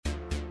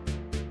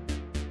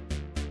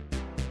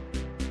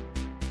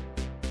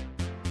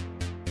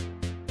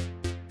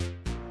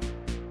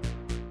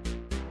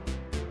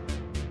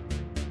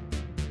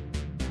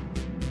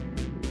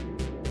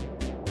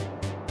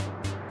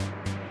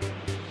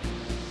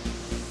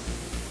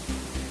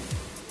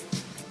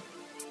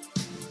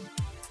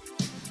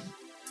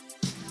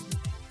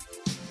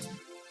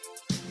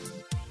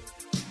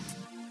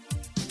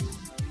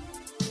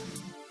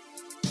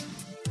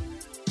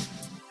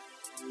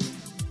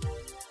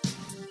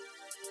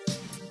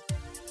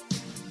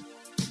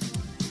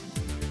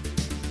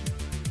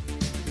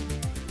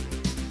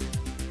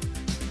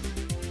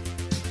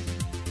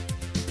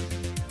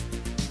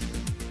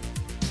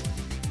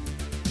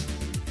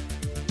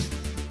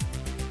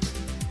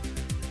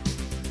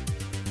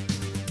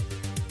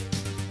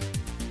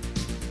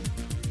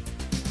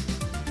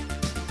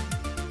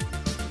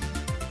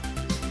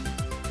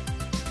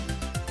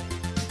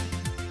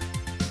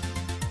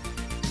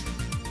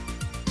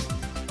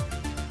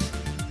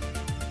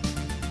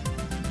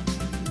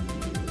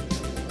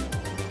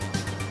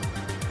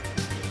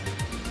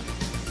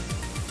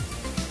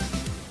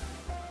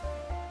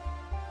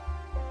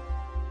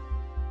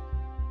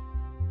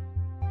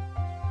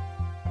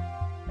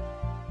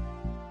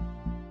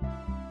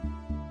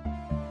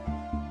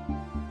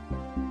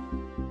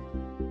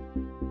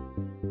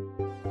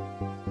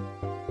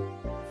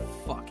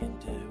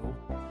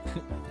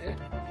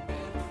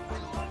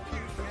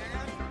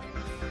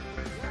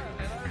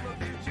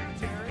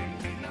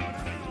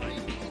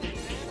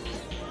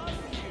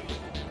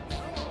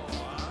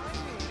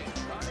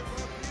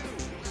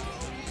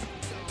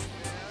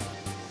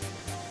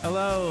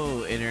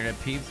Hello, Internet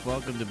peeps.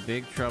 Welcome to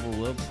Big Trouble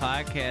Will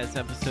Podcast,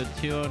 episode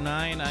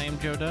 209. I am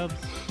Joe Dubs.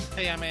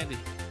 Hey, I'm Andy.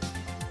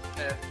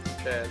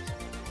 Chaz.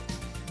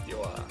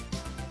 You are.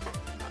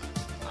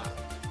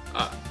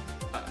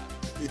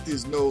 It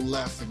is no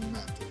laughing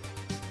matter.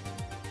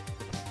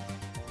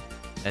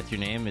 That's your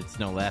name? It's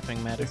no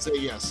laughing matter? Say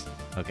yes.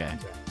 Okay.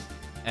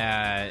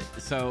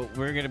 So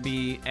we're going to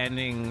be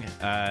ending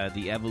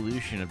the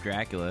evolution of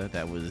Dracula.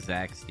 That was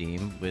Zach's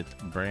theme with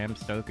Bram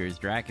Stoker's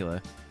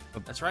Dracula.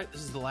 That's right.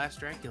 This is the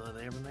last Dracula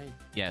they ever made.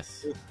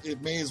 Yes.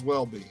 It may as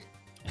well be.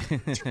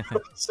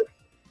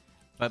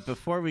 But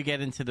before we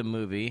get into the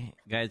movie,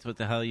 guys, what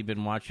the hell you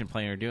been watching,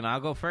 playing, or doing? I'll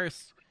go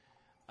first.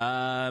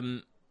 I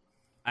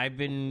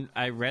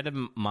read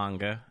a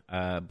manga,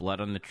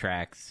 Blood on the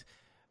Tracks.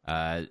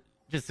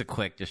 Just a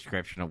quick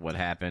description of what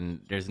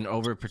happened. There's an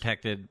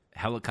overprotected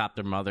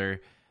helicopter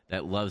mother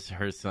that loves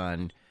her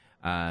son.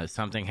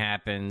 Something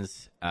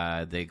happens.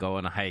 They go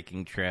on a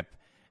hiking trip,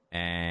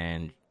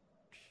 and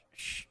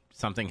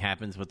something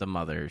happens with the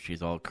mother.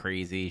 She's all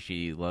crazy.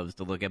 She loves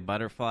to look at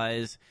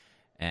butterflies,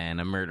 and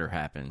a murder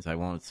happens. I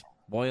won't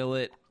spoil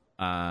it.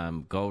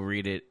 Go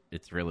read it.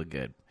 It's really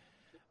good.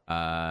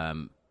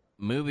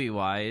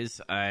 Movie-wise,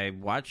 I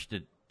watched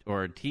it,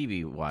 or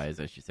TV-wise,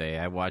 I should say,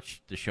 I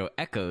watched the show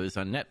Echoes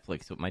on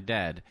Netflix with my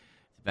dad.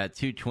 It's about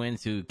two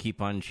twins who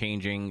keep on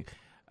changing,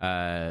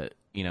 their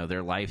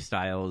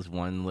lifestyles.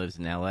 One lives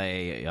in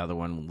L.A., the other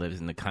one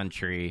lives in the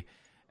country,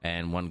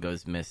 and one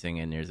goes missing,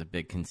 and there's a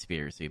big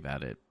conspiracy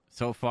about it.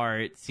 So far,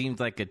 it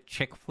seemed like a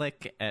chick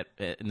flick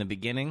in the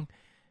beginning.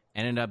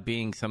 Ended up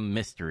being some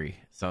mystery.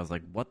 So I was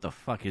like, what the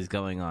fuck is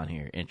going on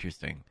here?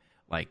 Interesting.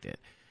 Liked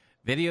it.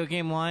 Video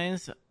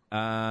game-wise,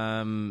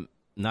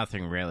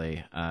 nothing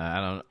really.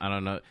 I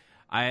don't know.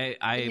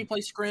 Did you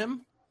play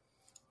Scrim?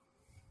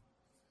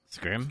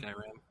 Skyrim?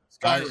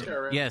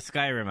 Skyrim. Yeah,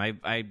 Skyrim.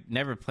 I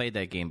never played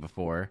that game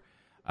before.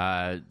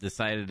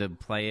 Decided to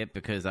play it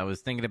because I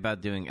was thinking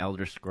about doing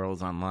Elder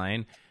Scrolls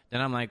Online.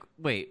 Then I'm like,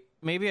 wait,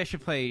 maybe I should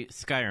play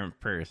Skyrim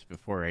first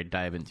before I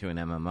dive into an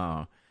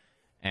MMO.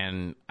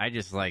 And I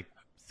just like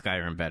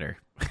Skyrim better.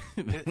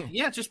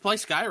 Yeah, just play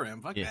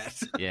Skyrim. Fuck that.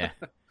 Yeah.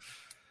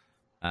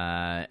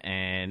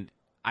 And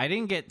I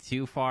didn't get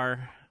too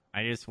far.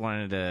 I just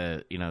wanted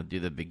to, do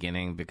the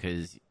beginning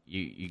because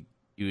you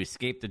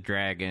escape the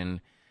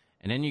dragon,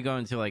 and then you go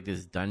into like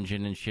this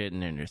dungeon and shit,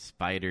 and then there's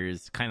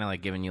spiders, kind of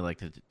like giving you like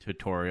the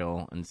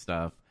tutorial and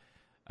stuff.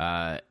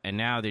 And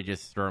now they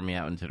just throw me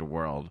out into the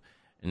world,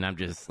 and I'm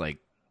just like,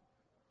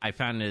 I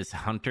found this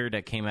hunter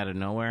that came out of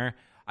nowhere.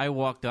 I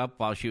walked up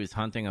while she was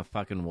hunting a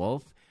fucking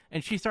wolf,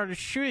 and she started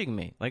shooting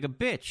me like a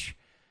bitch.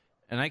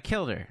 And I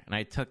killed her, and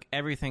I took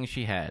everything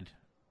she had.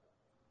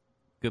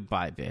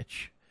 Goodbye,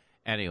 bitch.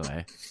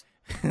 Anyway,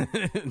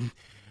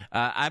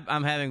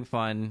 I'm having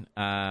fun.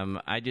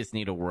 I just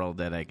need a world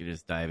that I could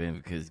just dive in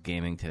because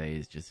gaming today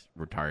is just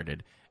retarded.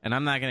 And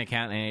I'm not going to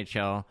count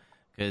NHL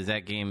because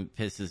that game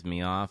pisses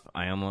me off.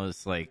 I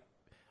almost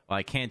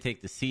I can't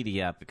take the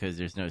CD out because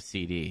there's no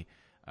CD.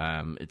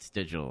 It's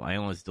digital. I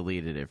almost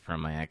deleted it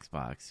from my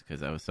Xbox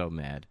because I was so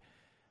mad.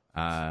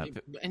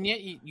 And yet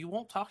you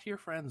won't talk to your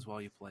friends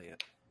while you play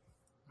it.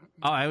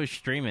 Oh, I was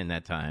streaming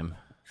that time.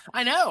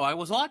 I know. I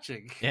was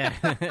watching. Yeah.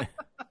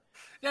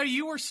 No,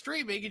 you were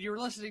streaming and you were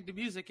listening to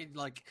music and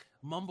like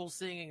mumble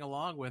singing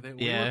along with it.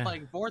 We were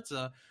playing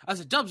Forza. I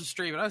said, Dubs is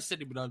streaming. I was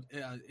sending him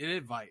an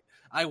invite.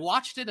 I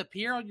watched it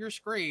appear on your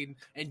screen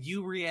and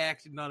you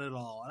reacted none at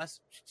all. And I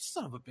said,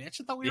 son of a bitch,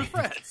 I thought we were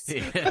friends.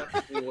 Yeah.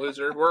 You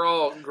loser. We're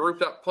all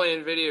grouped up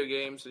playing video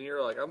games, and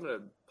you're like, I'm going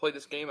to play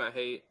this game I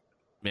hate.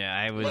 Yeah,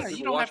 I was. Yeah,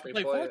 you don't have to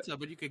play Forza,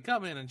 but you could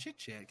come in and chit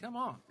chat. Come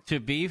on. To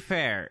be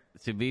fair,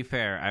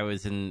 I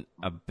was in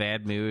a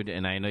bad mood,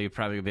 and I know you're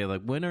probably gonna be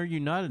like, "When are you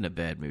not in a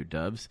bad mood,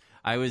 Dubs?"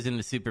 I was in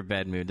a super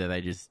bad mood that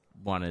I just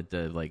wanted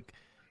to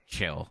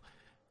chill,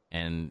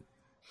 and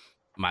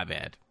my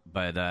bad.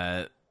 But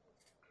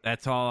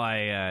that's all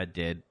I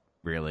did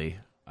really.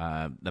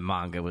 The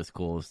manga was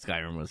cool,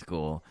 Skyrim was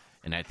cool,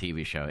 and that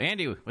TV show.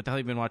 Andy, what the hell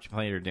you been watching,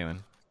 playing, or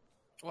doing?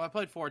 Well, I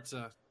played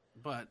Forza,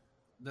 but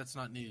that's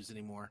not news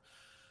anymore.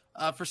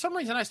 For some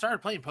reason, I started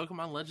playing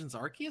Pokemon Legends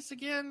Arceus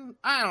again.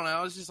 I don't know.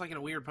 I was just in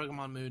a weird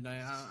Pokemon mood, and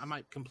I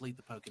might complete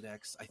the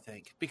Pokedex, I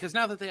think. Because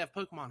now that they have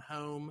Pokemon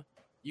Home,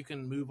 you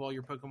can move all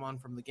your Pokemon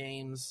from the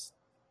games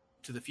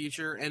to the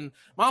future. And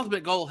my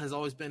ultimate goal has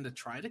always been to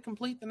try to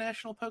complete the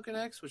National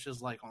Pokedex, which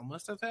is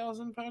almost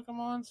 1,000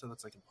 Pokemon, so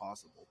that's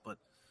impossible. But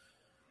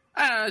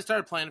I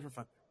started playing it for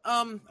fun.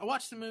 I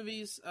watched the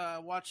movies.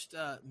 Watched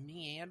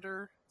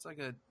Meander.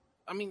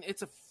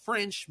 It's a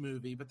French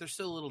movie, but there's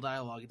still a little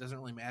dialogue. It doesn't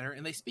really matter,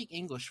 and they speak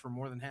English for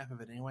more than half of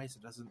it anyway, so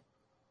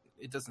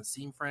it doesn't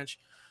seem French.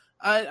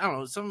 I don't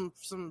know. Some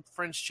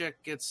French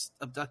chick gets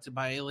abducted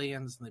by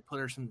aliens, and they put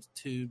her in some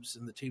tubes,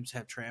 and the tubes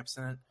have traps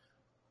in it.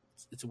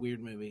 It's a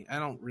weird movie. I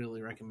don't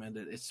really recommend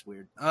it. It's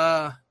weird.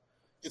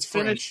 It's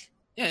French.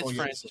 Yeah, it's Oh,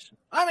 French. yes.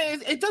 I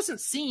mean, it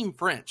doesn't seem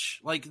French.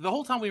 Like the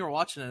whole time we were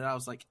watching it, I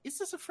was like, "Is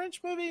this a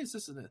French movie? Is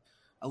this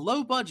a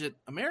low budget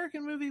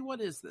American movie?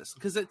 What is this?"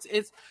 Because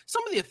it's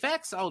some of the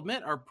effects, I'll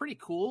admit, are pretty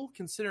cool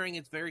considering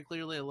it's very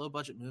clearly a low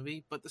budget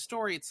movie, but the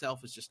story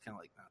itself is just kind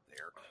of like not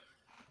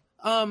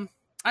there.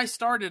 I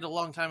started a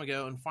long time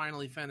ago and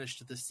finally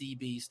finished The Sea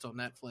Beast on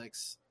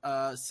Netflix.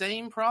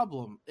 Same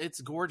problem. It's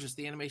gorgeous.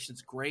 The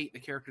animation's great. The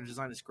character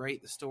design is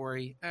great. The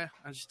story, I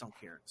just don't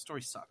care. The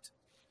story sucked.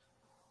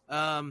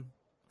 I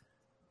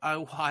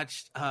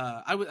watched.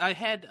 I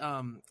had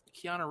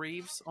Keanu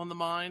Reeves on the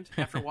mind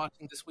after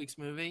watching this week's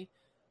movie,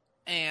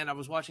 and I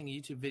was watching a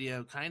YouTube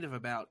video kind of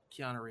about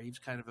Keanu Reeves,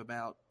 kind of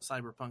about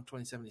Cyberpunk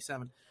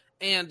 2077,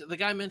 and the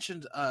guy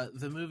mentioned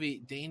the movie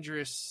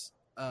Dangerous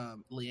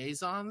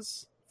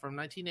Liaisons from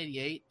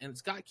 1988, and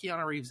it's got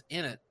Keanu Reeves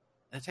in it,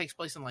 and it takes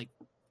place in like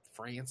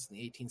France in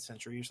the 18th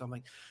century or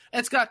something. And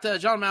it's got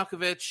John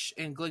Malkovich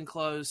and Glenn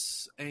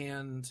Close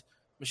and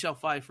Michelle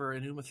Pfeiffer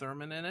and Uma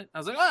Thurman in it. I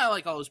was like, I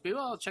like all those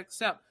people. I'll check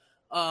this out.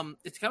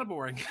 It's kind of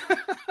boring.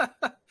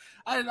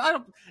 I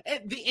don't.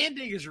 The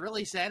ending is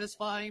really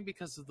satisfying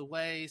because of the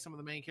way some of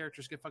the main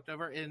characters get fucked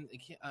over, and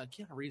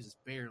Keanu Reeves is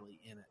barely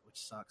in it, which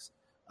sucks.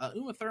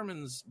 Uma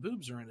Thurman's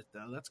boobs are in it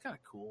though. That's kind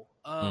of cool.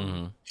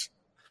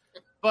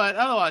 But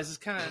otherwise, it's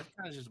kind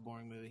of just a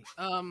boring movie.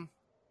 And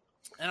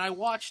I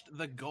watched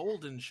The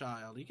Golden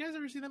Child. You guys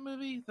ever see that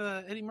movie?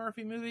 The Eddie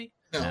Murphy movie?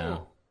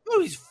 No.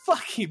 Movie's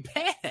fucking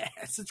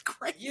badass. It's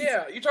crazy.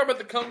 Yeah, you talking about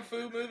the kung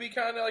fu movie,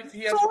 kind of like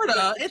he has Sorta.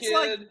 the It's kid.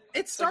 like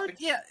it starts.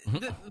 like Yeah,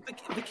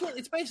 the kid.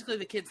 It's basically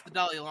the kid's the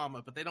Dalai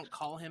Lama, but they don't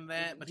call him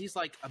that. But he's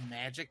like a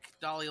magic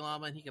Dalai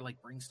Lama, and he can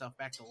like bring stuff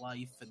back to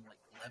life and like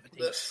levitate.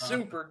 the stuff.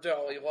 super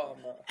Dalai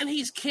Lama. And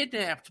he's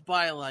kidnapped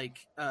by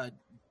like a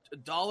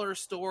dollar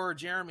store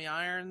Jeremy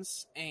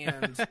Irons,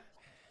 and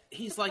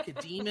he's like a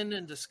demon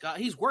in disguise.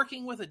 He's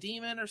working with a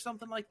demon or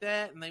something like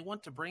that, and they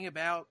want to bring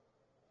about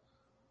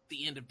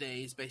the end of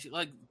days, basically,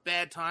 like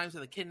bad times,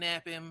 and they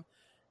kidnap him,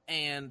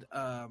 and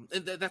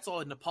that's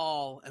all in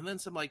Nepal. And then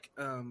some like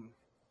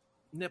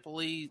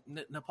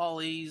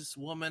Nepalese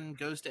woman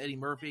goes to Eddie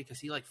Murphy because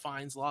he like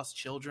finds lost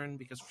children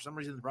because for some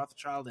reason they brought the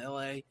child to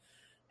L.A.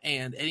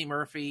 And Eddie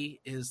Murphy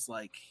is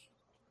like,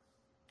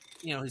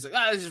 you know, he's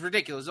like, this is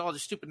ridiculous. It's all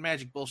just stupid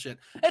magic bullshit.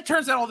 It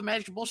turns out all the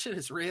magic bullshit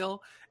is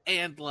real.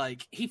 And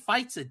like, he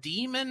fights a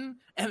demon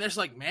and there's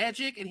like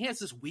magic. And he has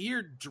this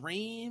weird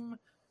dream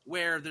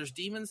where there's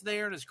demons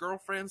there and his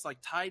girlfriend's like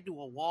tied to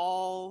a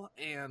wall.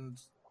 And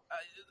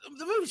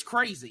the movie's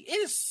crazy. It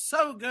is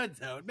so good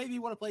though. It made me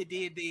want to play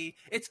D&D.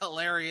 It's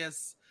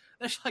hilarious.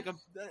 There's like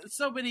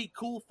so many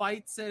cool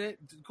fights in it,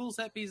 cool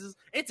set pieces.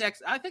 It's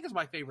I think it's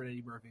my favorite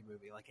Eddie Murphy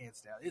movie, like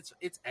hands down.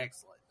 It's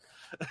excellent.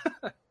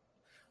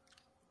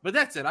 But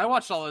that's it. I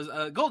watched all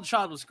those. Golden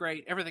Child was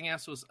great. Everything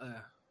else was.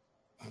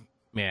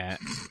 Yeah.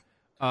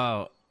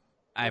 Oh,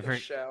 I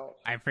Shout.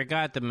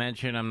 forgot to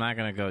mention. I'm not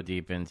gonna go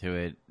deep into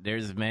it.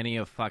 There's many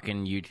of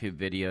fucking YouTube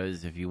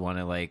videos if you want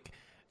to like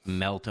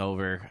melt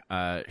over.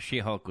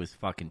 She-Hulk was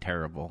fucking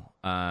terrible.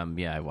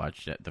 Yeah, I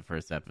watched it, the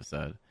first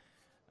episode.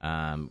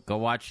 Go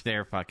watch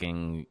their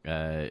fucking.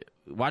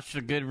 Watch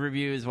the good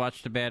reviews.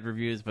 Watch the bad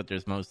reviews, but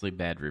there's mostly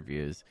bad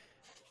reviews.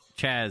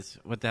 Chaz,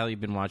 what the hell you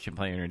been watching,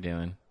 playing, or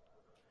doing?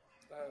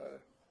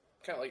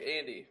 Kind of like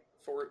Andy.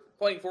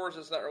 Playing Forza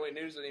is not really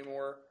news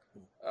anymore.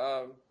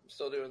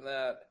 Still doing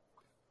that.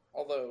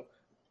 Although,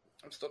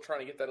 I'm still trying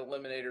to get that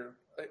Eliminator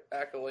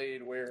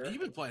accolade where...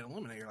 You've been playing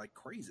Eliminator like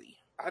crazy.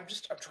 I'm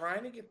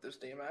trying to get those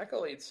damn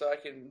accolades so I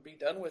can be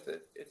done with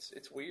it.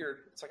 It's weird.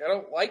 It's like I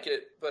don't like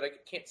it, but I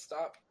can't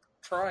stop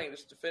trying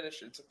just to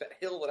finish it. It's like that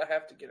hill that I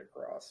have to get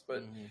across.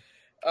 But,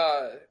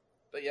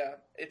 but yeah,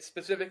 it's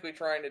specifically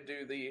trying to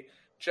do the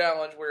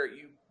challenge where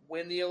you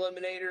win the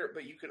Eliminator,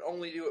 but you can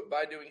only do it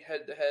by doing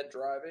head-to-head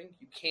driving.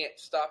 You can't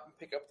stop and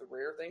pick up the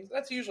rare things.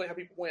 That's usually how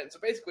people win. So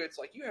basically, it's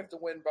like you have to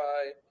win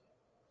by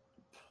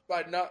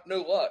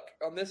no luck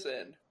on this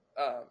end.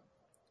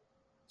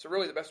 So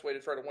really, the best way to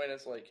try to win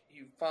is like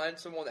you find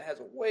someone that has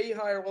a way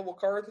higher level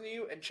car than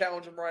you and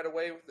challenge them right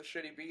away with the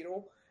shitty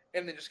Beetle,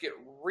 and then just get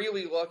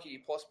really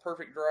lucky plus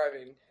perfect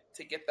driving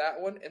to get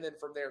that one, and then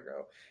from there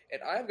go.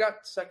 And I've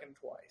got second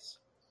twice,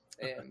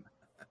 and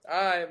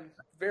I'm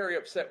very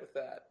upset with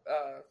that.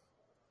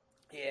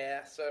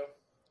 Yeah, so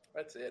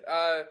that's it.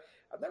 I've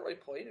not really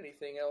played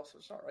anything else.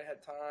 I've just not really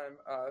had time.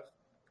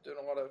 Doing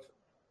a lot of,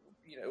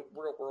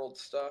 real world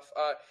stuff.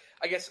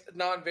 I guess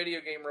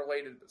non-video game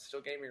related, but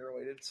still gaming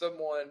related.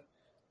 Someone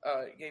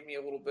gave me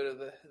a little bit of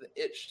the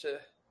itch to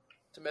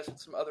mess with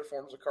some other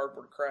forms of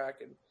cardboard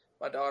crack, and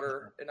my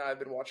daughter and I have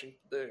been watching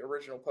the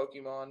original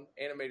Pokemon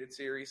animated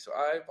series, so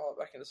I bought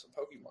back into some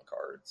Pokemon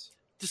cards.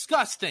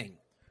 Disgusting.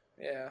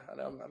 Yeah, I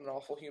know. I'm an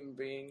awful human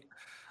being.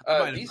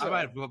 I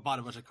might have bought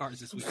a bunch of cards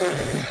this week. You are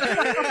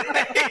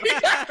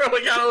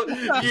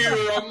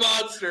a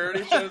monster.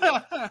 And he shows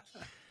up.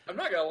 I'm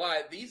not gonna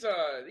lie, these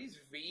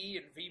V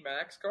and V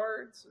Max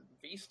cards,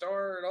 V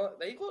Star and all,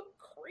 they look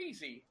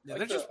crazy. Yeah,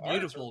 they're just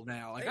beautiful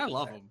now. Like I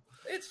love them.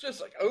 It's just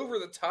like over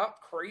the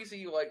top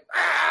crazy. Like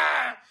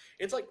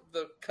it's like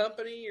the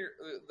company or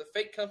the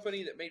fake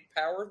company that made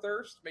Power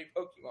Thirst made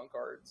Pokemon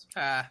cards.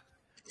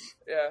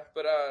 Yeah,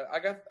 but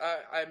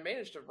I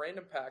managed to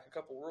random pack a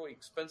couple really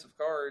expensive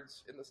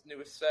cards in this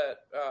newest set.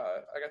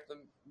 I got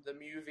the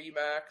Mew V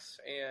Max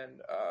and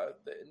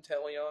the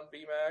Inteleon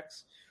V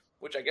Max,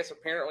 which I guess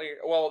apparently,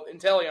 well,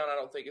 Inteleon I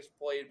don't think is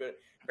played, but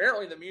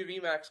apparently the Mew V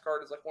Max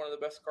card is like one of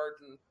the best cards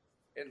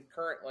in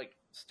current like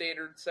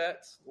standard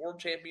sets. World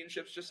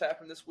Championships just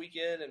happened this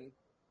weekend, and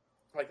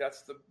like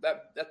that's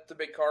the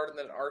big card, and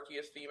then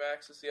Arceus V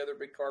Max is the other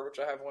big card, which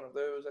I have one of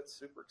those. That's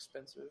super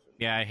expensive.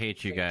 Yeah, I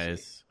hate you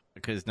guys.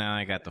 Because now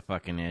I got the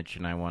fucking itch,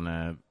 and I want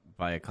to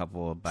buy a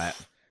couple of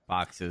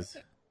boxes.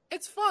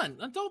 It's fun.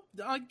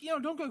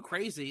 Don't go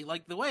crazy.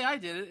 Like the way I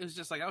did it was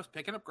just like I was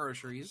picking up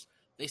groceries.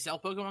 They sell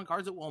Pokemon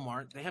cards at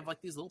Walmart. They have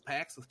like these little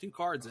packs with 2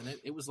 cards in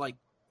it. It was like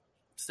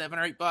 $7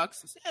 or $8. I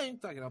said, hey,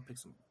 I'll pick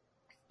some.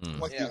 I'm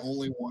like the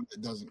only one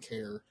that doesn't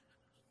care.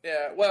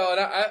 Yeah, well,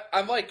 and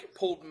I'm like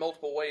pulled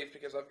multiple ways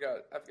because I've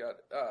got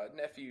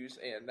nephews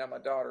and now my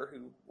daughter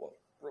who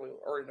really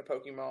are into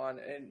Pokemon,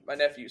 and my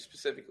nephew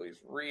specifically is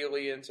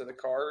really into the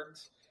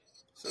cards,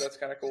 so that's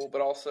kind of cool. But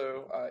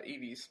also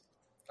Evie's,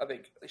 I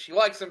think she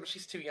likes them, but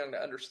she's too young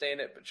to understand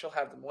it. But she'll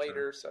have them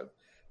later, so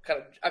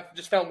I've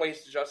just found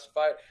ways to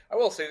justify it. I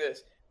will say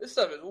this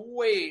stuff is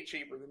way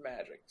cheaper than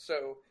Magic,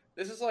 so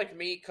this is like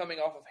me coming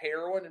off of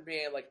heroin and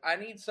being like, I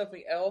need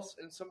something else,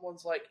 and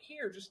someone's like,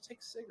 here, just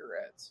take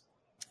cigarettes.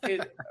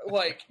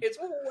 It's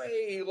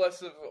way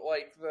less of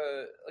like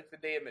the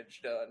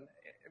damage done.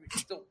 I mean,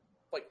 still.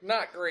 Like,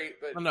 not great,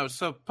 but... Oh, no,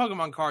 so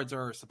Pokemon cards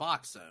are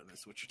Suboxone,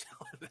 is what you're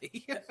telling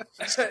me.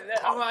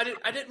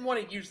 I didn't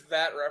want to use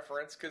that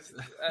reference, because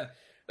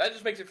that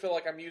just makes it feel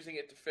like I'm using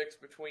it to fix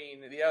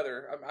between the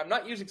other. I'm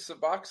not using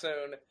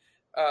Suboxone,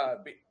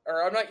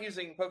 or I'm not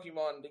using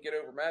Pokemon to get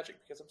over Magic,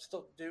 because I'm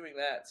still doing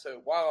that.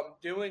 So while I'm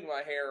doing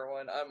my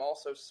heroin, I'm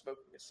also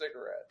smoking a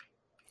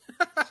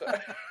cigarette. So,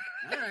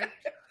 all right.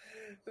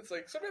 It's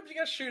like, sometimes you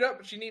gotta shoot up,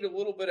 but you need a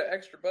little bit of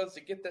extra buzz to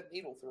get that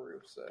needle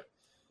through, so...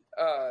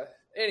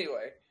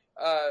 Anyway,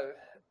 no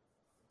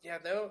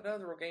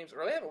other real games. I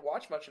really haven't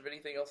watched much of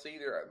anything else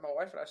either. My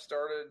wife and I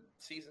started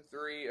season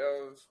 3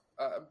 of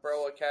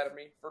Umbrella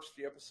Academy. First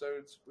few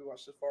episodes we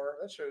watched so far.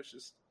 That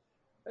show's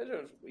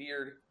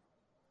weird.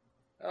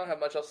 I don't have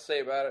much else to say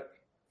about it.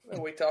 I'm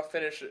gonna wait till I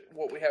finish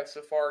what we have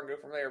so far and go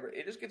from there. But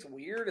it just gets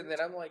weird, and then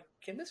I'm like,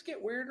 can this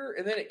get weirder?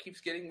 And then it keeps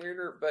getting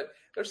weirder. But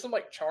there's some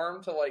like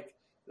charm to like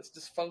this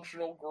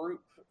dysfunctional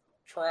group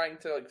trying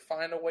to like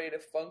find a way to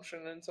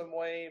function in some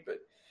way, but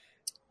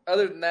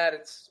other than that,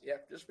 it's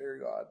just very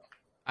odd.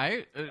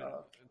 I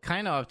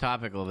kind of off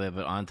topic a little bit,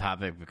 but on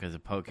topic because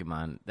of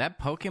Pokemon.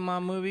 That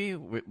Pokemon movie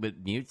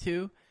with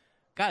Mewtwo,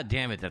 god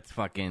damn it, that's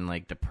fucking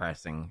like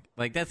depressing.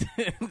 Like that's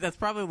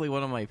probably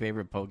one of my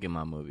favorite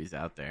Pokemon movies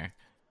out there.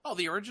 Oh,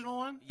 the original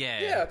one?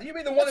 Yeah. You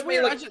mean the one that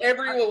made like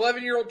every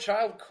 11-year-old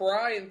child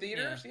cry in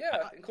theaters?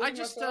 Yeah. I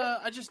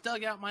just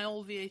dug out my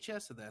old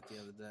VHS of that the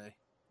other day.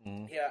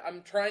 Yeah,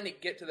 I'm trying to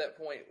get to that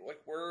point.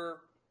 Like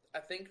I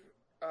think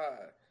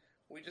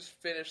we just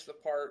finished the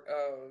part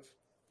of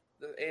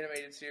the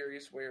animated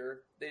series where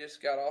they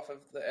just got off of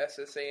the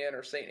SSN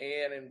or St.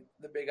 Anne in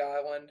the Big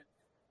Island,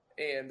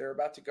 and they're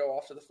about to go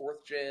off to the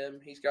 4th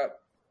gym. He's got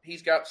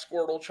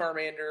Squirtle,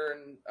 Charmander,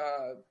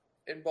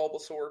 and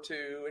Bulbasaur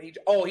too. And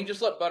he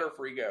just let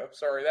Butterfree go.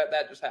 Sorry,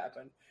 that just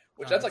happened.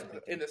 Which that's like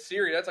in the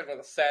series, that's like one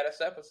of the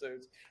saddest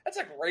episodes. That's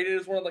like rated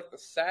as one of like the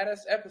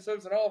saddest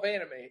episodes in all of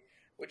anime.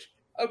 Which,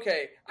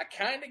 okay, I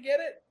kind of get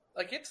it.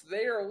 Like, it's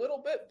there a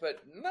little bit,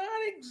 but not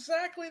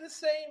exactly the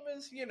same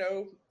as,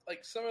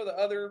 like some of the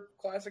other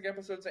classic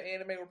episodes of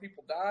anime where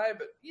people die,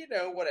 but,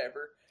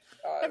 whatever.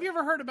 Have you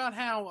ever heard about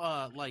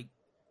how,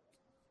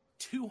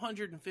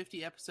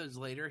 250 episodes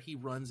later, he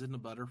runs into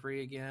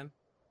Butterfree again?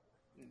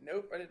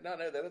 Nope, I did not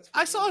know that.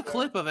 I saw a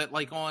clip of it,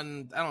 like,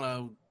 on, I don't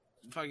know,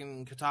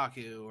 fucking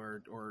Kotaku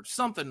or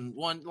something.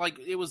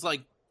 It was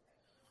like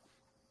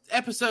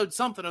episode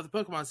something of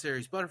the Pokemon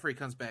series. Butterfree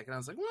comes back, and I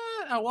was like,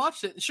 what? I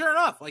watched it, and sure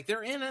enough, like,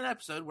 they're in an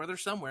episode where they're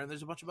somewhere, and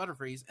there's a bunch of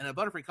Butterfrees, and a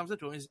Butterfree comes up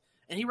to him,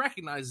 and he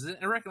recognizes it,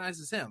 and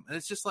recognizes him. And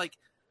it's just like,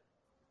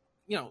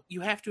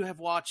 you have to have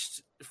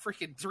watched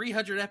freaking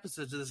 300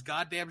 episodes of this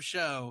goddamn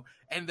show,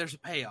 and there's a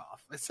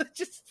payoff. It's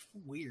just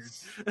weird.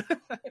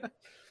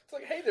 It's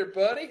like, hey there,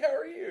 buddy, how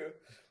are you?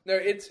 No,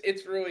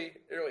 it's really,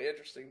 really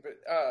interesting.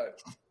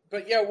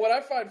 But yeah, what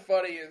I find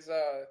funny is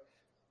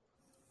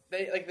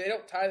they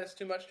don't tie this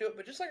too much to it,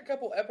 but just like a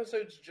couple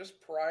episodes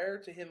just prior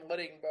to him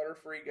letting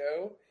Butterfree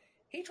go,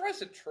 he tries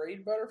to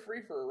trade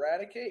Butterfree for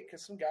Eradicate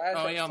because some guy.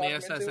 Oh yeah, on the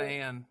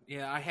SSN.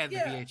 Yeah, I had the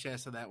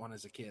VHS of that one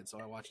as a kid, so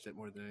I watched it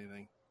more than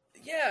anything.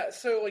 Yeah,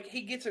 so like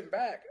he gets him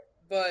back,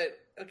 but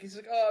like he's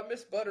like, "Oh, I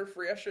miss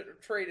Butterfree. I shouldn't have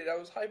traded. I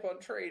was hype on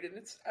trade,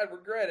 and I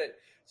regret it."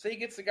 So he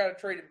gets the guy to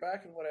trade him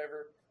back and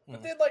whatever.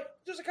 But then, like,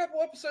 just a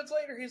couple episodes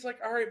later, he's like,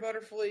 "All right,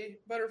 Butterfree,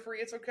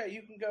 it's okay.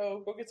 You can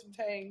go get some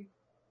Tang."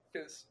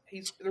 because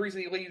the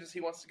reason he leaves is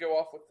he wants to go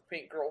off with the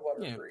pink girl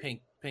Butterfree. Yeah,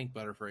 pink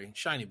Butterfree,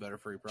 shiny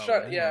Butterfree,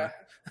 probably. Yeah.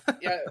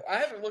 I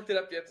haven't looked it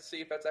up yet to see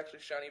if that's actually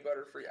shiny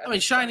Butterfree. I mean,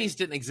 shinies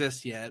didn't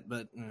exist yet,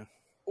 but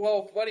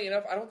well, funny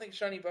enough, I don't think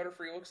shiny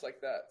Butterfree looks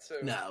like that. So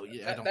no,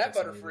 yeah, that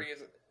Butterfree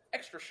is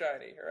extra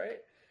shiny, right?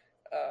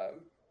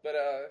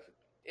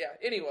 Yeah.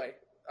 Anyway,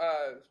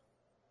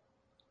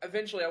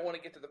 eventually, I want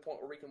to get to the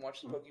point where we can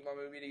watch the Pokemon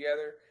movie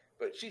together.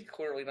 But she's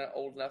clearly not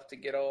old enough to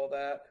get all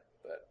that.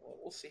 But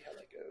we'll see how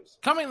that goes.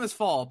 Coming this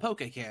fall,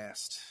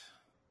 PokeCast.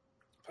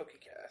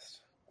 PokeCast.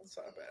 That's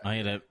not bad. Oh,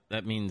 yeah,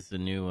 that means the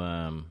new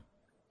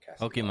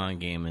Pokemon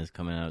game is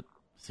coming out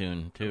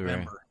soon, too,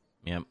 right?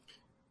 Yep.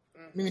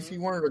 I mean, if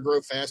you wanted to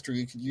grow faster,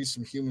 you could use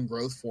some human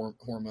growth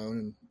hormone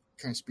and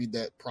kind of speed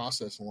that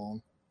process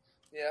along.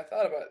 Yeah, I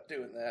thought about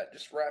doing that.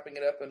 Just wrapping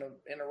it up in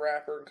a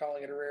wrapper and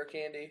calling it a rare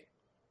candy.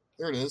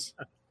 There it is.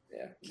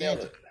 Yeah,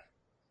 nailed it.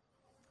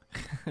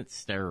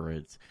 It's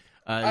steroids.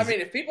 I mean,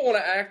 if people want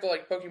to act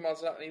like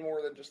Pokemon's not any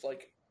more than just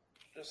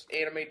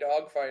anime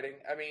dog fighting,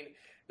 I mean,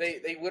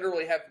 they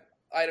literally have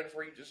items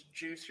where you just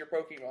juice your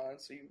Pokemon,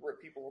 so you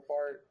rip people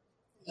apart.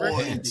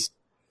 Let's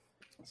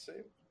see.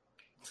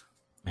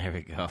 There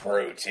we go.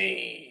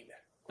 Protein.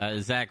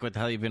 Zach, what the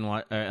hell you been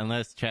watching?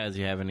 Unless Chaz,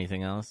 you have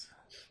anything else?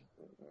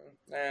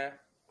 Nah.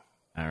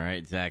 All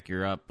right, Zach,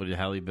 you're up. What the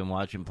hell you been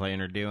watching,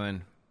 playing, or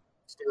doing?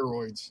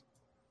 Steroids.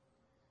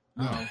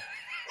 No.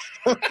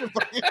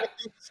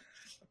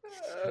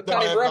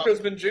 Tony Brocco's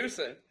been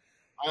juicing.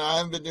 I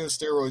haven't been doing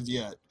steroids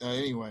yet.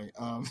 Anyway,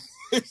 I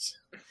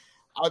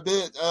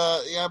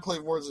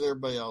played more than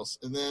everybody else.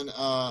 And then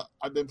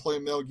I've been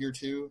playing Metal Gear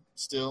 2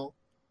 still.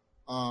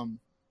 I'm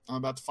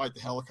about to fight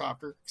the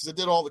helicopter because I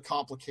did all the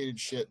complicated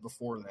shit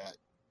before that.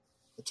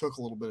 It took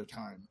a little bit of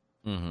time.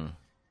 Mm-hmm.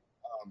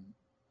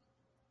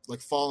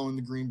 Like following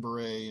the Green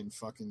Beret and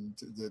fucking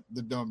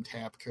the dumb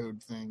tap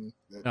code thing.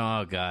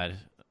 Oh, God.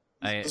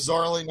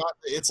 Bizarrely not.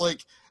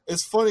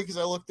 It's funny because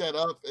I looked that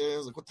up and I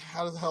was like,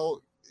 how the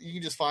hell? You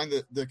can just find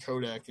the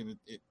codec and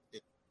it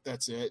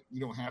that's it. You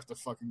don't have to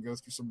fucking go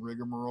through some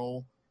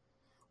rigmarole.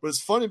 But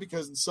it's funny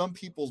because in some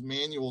people's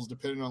manuals,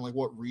 depending on like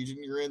what region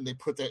you're in, they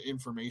put that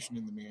information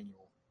in the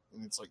manual,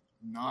 and it's like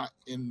not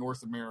in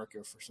North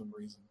America for some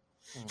reason.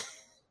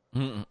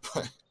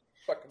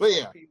 but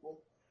yeah, people.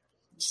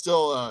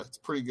 Still, it's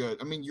pretty good.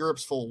 I mean,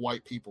 Europe's full of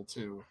white people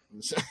too,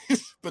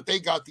 but they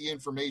got the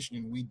information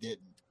and we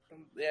didn't.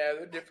 Yeah,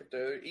 they're different though.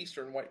 They're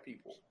Eastern white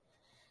people.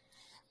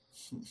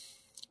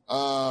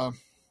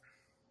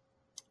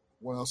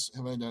 What else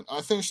have I done?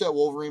 I finished that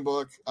Wolverine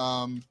book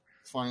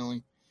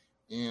finally,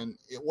 and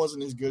it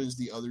wasn't as good as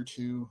the other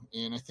two.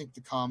 And I think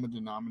the common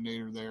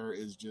denominator there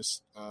is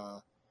just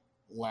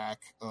lack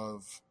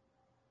of.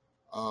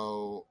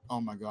 Oh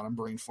my God! I'm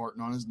brain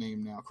farting on his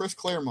name now. Chris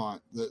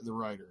Claremont, the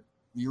writer,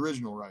 the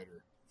original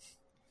writer.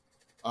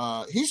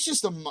 He's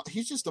just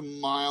a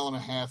mile and a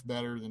half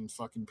better than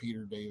fucking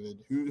Peter David,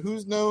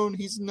 who's known.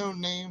 He's a known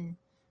name.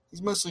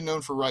 He's mostly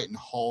known for writing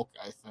Hulk,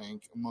 I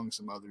think, among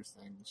some other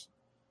things.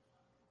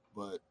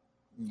 But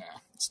nah,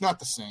 it's not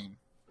the same.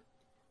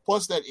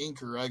 Plus, that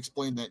inker, I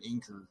explained that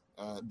inker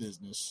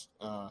business,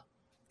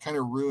 kind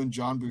of ruined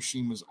John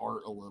Buscema's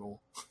art a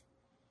little.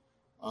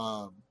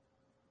 Now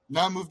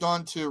I moved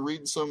on to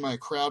reading some of my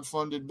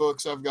crowdfunded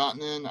books I've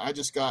gotten in. I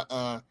just got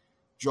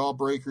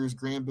Jawbreakers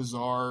Grand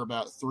Bazaar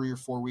about 3 or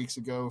 4 weeks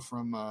ago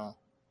from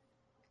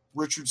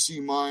Richard C.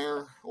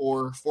 Meyer,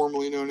 or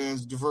formerly known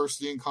as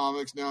Diversity in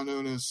Comics, now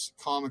known as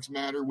Comics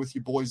Matter, with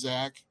your boy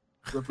Zach.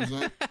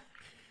 Represent.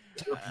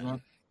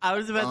 I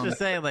was about to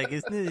say, like,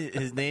 isn't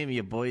his name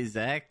your boy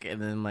Zach?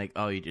 And then, like,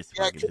 oh, you just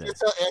fucking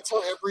that's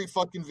how every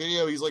fucking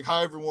video he's like,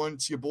 hi, everyone,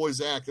 it's your boy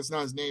Zach. That's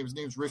not his name. His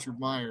name's Richard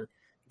Meyer.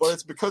 But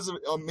it's because of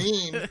a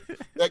meme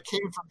that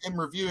came from him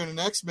reviewing an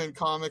X-Men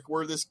comic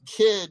where this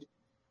kid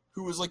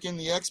who was, like, in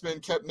the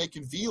X-Men kept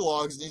making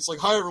vlogs, and he's like,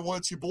 hi, everyone,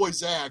 it's your boy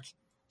Zach.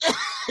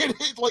 And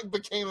it, like,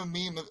 became a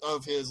meme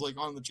of his, like,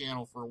 on the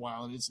channel for a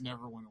while, and it's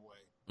never went away.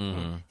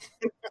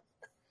 Mm-hmm.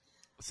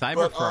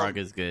 Cyberfrog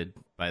is good,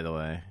 by the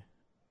way.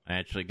 I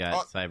actually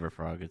got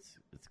Cyberfrog. It's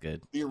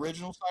good. The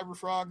original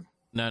Cyberfrog?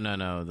 No.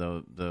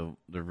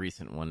 The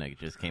recent one that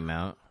just came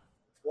out.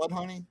 Blood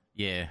Honey?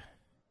 Yeah.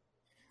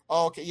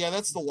 Oh, okay. Yeah,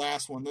 that's the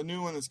last one. The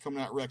new one that's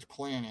coming out, Wrecked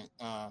Planet.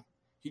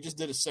 He just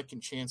did a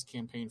second chance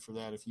campaign for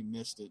that if you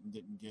missed it and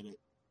didn't get it.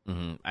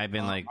 Mm-hmm. I've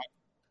been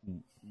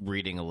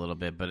reading a little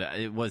bit, but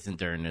it wasn't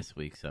during this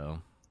week,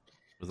 so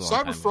it was a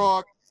long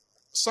time.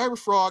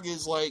 Cyberfrog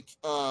is like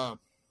I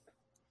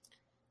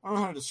don't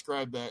know how to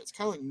describe that. It's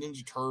kind of like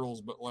Ninja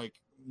Turtles, but like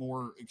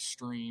more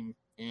extreme,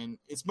 and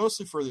it's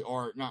mostly for the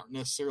art, not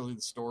necessarily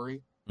the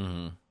story.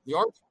 Mm-hmm. The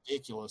art's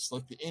ridiculous,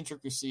 like the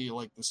intricacy,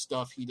 like the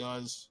stuff he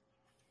does,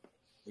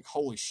 like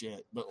holy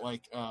shit. But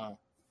like,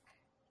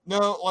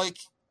 no, like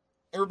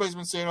everybody's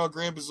been saying, oh,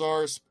 Grand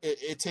Bazaar,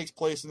 it takes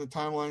place in the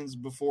timelines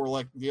before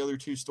like the other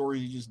two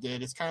stories you just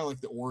did. It's kind of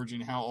like the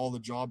origin, how all the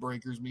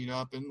Jawbreakers meet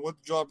up, and what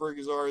the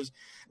Jawbreakers are is,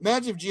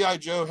 imagine if G.I.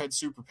 Joe had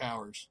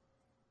superpowers.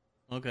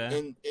 Okay.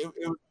 And it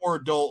was more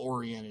adult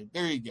oriented.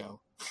 There you go.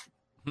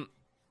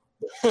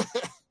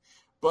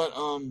 But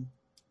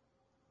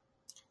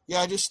Yeah,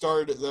 I just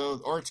started it though.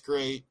 The art's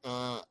great.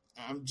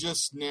 I'm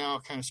just now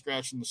kind of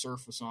scratching the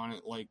surface on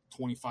it, like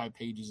 25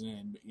 pages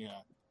in. But yeah,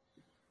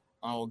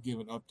 I'll give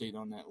an update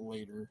on that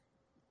later.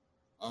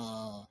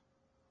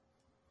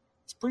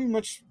 It's pretty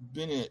much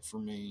been it for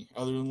me,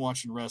 other than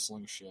watching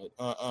wrestling shit.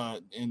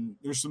 And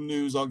there's some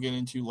news I'll get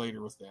into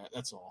later with that.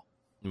 That's all.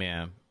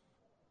 Yeah.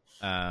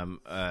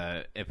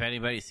 If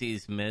anybody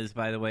sees Miz,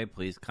 by the way,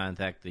 please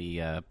contact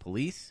the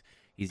police.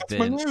 That's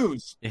my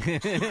news.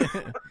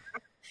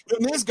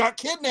 Miz got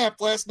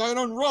kidnapped last night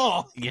on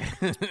Raw. Yeah.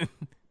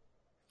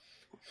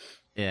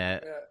 Yeah.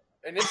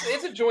 And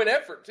it's a joint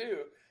effort too,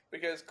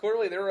 because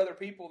clearly there were other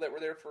people that were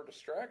there for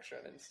distraction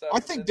and stuff. I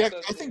think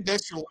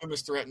Dexter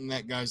Lumis threatened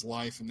that guy's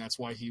life, and that's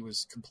why he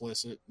was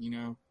complicit. You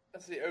know,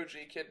 that's the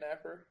OG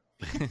kidnapper.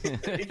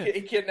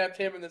 he kidnapped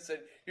him and then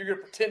said, "You're gonna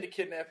pretend to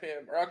kidnap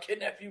him, or I'll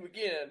kidnap you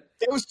again."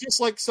 It was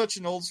just like such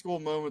an old school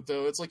moment,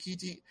 though. It's like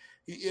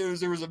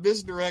there was a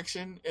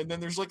misdirection, and then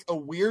there's like a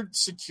weird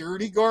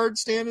security guard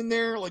standing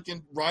there, like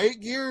in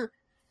riot gear,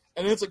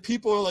 and it's like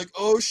people are like,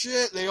 "Oh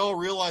shit!" They all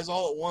realize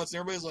all at once,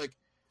 and everybody's like,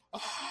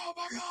 "Oh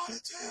my god,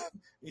 it's him!"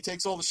 And he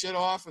takes all the shit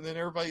off, and then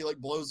everybody like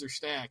blows their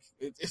stack.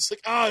 It's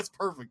like, it's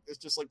perfect. It's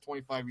just like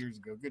 25 years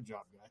ago. Good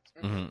job,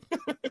 guys.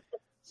 Mm-hmm.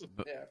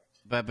 Yeah.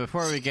 But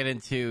before we get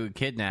into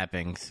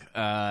kidnappings,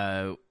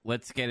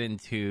 let's get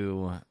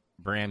into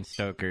Bram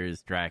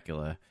Stoker's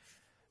Dracula.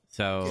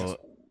 So Yes.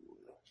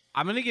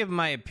 I'm going to give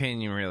my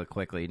opinion really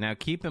quickly. Now,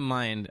 keep in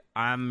mind,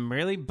 I'm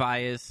really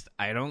biased.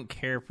 I don't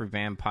care for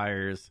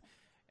vampires,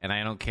 and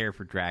I don't care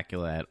for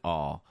Dracula at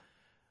all.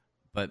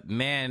 But,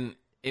 man,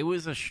 it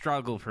was a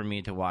struggle for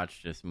me to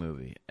watch this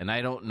movie, and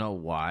I don't know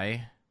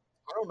why.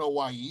 I don't know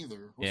why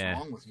either. What's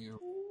wrong with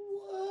you?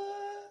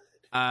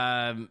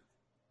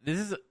 This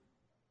is...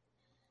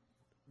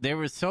 There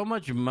was so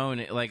much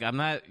moaning. Like, I'm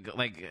not...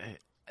 Like,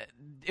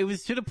 it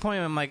was to the point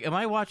where I'm like, am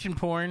I watching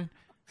porn?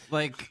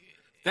 Like...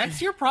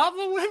 That's your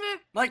problem with it?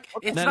 Like,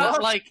 it's No, not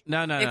no. like...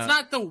 No. It's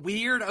not the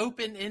weird,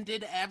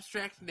 open-ended,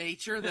 abstract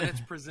nature that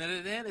it's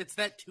presented in. It's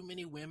that too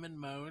many women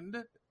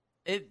moaned.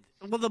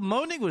 Well, the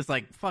moaning was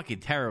like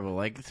fucking terrible.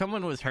 Like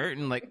someone was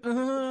hurting. Like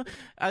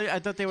I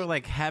thought they were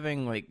like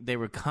having like they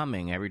were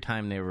coming every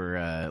time they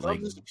were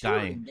like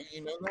dying. Don't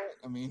you know that?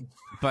 I mean,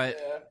 But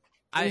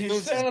yeah. You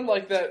sounded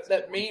like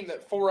that meme,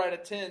 that 4 out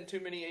of 10 too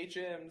many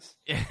HMs.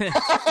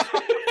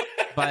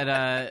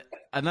 But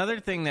another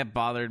thing that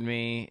bothered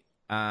me,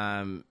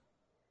 the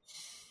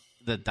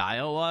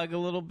dialogue a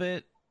little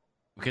bit,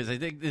 because I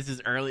think this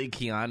is early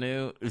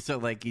Keanu, so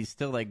like he's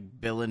still like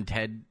Bill and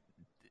Ted,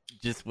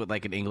 just with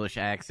like an English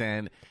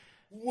accent.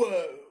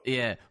 Whoa.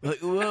 Yeah, like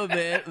whoa,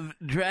 man,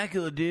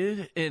 Dracula,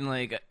 dude,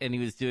 and he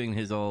was doing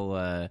his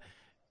old,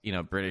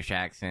 British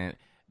accent.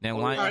 Now,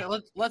 All right,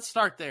 let's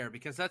start there,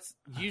 because that's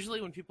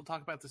usually when people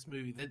talk about this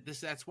movie.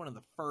 That's one of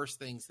the first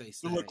things they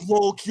say. they're like,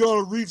 "Whoa,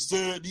 Keanu Reeves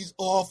did it. He's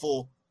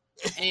awful."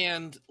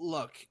 And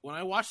look, when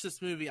I watched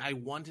this movie, I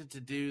wanted to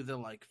do the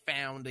like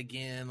found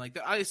again. Like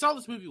I saw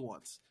this movie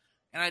once,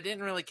 and I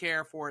didn't really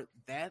care for it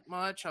that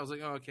much. I was like,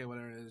 "Oh, okay,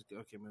 whatever it is,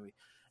 okay, movie."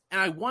 And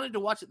I wanted to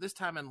watch it this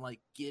time and like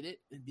get it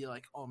and be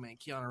like, "Oh man,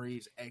 Keanu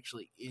Reeves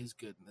actually is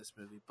good in this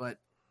movie," but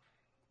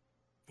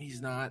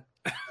he's not.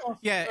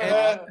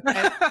 Yeah,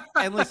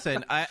 and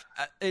listen,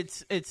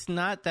 it's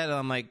not that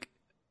I'm like,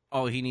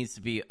 oh, he needs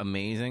to be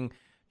amazing.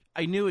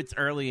 I knew it's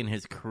early in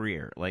his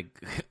career. Like,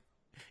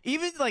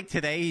 even like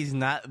today, he's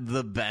not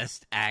the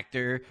best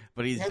actor,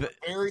 but He has a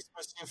very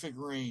specific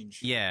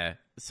range. Yeah.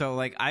 So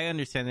like, I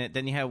understand that.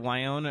 Then you have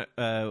Winona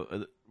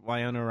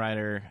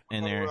Ryder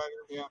in there.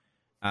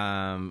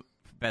 Yeah.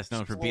 Best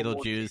known for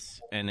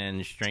Beetlejuice and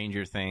then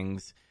Stranger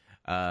Things,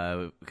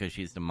 because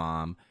she's the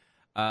mom.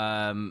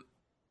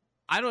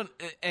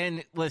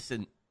 And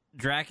listen,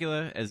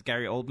 Dracula as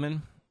Gary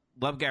Oldman.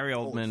 Love Gary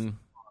Oldman.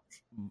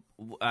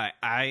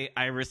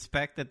 I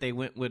respect that they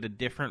went with a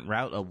different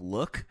route of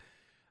look.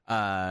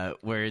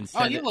 Where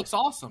instead, he looks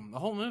awesome the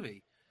whole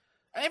movie.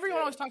 Everyone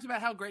always talks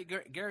about how great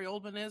Gary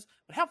Oldman is,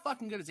 but how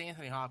fucking good is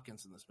Anthony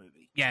Hopkins in this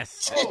movie? Yes,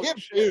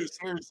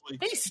 Seriously.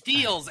 He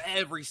steals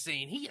every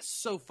scene. He is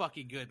so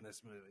fucking good in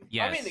this movie.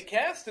 yes. I mean, the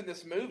cast in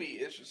this movie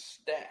is just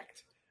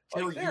stacked.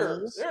 Like, Carrie there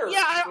Hughes? are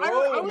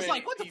I was so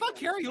like, what the many fuck?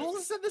 Carrie people.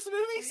 Hughes is in this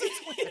movie?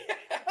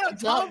 Yeah.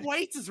 Tom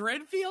Waits is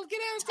Renfield? Get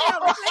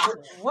out of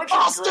town. Richard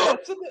Austin!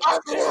 Grant's in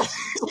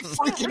this.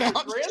 Freaking Richard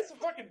out. Grant's a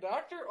fucking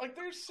doctor. Like,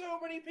 there's so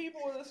many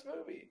people in this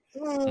movie.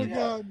 Oh, Yeah.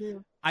 God,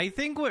 dude. I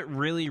think what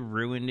really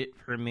ruined it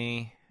for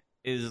me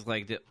is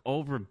like the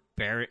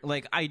overbearing.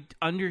 Like, I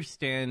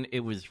understand it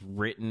was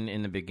written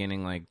in the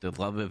beginning, like the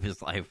love of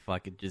his life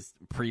fucking just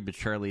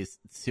prematurely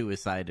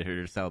suicided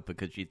herself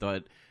because she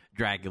thought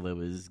Dracula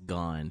was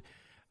gone.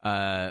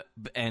 And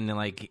then,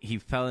 like, he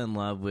fell in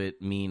love with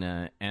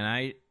Mina,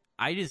 and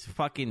I just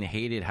fucking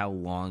hated how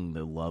long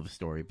the love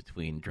story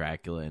between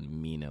Dracula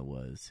and Mina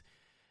was.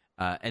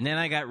 And then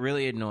I got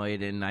really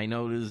annoyed, and I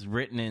know it was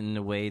written in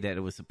the way that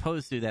it was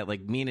supposed to, that, like,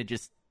 Mina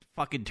just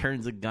fucking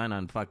turns a gun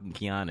on fucking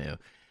Keanu.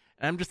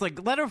 And I'm just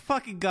like, let her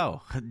fucking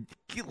go.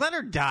 Let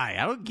her die.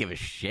 I don't give a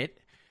shit.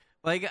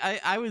 Like,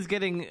 I was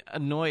getting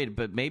annoyed,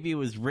 but maybe it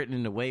was written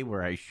in a way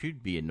where I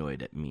should be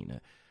annoyed at Mina.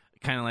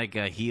 Kind of like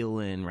a heel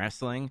in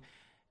wrestling.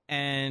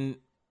 And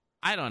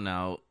I don't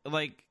know.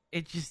 Like,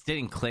 it just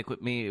didn't click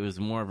with me. It was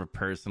more of a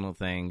personal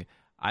thing.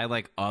 I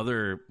like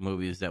other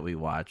movies that we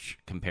watch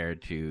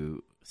compared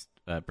to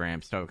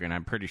Bram Stoker. And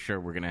I'm pretty sure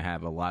we're going to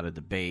have a lot of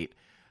debate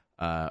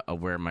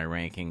of where my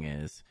ranking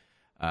is.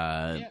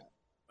 I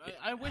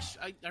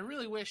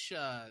really wish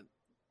the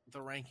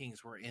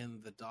rankings were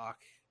in the doc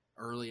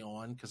early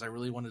on, because I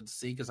really wanted to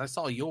see, because I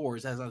saw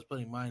yours as I was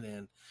putting mine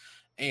in,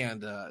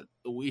 and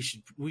we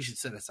should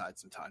set aside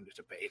some time to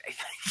debate, I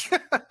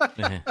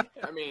think.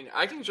 I mean,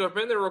 I can jump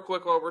in there real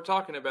quick while we're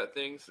talking about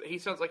things. He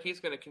sounds like he's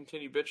going to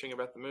continue bitching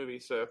about the movie,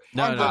 so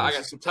No. I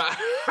got some time.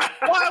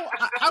 Well,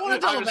 I want to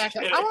double I'm back.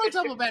 just kidding. I want to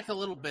double back a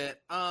little bit.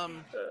 I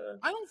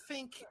don't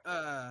think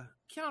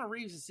Keanu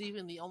Reeves is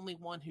even the only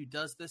one who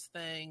does this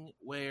thing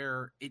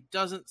where it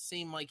doesn't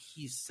seem like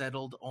he's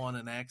settled on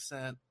an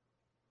accent.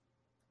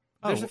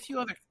 There's a few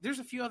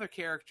other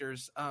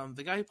characters.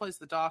 The guy who plays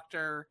the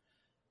doctor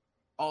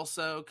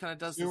also kind of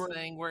does this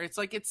thing where it's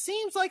like, it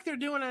seems like they're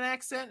doing an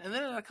accent, and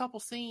then in a couple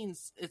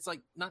scenes it's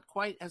like not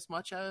quite as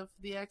much of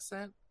the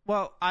accent.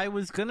 Well, I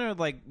was gonna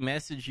like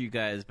message you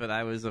guys, but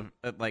I was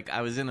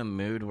I was in a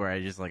mood where I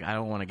just like, I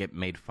don't want to get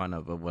made fun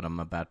of what I'm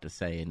about to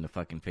say in the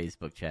fucking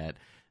Facebook chat.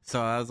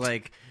 So I was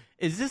like,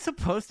 is this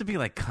supposed to be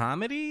like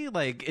comedy?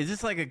 Like, is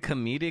this like a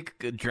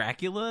comedic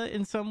Dracula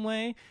in some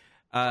way?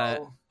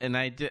 And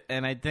I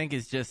think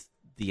it's just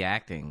the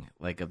acting,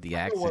 like, of the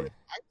accent.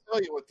 I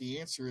tell you what the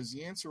answer is.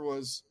 The answer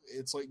was,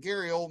 it's like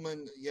Gary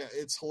Oldman. Yeah,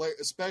 it's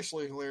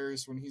especially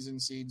hilarious when he's in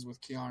scenes with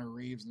Keanu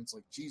Reeves, and it's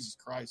like, Jesus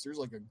Christ, there's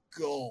like a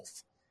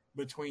gulf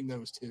between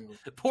those two.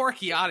 Poor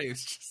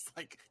Keanu's just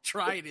like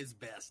trying his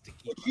best to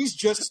keep. He's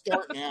just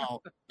starting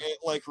out. And,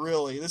 like,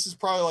 really, this is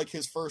probably like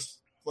his first,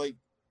 like,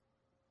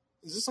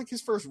 is this like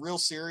his first real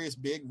serious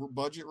big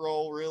budget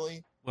role?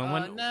 Really?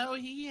 Well, no,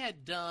 he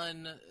had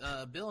done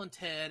Bill and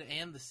Ted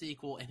and the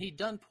sequel, and he'd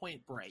done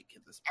Point Break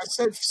at this point. I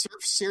said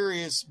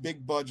serious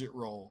big budget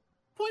role.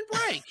 Point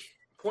Break.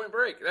 Point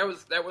Break. That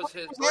was his What was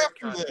break. after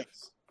Kind of.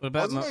 this? what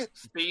about Wasn't it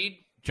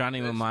Speed. Johnny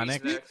Speed's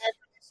Mnemonic? next.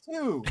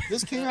 too?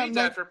 This came out. Speed's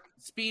after.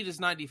 Speed is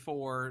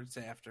 94. It's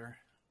after.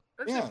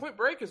 Yeah. Point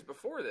Break is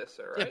before this,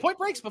 though, right? Yeah, Point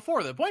Break's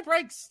before though. Point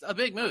Break's a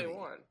big movie.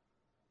 21.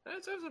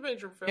 That's a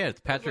major film. Yeah, it's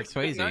Patrick That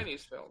was like a big Swayze.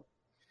 90s film.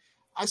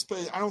 I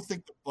suppose I don't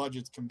think the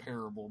budget's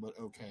comparable, but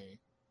okay.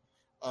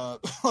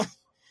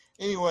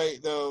 Anyway,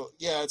 though,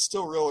 yeah, it's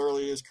still real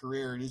early in his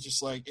career, and it's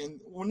just like, and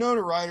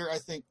Winona Ryder, I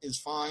think, is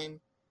fine,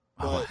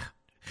 but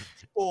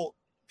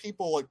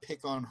people like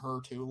pick on her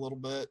too a little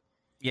bit.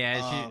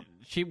 Yeah,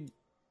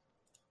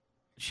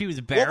 she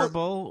was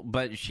bearable,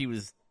 but she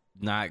was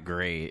not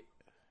great.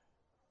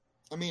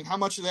 I mean, how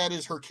much of that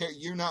is her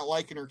you not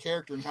liking her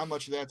character, and how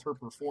much of that's her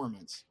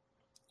performance?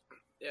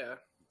 Yeah.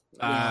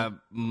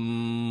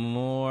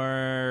 More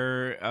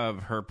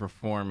of her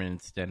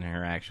performance than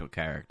her actual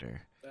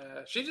character.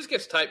 She just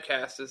gets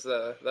typecast as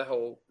the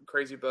whole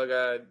crazy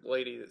bug-eyed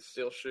lady that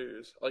steals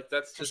shoes. Like,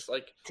 that's just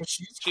like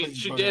she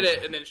did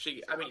it, and then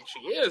she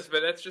is,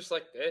 but that's just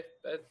like that.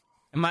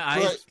 And my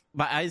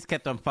eyes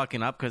kept on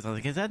fucking up because I was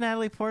like, "Is that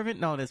Natalie Portman?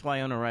 No, that's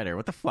Winona Ryder.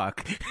 What the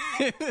fuck?"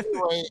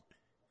 Anyway,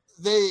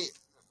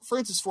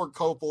 Francis Ford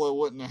Coppola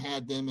wouldn't have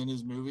had them in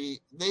his movie.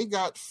 They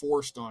got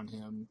forced on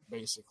him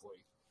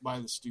basically by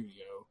the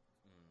studio.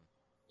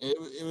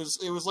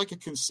 It was like a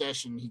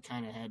concession he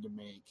kind of had to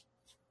make.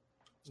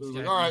 So it was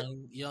like, all right,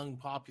 young,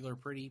 popular,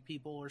 pretty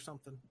people or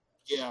something.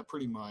 Yeah,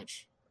 pretty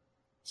much.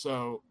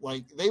 So,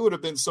 like, they would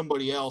have been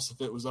somebody else if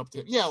it was up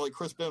to him. Yeah, like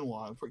Chris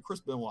Benoit. Chris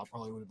Benoit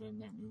probably would have been in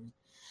that movie.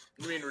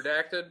 You mean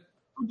Redacted?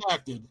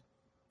 Redacted.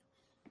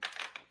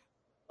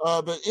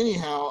 But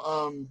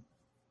anyhow,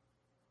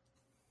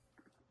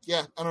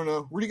 yeah, I don't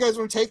know. Where do you guys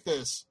want to take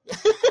this?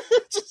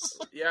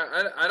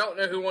 Yeah, I don't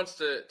know who wants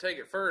to take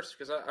it first,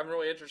 because I'm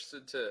really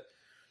interested to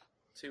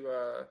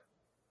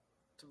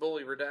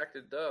bully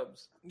Redacted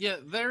Dubs. Yeah,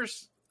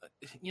 there's,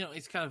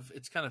 it's kind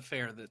of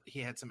fair that he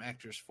had some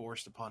actors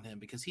forced upon him,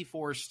 because he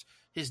forced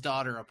his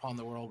daughter upon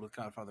the world with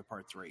Godfather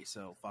Part 3.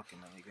 So fucking,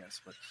 I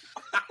guess. But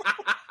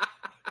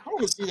I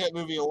want to see that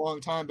movie a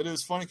long time, but it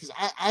was funny because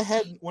I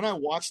had, when I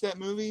watched that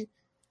movie,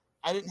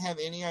 I didn't have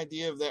any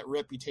idea of that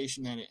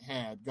reputation that it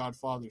had.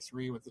 Godfather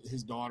 3 with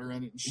his daughter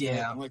in it and shit.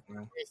 Yeah. And like, when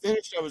I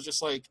finished, I was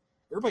just like,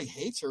 everybody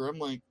hates her. I'm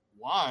like,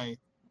 why?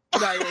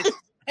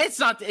 it's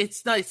not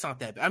that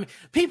bad. I mean,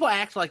 people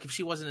act like if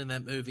she wasn't in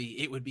that movie,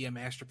 it would be a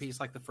masterpiece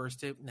like the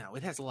first two. No,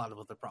 it has a lot of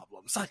other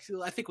problems. I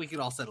think we could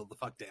all settle the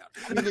fuck down.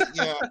 I mean,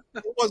 yeah,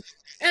 it was,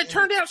 and it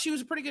turned out she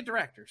was a pretty good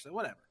director, so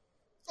whatever.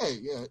 Hey,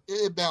 yeah,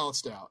 it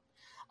balanced out.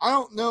 I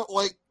don't know,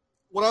 like,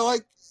 what I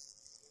like,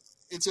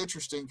 it's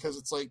interesting because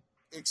it's like,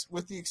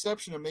 with the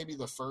exception of maybe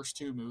the first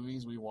two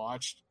movies we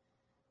watched,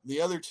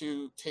 the other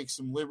two take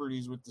some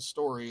liberties with the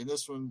story, and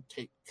this one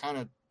kind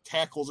of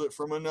tackles it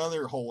from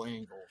another whole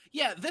angle.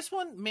 Yeah, this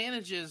one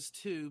manages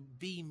to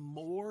be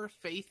more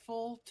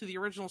faithful to the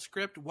original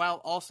script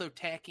while also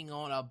tacking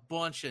on a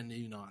bunch of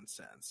new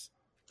nonsense.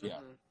 Yeah.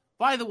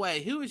 By the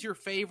way, who is your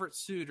favorite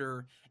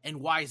suitor, and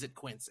why is it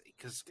Quincy?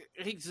 Because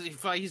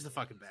he's the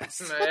fucking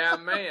best. Yeah,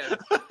 man.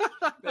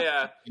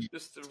 Yeah,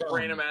 just a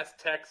random ass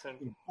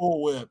Texan.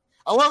 Full whip.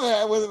 I love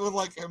that with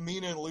like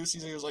Amina and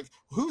Lucy's. He was like,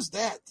 "Who's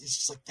that?"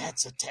 She's like,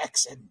 "That's a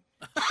Texan."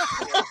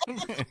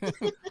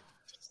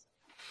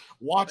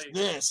 Watch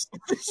this.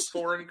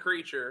 Foreign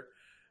creature.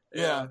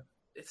 Yeah.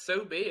 It's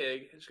so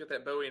big. It's got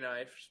that Bowie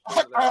knife.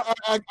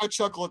 I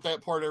chuckle at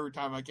that part every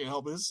time. I can't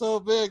help it. It's so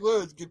big.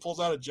 Look, it pulls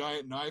out a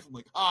giant knife. I'm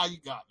like, you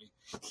got me.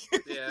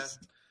 Yeah.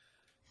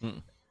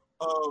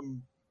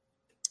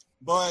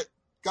 But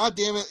God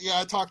damn it,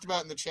 yeah, I talked about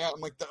it in the chat. I'm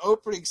like, the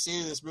opening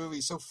scene of this movie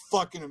is so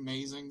fucking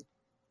amazing.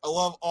 I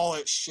love all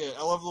that shit.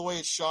 I love the way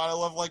it's shot. I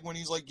love like when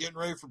he's like getting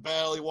ready for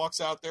battle. He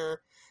walks out there,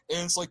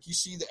 and it's like you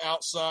see the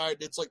outside.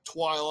 It's like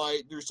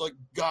twilight. There's like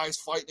guys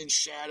fighting in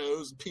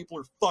shadows, and people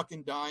are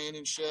fucking dying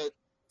and shit.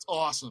 It's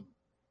awesome.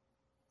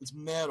 It's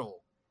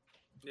metal.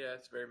 Yeah,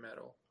 it's very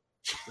metal.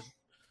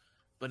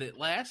 But it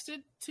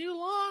lasted too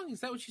long. Is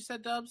that what you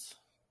said, Dubs?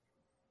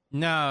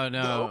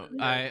 No.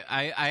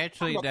 I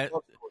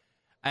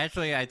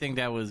think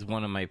that was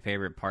one of my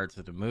favorite parts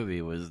of the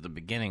movie was the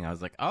beginning. I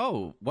was like,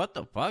 oh, what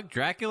the fuck?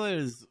 Dracula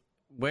is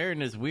wearing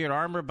this weird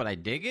armor, but I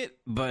dig it.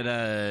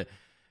 But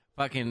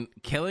fucking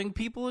killing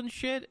people and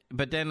shit.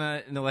 But then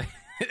I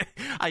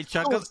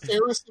chuckled.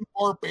 Saracen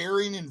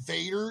barbarian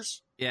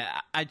invaders.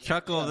 Yeah, I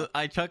chuckled.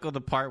 I chuckled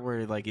the part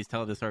where like he's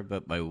telling the story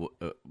about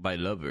my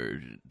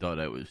lover thought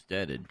I was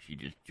dead and she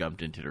just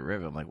jumped into the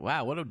river. I'm like,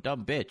 wow, what a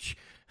dumb bitch.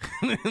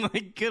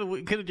 Like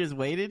could have just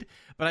waited.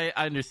 But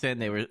I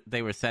understand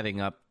they were setting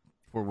up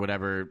for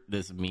whatever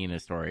this Mina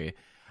story.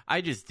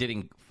 I just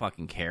didn't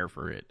fucking care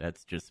for it.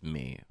 That's just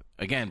me.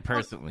 Again,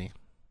 personally.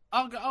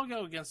 I'll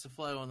go against the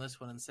flow on this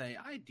one and say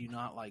I do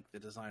not like the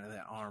design of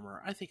that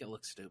armor. I think it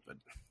looks stupid.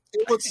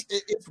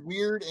 It's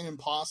weird and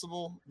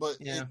impossible, but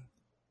yeah.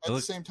 At the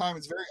same time,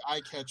 it's very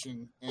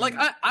eye-catching. Like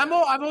I've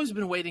always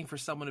been waiting for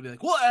someone to be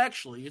like, "Well,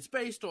 actually, it's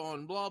based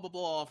on blah blah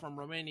blah from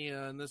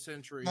Romania in this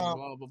century." No,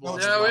 blah blah blah.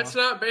 No, it's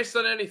not based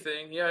on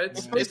anything. Yeah,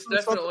 it's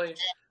definitely.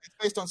 It's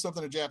based on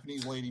something a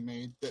Japanese lady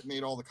made that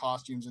made all the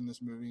costumes in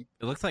this movie.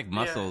 It looks like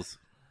muscles.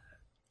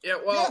 Yeah,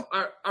 well,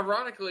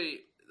 ironically,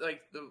 like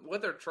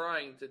what they're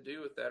trying to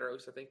do with that, or at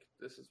least I think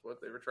this is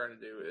what they were trying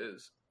to do,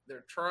 is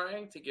they're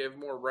trying to give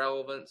more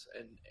relevance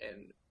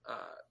and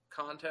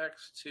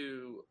context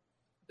to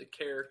the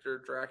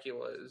character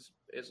Dracula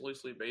is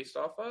loosely based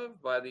off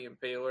of by the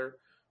Impaler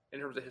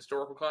in terms of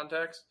historical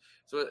context.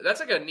 So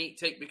that's like a neat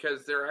take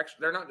because they're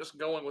not just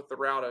going with the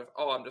route of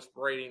I'm just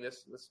writing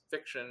this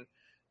fiction,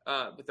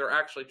 but they're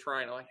actually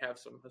trying to like have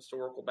some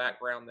historical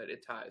background that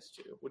it ties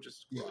to, which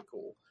is really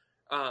cool.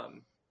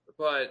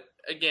 But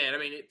again, I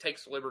mean, it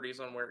takes liberties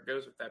on where it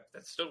goes with that. But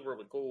that's still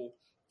really cool.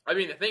 I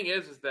mean, the thing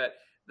is that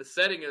the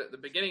setting at the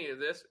beginning of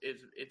this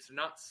it's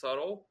not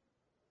subtle.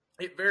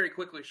 It very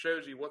quickly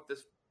shows you what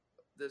this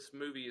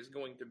movie is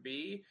going to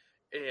be,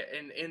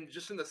 and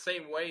just in the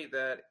same way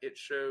that it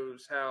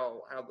shows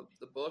how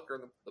the book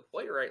or the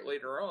playwright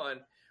later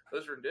on,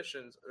 those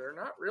renditions, they're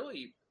not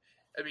really.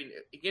 I mean,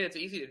 again, it's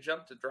easy to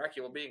jump to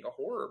Dracula being a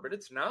horror, but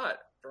it's not.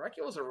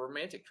 Dracula's a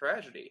romantic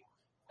tragedy.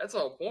 That's the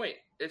whole point.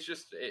 It's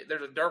just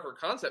there's a darker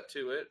concept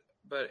to it,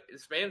 but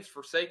this man's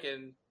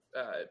forsaken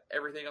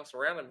everything else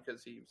around him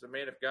because he was a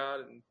man of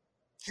God and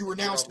he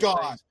renounced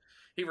God. Things.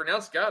 He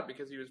renounced God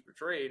because he was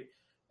betrayed,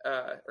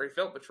 or he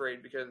felt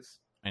betrayed because.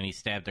 And he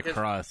stabbed a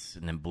cross,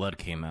 and then blood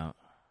came out.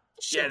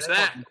 Yeah,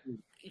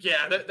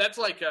 that's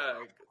like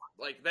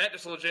that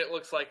just legit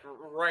looks like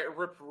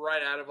ripped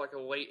right out of like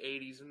a late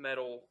 '80s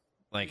metal.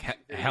 Like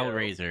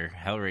Hellraiser.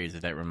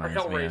 That reminds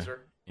me.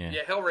 Hellraiser.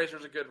 Yeah,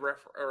 Hellraiser's a good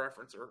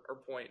reference or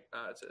point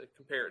to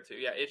compare it to.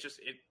 Yeah,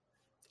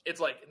 it's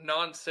like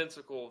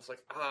nonsensical. It's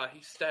like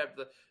he stabbed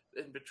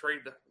and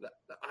betrayed the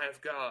eye of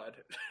God.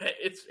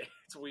 it's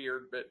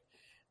weird, but.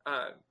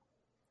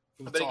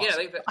 But again,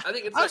 awesome. I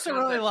think it's. I also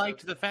really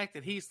liked the fact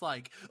that he's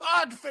like,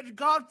 I defended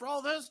God for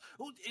all this.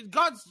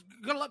 God's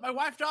gonna let my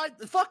wife die.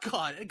 Fuck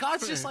God. And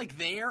God's just like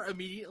there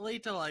immediately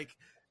to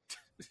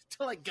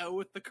go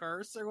with the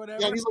curse or whatever.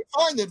 Yeah, and he's like,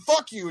 fine then,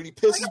 fuck you, and he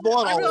pisses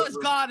blood all over. I realize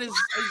God is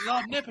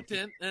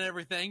omnipotent and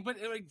everything, but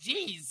like,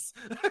 jeez,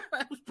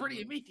 that was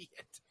pretty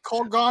immediate.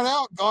 Called God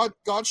out.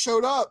 God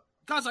showed up.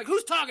 God's like,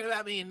 who's talking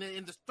about me in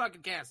this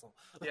fucking castle?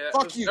 Yeah,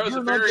 fuck you. That was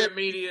a very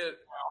immediate.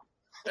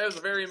 That was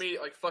a very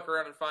immediate, like, fuck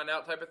around and find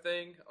out type of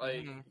thing.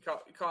 Like, you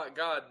caught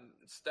God and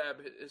stab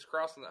his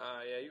cross in the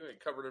eye. Yeah, you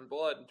get covered in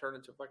blood and turn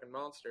into a fucking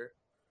monster.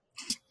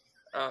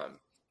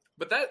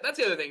 But that's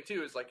the other thing,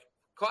 too, is, like,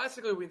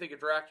 classically when you think of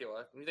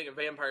Dracula, when you think of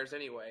vampires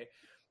anyway,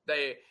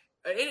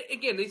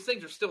 again, these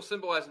things are still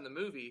symbolized in the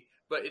movie,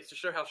 but it's to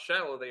show how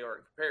shallow they are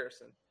in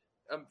comparison.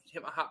 A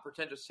hot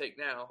pretentious take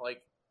now.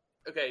 Like,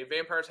 okay,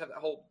 vampires have that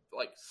whole,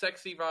 like,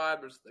 sexy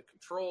vibe. There's the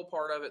control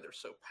part of it. They're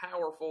so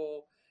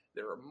powerful.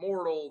 They're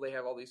immortal. They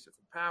have all these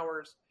different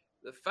powers.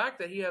 The fact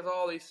that he has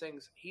all these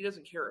things, he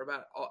doesn't care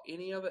about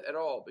any of it at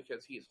all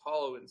because he is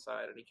hollow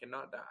inside and he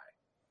cannot die.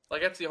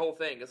 Like, that's the whole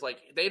thing. It's like,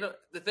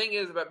 the thing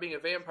is about being a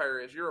vampire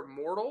is you're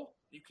immortal.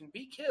 You can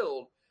be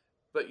killed,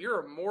 but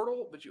you're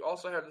immortal, but you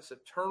also have this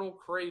eternal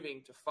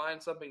craving to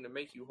find something to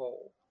make you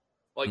whole.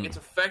 Like, it's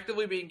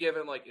effectively being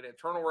given, like, an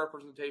eternal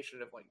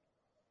representation of, like,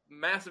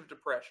 massive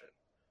depression.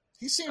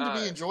 He seemed to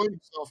be enjoying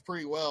himself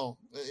pretty well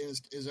in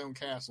his own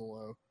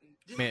castle,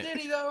 though. Did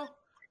he, though?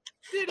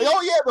 Did he?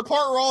 Oh, yeah, the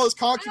part where all his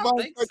I don't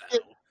concubines... think so.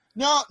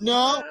 No,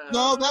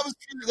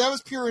 that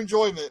was pure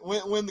enjoyment.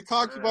 When the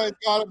concubines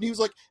got him, he was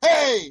like,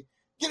 "Hey,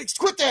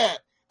 quit that!"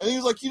 And he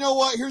was like, "You know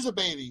what? Here's a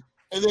baby."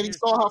 And then he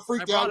saw how I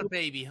freaked brought out. a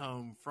baby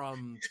home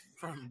from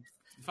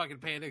fucking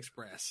Panda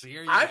Express.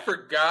 Here you I go.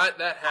 forgot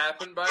that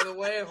happened, by the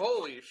way.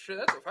 Holy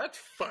shit, that's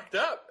fucked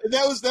up. And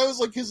that was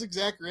like his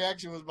exact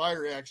reaction was my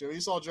reaction. When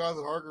he saw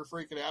Jonathan Harker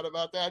freaking out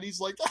about that, he's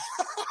like,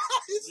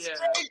 "This is Yeah.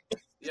 great."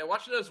 Yeah,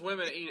 watching those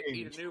women eat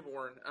a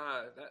newborn,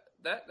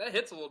 that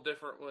hits a little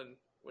different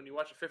when you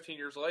watch it 15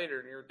 years later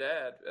and you're a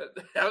dad.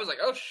 I was like,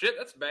 oh shit,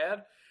 that's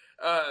bad.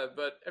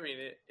 But I mean,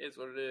 it is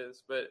what it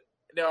is. But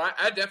no,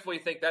 I definitely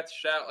think that's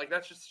shallow. Like,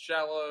 that's just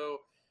shallow.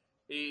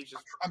 He's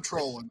just. I'm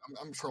trolling.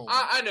 I'm trolling.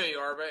 I know you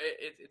are, but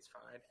it's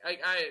fine.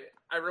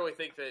 I really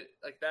think that,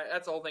 like,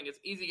 that's the whole thing. It's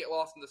easy to get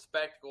lost in the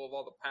spectacle of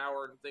all the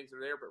power and things that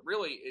are there, but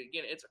really,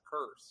 again, it's a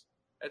curse.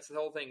 That's the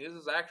whole thing. This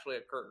is actually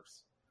a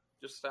curse.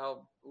 Just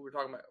how we were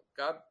talking about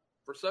God.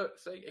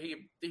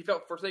 He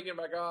felt forsaken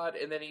by God,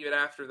 and then even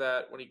after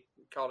that, when he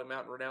called him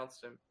out and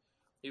renounced him,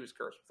 he was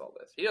cursed with all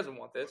this. He doesn't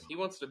want this. He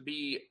wants to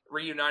be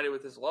reunited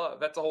with his love.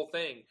 That's the whole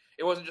thing.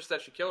 It wasn't just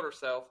that she killed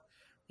herself.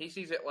 He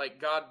sees it like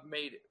God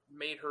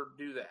made her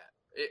do that.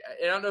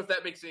 I don't know if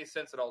that makes any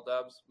sense at all,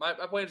 Dubs. My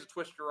plan is to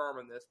twist your arm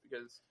in this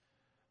because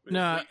we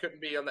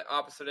couldn't be on the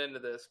opposite end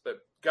of this. But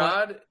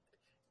God,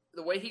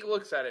 the way he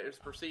looks at it is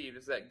perceived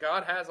is that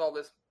God has all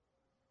this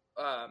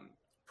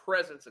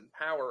presence and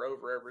power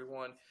over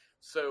everyone.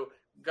 So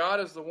God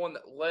is the one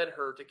that led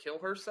her to kill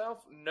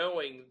herself,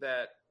 knowing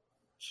that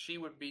she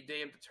would be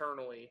damned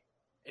eternally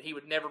and he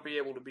would never be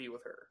able to be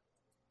with her.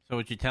 So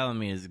what you're telling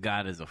me is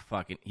God is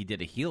he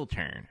did a heel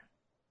turn.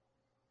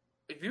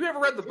 If you ever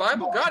read the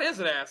Bible, God is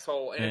an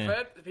asshole. And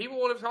if people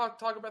want to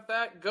talk about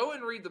that, go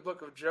and read the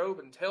book of Job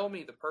and tell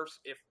me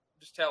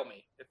just tell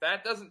me. If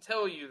that doesn't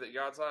tell you that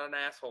God's not an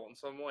asshole in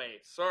some way,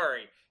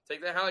 sorry.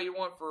 Take that how you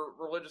want for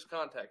religious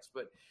context.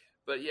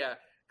 But yeah,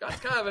 God's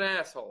kind of an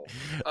asshole.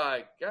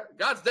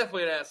 God's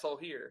definitely an asshole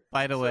here.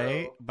 By the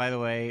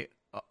way,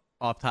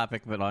 off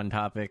topic but on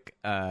topic.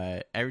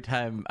 Every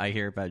time I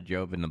hear about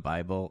Job in the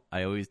Bible,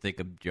 I always think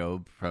of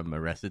Job from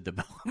Arrested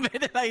Development,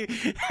 and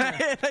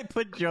I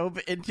put Job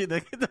into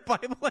the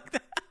Bible like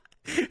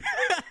that.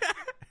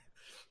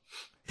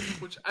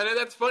 Which I know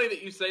that's funny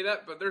that you say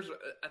that, but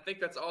I think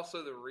that's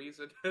also the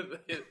reason his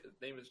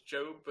name is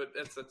Job. But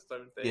that's its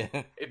own thing.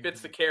 Yeah. It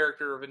fits the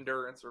character of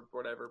endurance or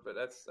whatever. But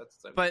that's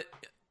its own But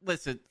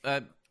listen,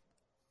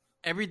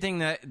 everything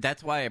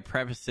that's why I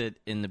preface it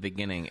in the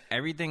beginning.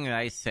 Everything that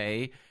I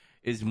say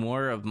is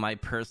more of my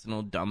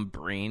personal dumb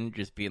brain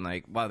just being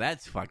like, wow,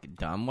 that's fucking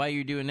dumb. Why are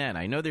you doing that?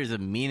 I know there's a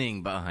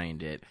meaning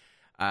behind it.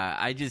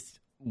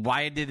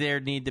 Why did there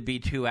need to be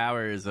 2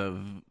 hours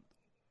of,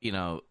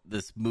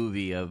 this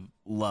movie of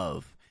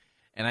love?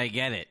 And I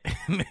get it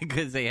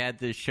because they had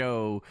to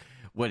show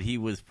what he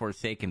was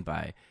forsaken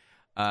by.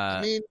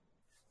 I mean,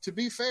 to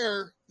be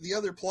fair, the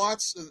other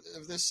plots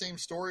of this same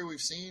story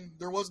we've seen,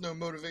 there was no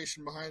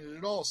motivation behind it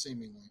at all,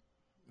 seemingly.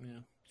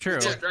 Yeah. True.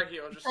 Yeah,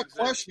 Dracula just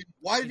Question: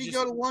 why did he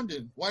go to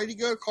London? Why did he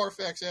go to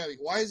Carfax Abbey?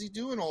 Why is he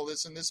doing all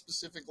this in this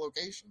specific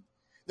location?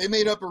 They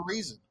made up a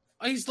reason.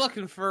 He's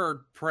looking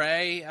for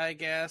prey, I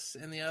guess,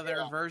 in the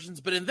other versions.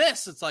 But in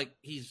this, it's like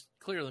he's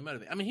clearly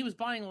motivated. I mean, he was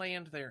buying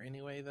land there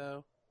anyway,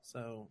 though.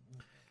 So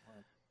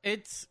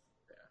it's...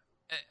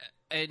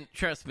 And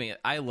trust me,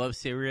 I love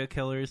serial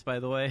killers, by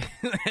the way,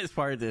 as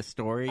part of this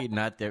story,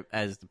 not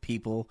as the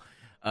people.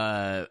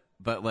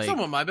 But like, some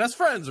of my best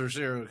friends are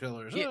serial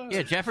killers.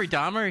 Yeah, Jeffrey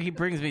Dahmer, he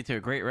brings me to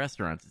great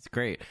restaurants. It's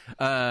great.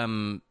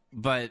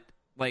 But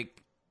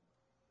like,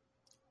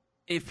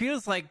 it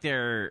feels like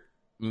they're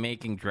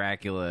making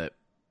Dracula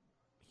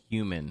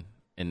human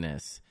in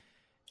this.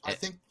 I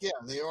think,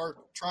 they are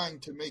trying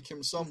to make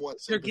him somewhat.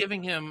 They're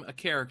giving him a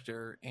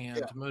character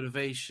and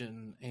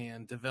motivation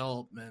and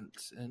development,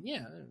 and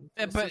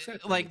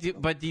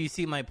but do you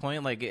see my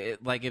point? Like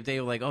if they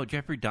were like, oh,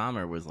 Jeffrey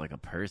Dahmer was like a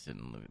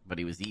person, but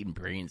he was eating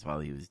brains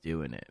while he was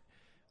doing it.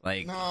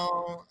 Like,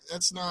 no,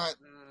 that's not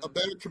a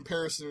better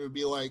comparison. Would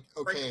be like,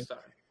 okay,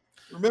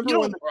 remember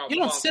you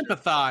don't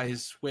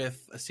sympathize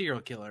with a serial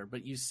killer,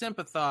 but you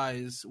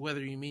sympathize, whether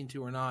you mean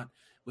to or not,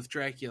 with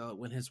Dracula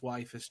when his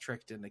wife is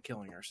tricked into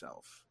killing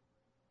herself.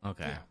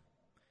 Okay. Yeah.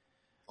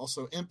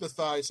 Also,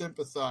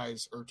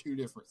 empathize are two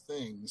different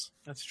things.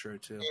 That's true,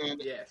 too.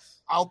 And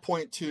yes, I'll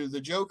point to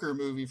the Joker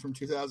movie from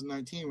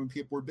 2019 when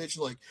people were bitching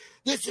like,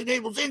 this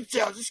enables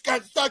incels, this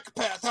guy's a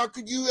psychopath, how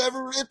could you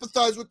ever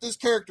empathize with this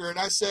character? And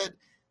I said,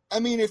 I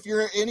mean, if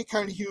you're any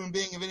kind of human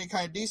being of any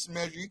kind of decent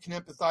measure, you can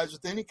empathize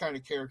with any kind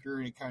of character or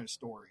any kind of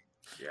story.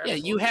 Yeah,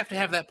 you have to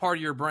have that part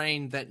of your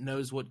brain that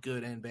knows what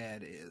good and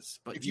bad is,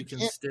 but if you can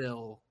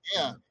still...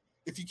 Yeah,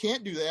 if you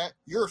can't do that,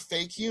 you're a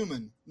fake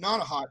human. Not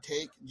a hot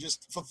take,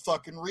 just a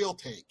fucking real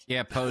take.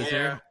 Yeah,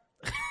 poser.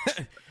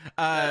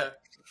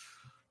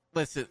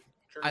 Listen,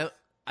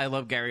 I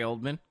love Gary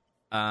Oldman.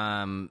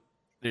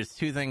 There's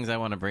two things I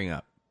want to bring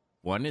up.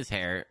 One is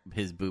hair,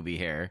 his booby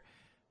hair.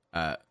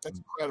 That's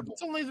incredible.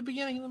 It's only the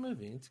beginning of the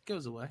movie. It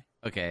goes away.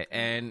 Okay,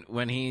 and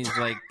when he's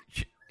like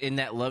in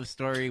that love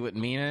story with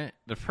Mina,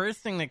 the first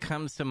thing that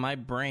comes to my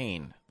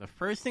brain, Oh,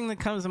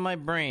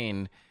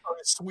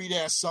 sweet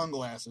ass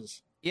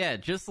sunglasses. yeah,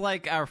 just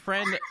like our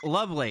friend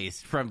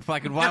Lovelace from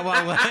fucking Wild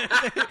Wild West.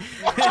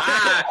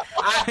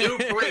 I do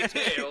pray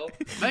tale.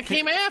 That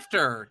came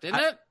after, didn't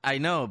it? I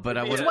know, but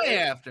I It's would. way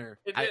after.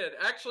 It did.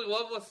 Actually,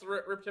 Loveless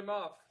ripped him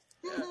off.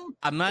 Yeah.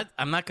 I'm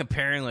not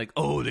comparing like,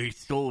 oh, they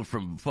stole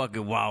from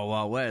fucking Wild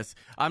Wild West.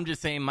 I'm just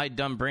saying my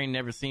dumb brain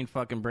never seen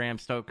fucking Bram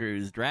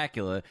Stoker's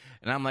Dracula,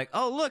 and I'm like,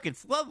 oh look,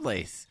 it's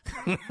Lovelace.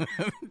 I mean,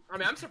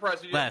 I'm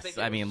surprised you didn't think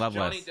it was Loveless.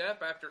 Johnny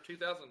Depp after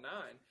 2009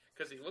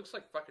 because he looks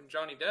like fucking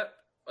Johnny Depp,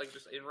 like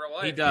just in real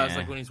life. He does, Yeah.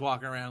 like when he's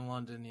walking around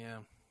London, yeah.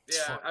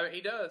 Yeah, I mean, he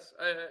does.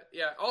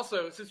 Yeah.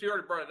 Also, since you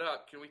already brought it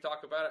up, can we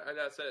talk about it? I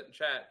know I said it in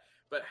chat,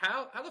 but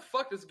how the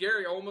fuck does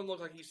Gary Oldman look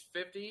like he's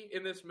 50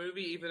 in this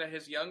movie, even at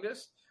his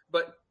youngest?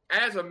 But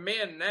as a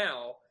man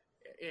now,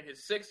 in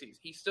his 60s,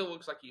 he still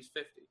looks like he's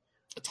 50.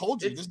 I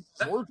told you, this is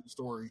his origin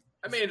story.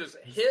 I mean, it just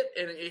hit,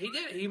 and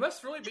he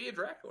must really be a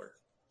Dracula.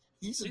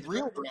 He's a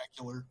real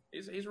Dracula.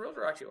 He's a real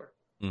Dracula.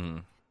 Mm-hmm.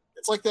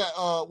 It's like that.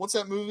 What's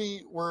that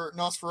movie where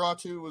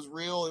Nosferatu was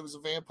real? It was a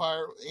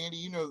vampire. Andy,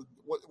 you know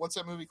what's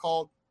that movie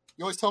called?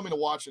 You always tell me to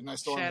watch it, and I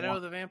still haven't Shadow watched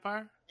of the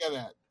Vampire? it. Yeah,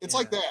 that. It's Yeah.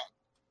 like that.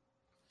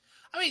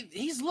 I mean,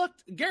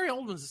 Gary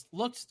Oldman's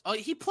looked,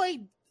 he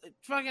played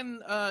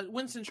fucking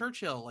Winston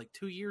Churchill like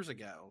 2 years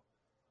ago.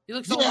 He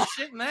looks old as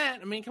shit in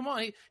that. I mean, come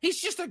on.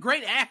 He's just a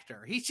great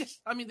actor.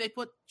 They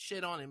put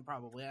shit on him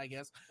probably, I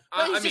guess.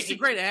 But he's just a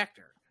great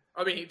actor.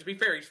 I mean, to be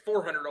fair, he's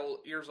 400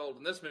 years old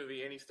in this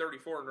movie, and he's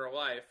 34 in real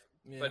life.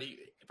 Yeah. But he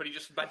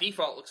just by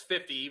default looks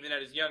 50, even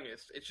at his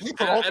youngest. It's just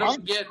I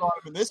don't get him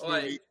in this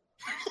movie.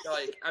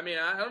 I mean,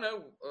 I don't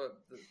know.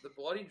 The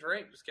bloody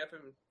drink just kept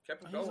him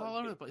going. He's all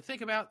over the place.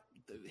 Think about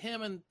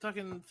him and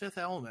fucking Fifth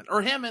Element,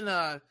 or him and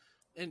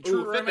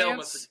True Romance. Fifth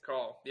Element's a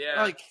call.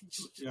 Yeah,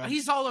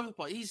 he's all over the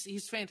place.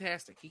 He's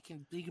fantastic. He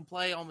can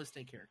play almost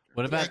any character.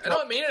 What about? I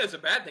don't mean it as a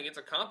bad thing. It's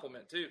a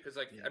compliment too, because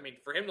I mean,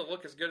 for him to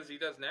look as good as he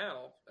does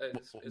now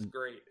is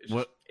great.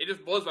 It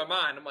just blows my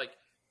mind. I'm like,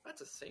 that's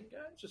the same guy.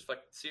 It's just like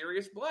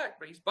Sirius Black,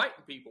 but he's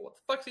biting people. What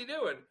the fuck's he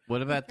doing?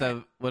 What about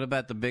the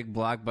big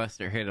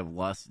blockbuster hit of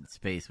Lost in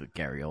Space with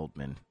Gary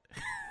Oldman?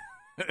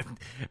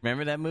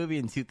 Remember that movie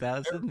in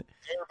 2000?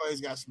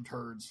 Everybody's got some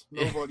turds.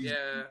 Nobody.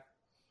 Yeah.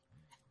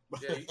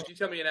 Yeah, you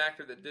tell me an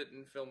actor that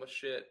didn't film a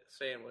shit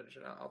sandwich,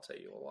 and I'll tell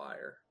you a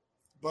liar.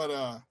 But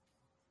I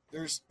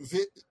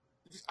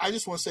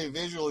just want to say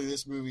visually,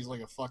 this movie's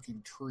like a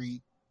fucking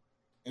treat,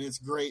 and it's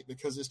great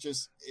because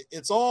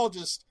it's all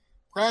just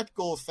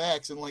practical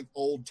effects and like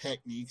old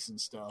techniques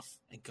and stuff.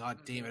 And god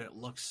damn it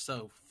looks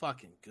so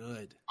fucking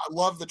good. I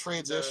love the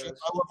transitions.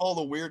 I love all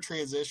the weird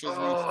transitions.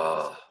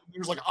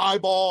 There's like an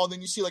eyeball, and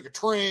then you see like a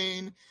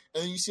train,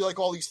 and then you see like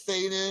all these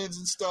fade-ins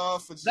and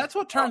stuff. That's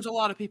what turns a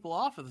lot of people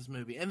off of this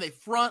movie, and they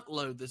front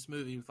load this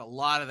movie with a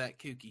lot of that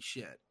kooky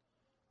shit.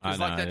 Because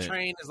like that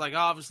train is like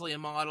obviously a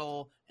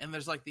model, and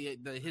there's like the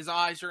his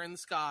eyes are in the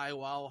sky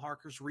while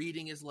Harker's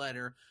reading his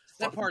letter.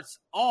 That part's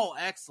all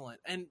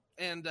excellent, and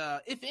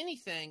if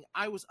anything,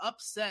 I was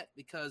upset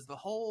because the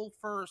whole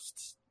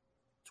first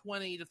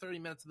 20 to 30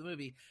 minutes of the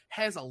movie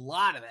has a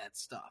lot of that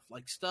stuff,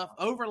 like stuff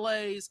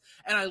overlays,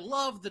 and I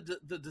love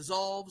the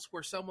dissolves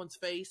where someone's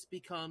face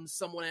becomes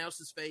someone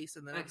else's face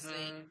in the next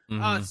scene.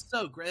 It's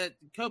so great.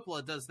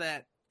 Coppola does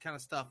that kind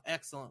of stuff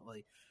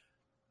excellently,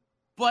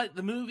 but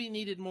the movie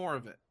needed more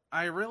of it.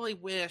 I really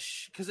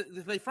wish, because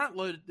they front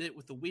loaded it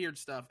with the weird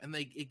stuff, and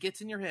it gets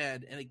in your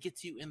head, and it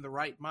gets you in the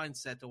right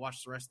mindset to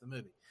watch the rest of the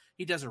movie.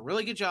 He does a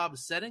really good job of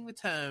setting the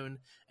tone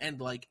and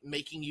like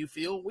making you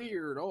feel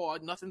weird. Oh,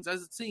 nothing's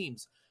as it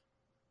seems.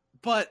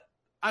 But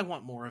I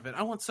want more of it.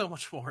 I want so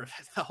much more of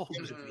it. The whole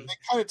movie. They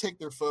kind of take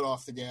their foot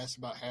off the gas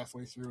about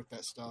halfway through with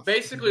that stuff.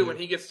 Basically, when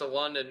he gets to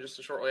London,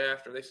 just shortly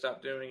after, they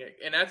stop doing it,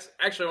 and that's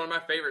actually one of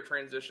my favorite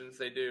transitions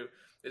they do.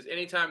 Is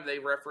anytime they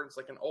reference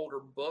like an older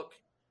book.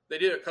 They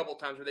did it a couple of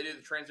times where they do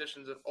the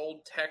transitions of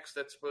old text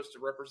that's supposed to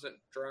represent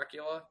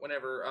Dracula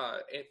whenever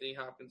Anthony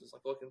Hopkins is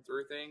like looking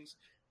through things.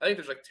 I think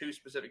there's like two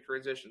specific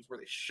transitions where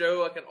they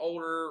show like an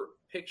older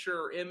picture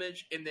or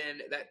image, and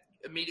then that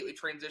immediately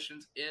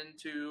transitions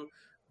into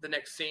the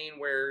next scene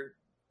where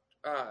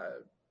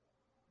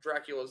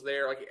Dracula's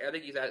there. Like I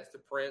think he's at the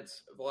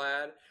Prince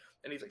Vlad,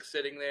 and he's like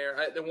sitting there.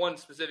 The one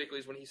specifically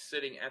is when he's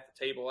sitting at the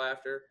table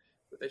after,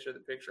 but they show the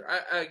picture.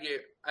 I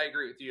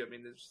agree with you. I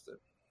mean, there's the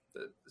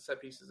set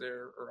pieces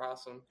there are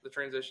awesome. The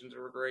transitions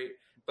are great,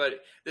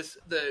 but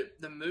the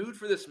mood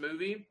for this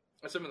movie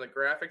and some of the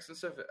graphics and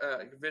stuff,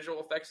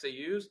 visual effects they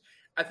use,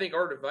 I think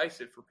are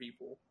divisive for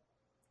people.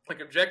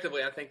 Like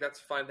objectively, I think that's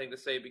a fine thing to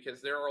say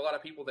because there are a lot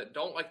of people that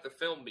don't like the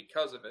film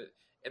because of it,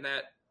 and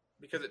that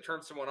because it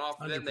turns someone off,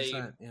 then they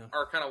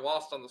are kind of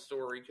lost on the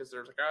story because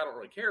there's like I don't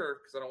really care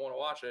because I don't want to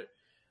watch it.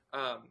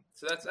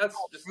 So that's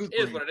just Smooth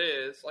is brain. what it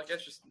is. Like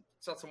it's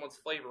not someone's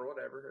flavor or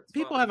whatever. It's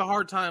People fine. have a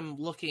hard time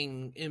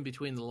looking in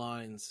between the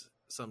lines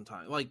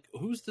sometimes. Like,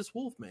 who's this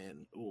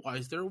Wolfman? Why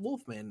is there a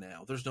Wolfman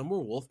now? There's no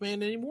more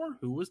Wolfman anymore?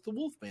 Who was the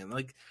Wolfman?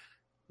 Like,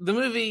 the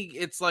movie,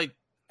 it's like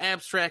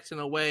abstract in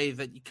a way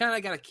that you kind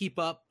of got to keep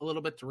up a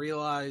little bit to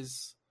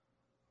realize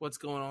what's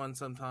going on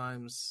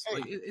sometimes. Hey.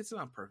 Like, it's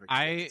not perfect.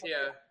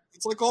 Yeah.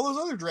 It's like all those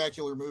other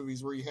Dracula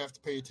movies where you have to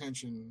pay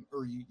attention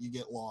or you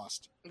get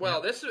lost. Well,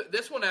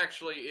 this one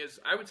actually is.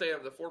 I would say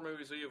of the 4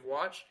 movies that you've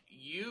watched,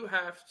 you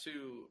have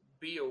to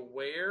be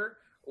aware,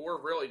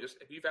 or really just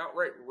if you've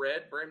outright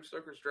read Bram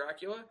Stoker's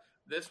Dracula,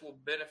 this will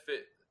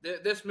benefit.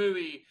 This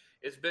movie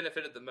is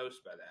benefited the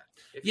most by that.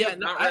 If you have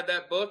not read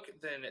that book,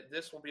 then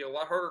this will be a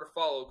lot harder to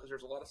follow because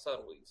there's a lot of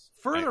subtleties.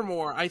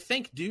 Furthermore, I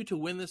think due to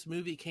when this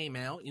movie came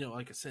out,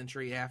 like a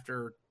century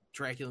after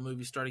Dracula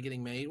movies started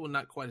getting made, well,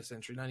 not quite a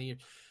century, not a year,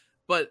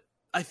 but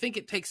I think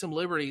it takes some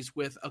liberties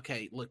with,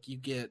 okay, look, you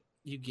get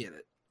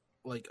it,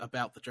 like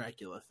about the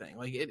Dracula thing.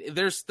 Like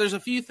there's a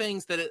few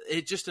things that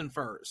it just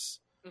infers.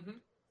 Mm-hmm.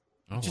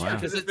 Oh, Just wow.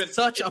 because it's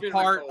such a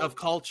part of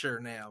culture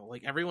now.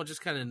 Like everyone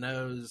just kind of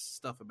knows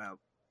stuff about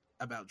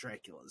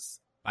Draculas.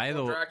 By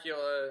the way,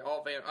 Dracula,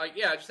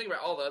 just think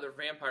about all the other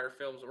vampire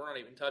films that we're not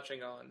even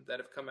touching on that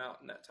have come out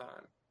in that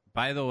time.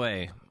 By the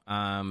way,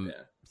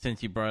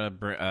 since you brought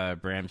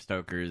up Bram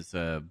Stoker's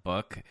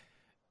book,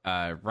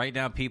 right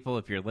now, people,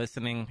 if you're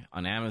listening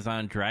on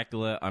Amazon,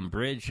 Dracula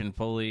unbridged and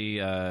fully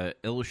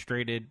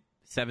illustrated,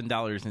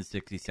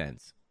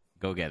 $7.60.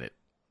 Go get it.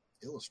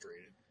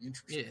 Illustrated.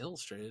 Interesting. Yeah,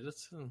 illustrated.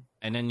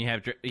 And then you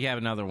have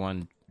another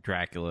one,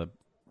 Dracula,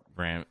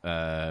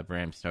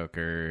 Bram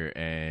Stoker,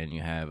 and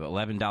you have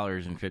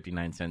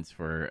 $11.59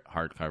 for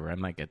hardcover. I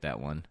might get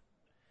that one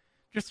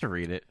just to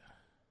read it.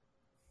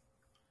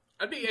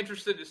 I'd be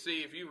interested to see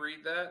if you read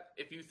that,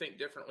 if you think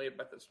differently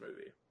about this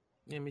movie.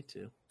 Yeah, me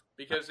too.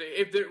 Because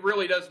it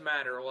really does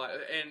matter a lot.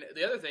 And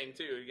the other thing,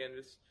 too, again,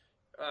 is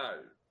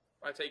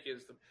my take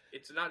is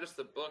it's not just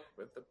the book,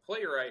 but the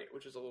playwright,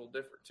 which is a little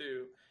different,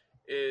 too,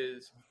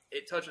 is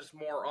it touches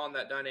more on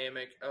that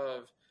dynamic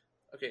of,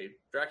 okay,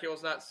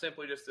 Dracula's not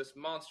simply just this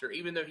monster,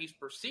 even though he's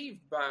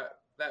perceived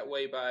that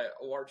way by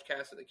a large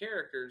cast of the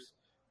characters.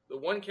 The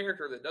one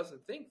character that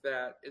doesn't think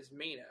that is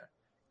Mina.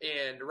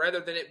 And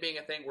rather than it being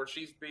a thing where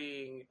she's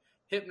being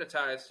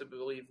hypnotized to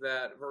believe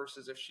that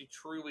versus if she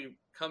truly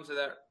comes to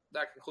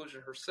that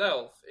conclusion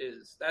herself,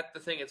 is that the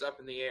thing that's up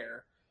in the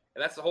air.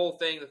 And that's the whole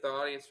thing that the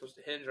audience is supposed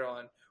to hinge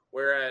on.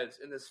 Whereas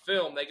in this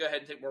film, they go ahead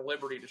and take more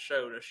liberty to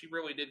show that she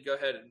really did go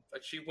ahead and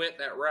she went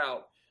that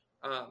route.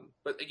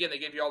 But again, they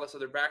give you all this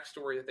other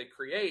backstory that they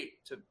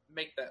create to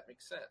make that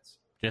make sense.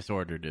 Just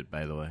ordered it,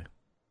 by the way.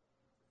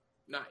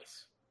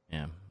 Nice.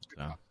 Yeah.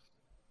 So.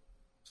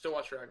 Still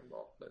watch Dragon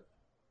Ball, but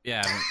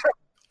Yeah.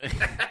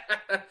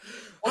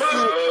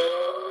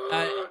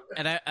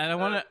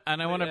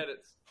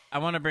 I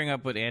want to bring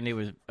up what Andy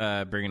was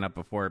bringing up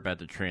before about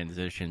the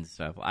transition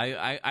stuff.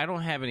 I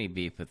don't have any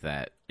beef with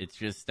that. It's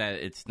just that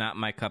it's not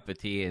my cup of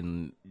tea,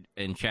 and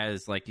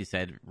Chaz, like you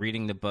said,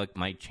 reading the book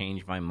might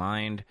change my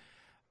mind.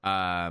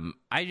 By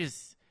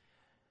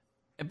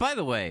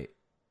the way,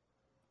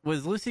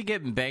 was Lucy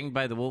getting banged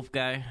by the wolf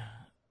guy?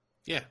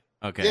 Yeah.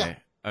 Okay. Yeah,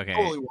 okay.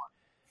 Totally won.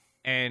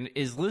 And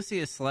is Lucy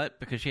a slut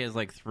because she has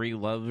like 3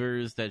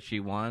 lovers that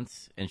she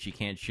wants and she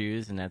can't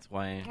choose, and that's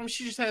why? I mean,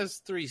 she just has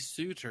 3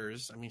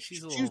 suitors. I mean,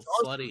 she's a She's little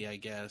Arthur. slutty, I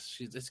guess.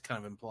 It's kind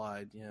of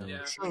implied, yeah.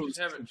 yeah, Sure.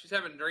 she's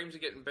having dreams of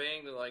getting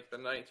banged in like the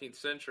 19th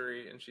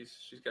century, and she's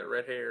got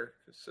red hair.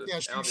 So Yeah,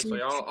 she- obviously,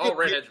 she- all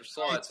redheads are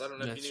sluts. I don't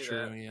know That's if you knew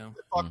true, that. yeah.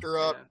 They fucked her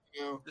up.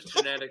 Just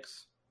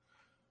genetics.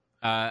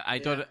 I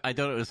thought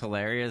it was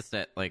hilarious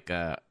that like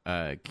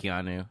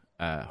Keanu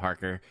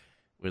Harker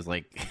was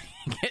like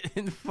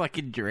getting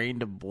fucking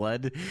drained of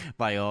blood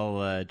by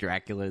all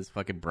Dracula's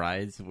fucking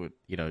brides with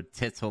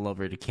tits all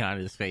over to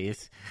Keanu's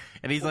face,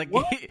 and he's like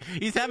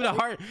he's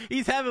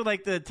having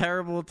like the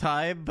terrible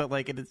time, but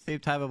like at the same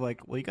time I'm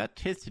like, well, you got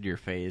tits in your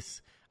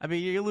face. I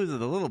mean, you're losing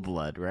a little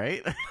blood,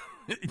 right?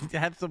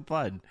 Have some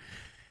fun.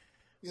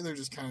 Yeah, they're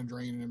just kind of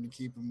draining him to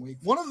keep him weak.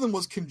 One of them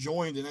was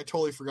conjoined, and I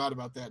totally forgot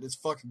about that. It's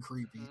fucking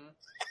creepy.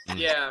 Mm-hmm.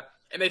 Yeah,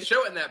 and they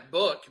show it in that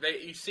book.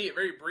 You see it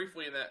very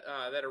briefly in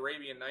that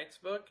Arabian Nights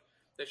book.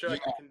 They show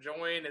like the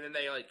conjoined, and then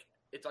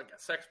it's like a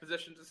sex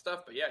positions and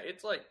stuff. But yeah,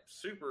 it's like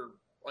super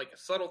like a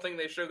subtle thing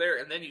they show there,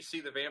 and then you see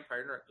the vampire,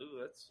 and you're like, ooh,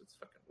 that's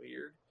fucking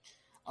weird.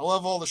 I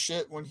love all the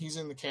shit when he's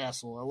in the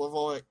castle. I love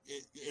all that.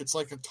 It's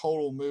like a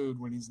total mood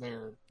when he's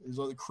there. There's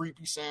all the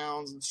creepy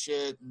sounds and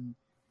shit, and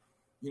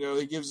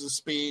he gives a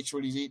speech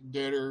when he's eating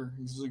dinner.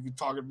 He's like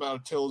talking about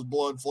it till his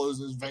blood flows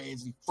in his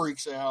veins. And he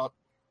freaks out.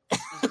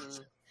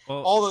 Mm-hmm.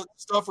 Well, All the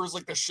stuff where it's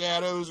like the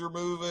shadows are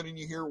moving and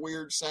you hear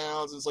weird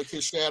sounds. It's like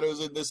his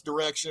shadow's in this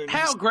direction. And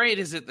How great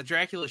is it? The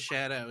Dracula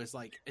shadow is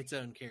like its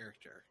own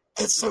character.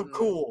 it's so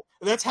cool.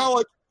 And that's how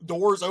like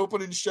doors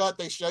open and shut.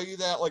 They show you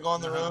that like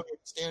on their own,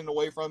 standing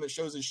away from it.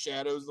 Shows his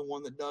shadow's the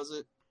one that does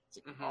it. It's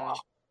like,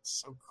 it's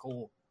so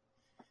cool.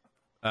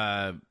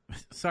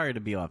 Sorry to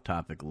be off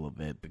topic a little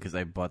bit because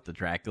I bought the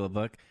Dracula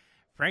book.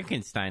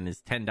 Frankenstein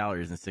is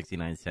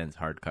 $10.69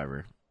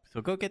 hardcover,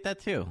 so go get that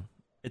too.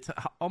 It's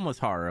almost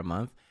horror a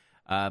month.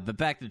 But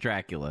back to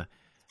Dracula.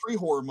 Free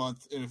horror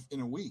month in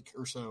a week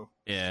or so.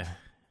 Yeah.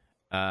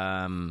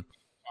 Time.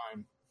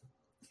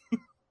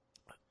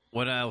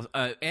 What else?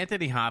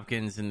 Anthony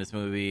Hopkins in this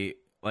movie,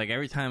 like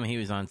every time he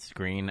was on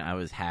screen, I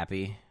was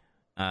happy.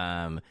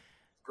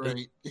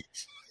 Great.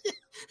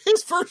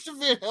 His version of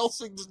Van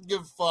Helsing doesn't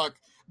give a fuck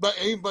about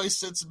anybody's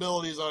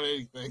sensibilities on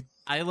anything.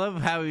 I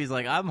love how he's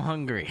like, I'm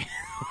hungry.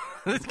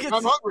 I'm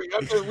hungry.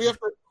 We have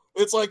to.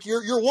 It's like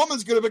your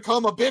woman's going to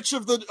become a bitch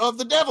of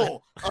the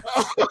devil.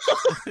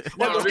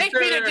 No, take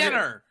me to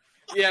dinner.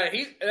 Yeah, at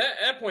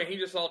that point he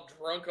just all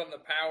drunk on the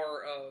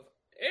power of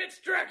it's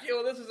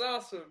Dracula. This is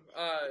awesome.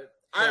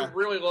 I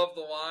really love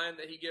the line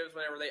that he gives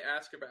whenever they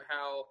ask about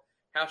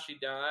how she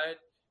died,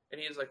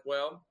 and he's like,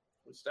 "Well,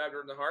 we stabbed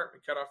her in the heart, we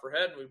cut off her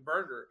head, and we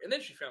burned her, and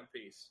then she found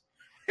peace."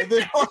 And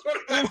then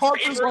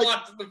Harper's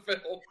like, the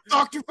film.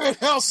 "Dr. Van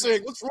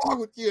Helsing, what's wrong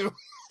with you?"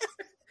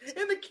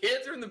 And the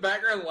kids are in the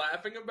background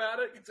laughing about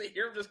it because they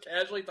hear him just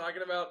casually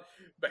talking about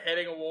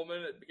beheading a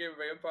woman that became a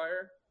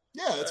vampire.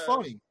 Yeah, it's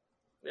funny.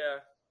 Yeah.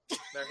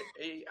 Now,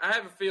 I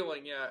have a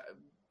feeling,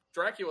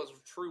 Dracula's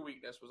true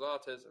weakness was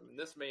autism, and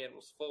this man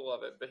was full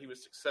of it, but he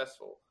was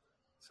successful.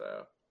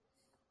 So.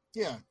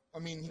 Yeah, I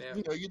mean,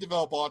 you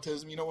develop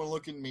autism. You don't want to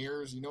look in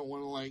mirrors. You don't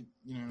want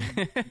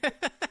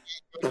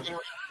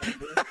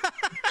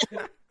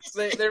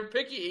to they're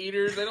picky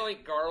eaters. They don't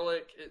eat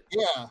garlic.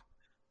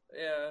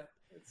 Yeah.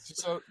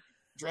 So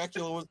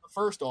Dracula was the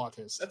first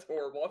autist. That's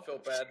horrible. I feel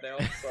bad now.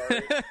 I'm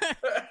sorry.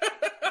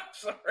 I'm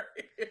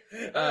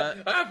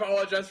sorry. I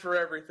apologize for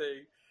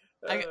everything.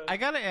 I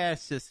gotta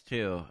ask this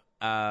too.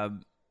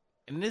 In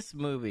this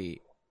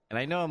movie, and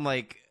I know I'm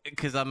like,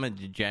 because I'm a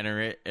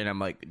degenerate, and I'm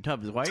like,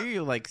 Tubbs, why are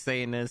you like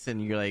saying this?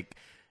 And you're like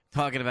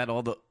talking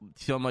about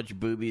so much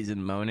boobies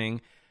and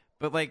moaning,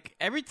 but like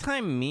every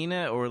time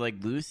Mina or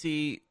like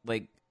Lucy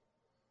like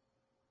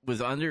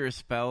was under a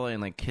spell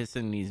and like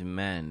kissing these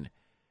men.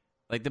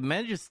 Like, the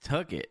men just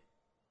took it.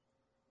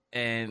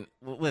 And,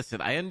 listen,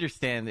 I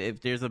understand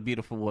if there's a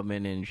beautiful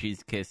woman and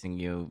she's kissing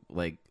you,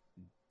 like,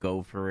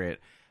 go for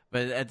it.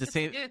 But at the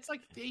same... Yeah, it's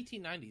like the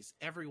 1890s.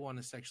 Everyone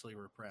is sexually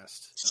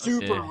repressed.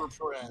 Super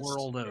repressed.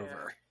 World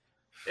over.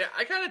 Yeah,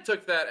 I kind of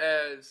took that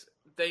as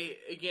they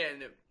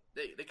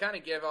kind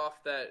of give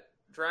off that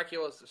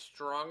Dracula is the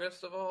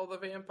strongest of all the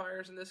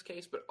vampires in this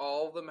case, but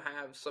all of them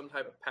have some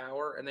type of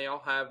power, and they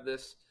all have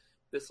this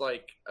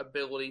like,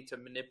 ability to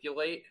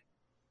manipulate.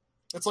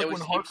 It's like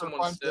when Harper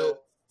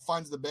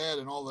finds the bed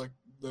and all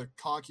the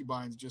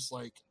concubines just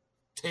like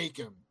take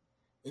him,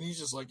 and he's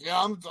just like,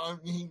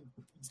 he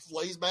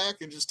lays back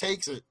and just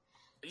takes it.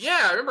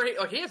 Yeah, I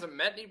remember he hasn't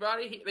met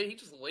anybody. He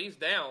just lays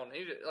down.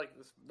 He just, like,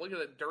 look at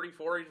that dirty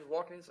floor. He's just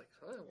walking. He's like,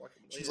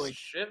 she's like,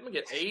 shit. I'm gonna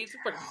get AIDS.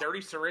 There's like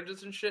dirty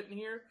syringes and shit in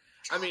here.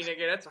 I mean,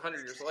 again, that's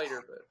 100 years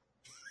later, but.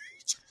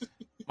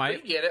 You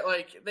get it.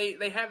 Like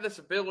they have this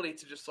ability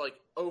to just like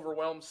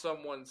overwhelm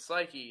someone's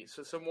psyche,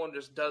 so someone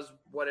just does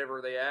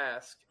whatever they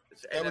ask,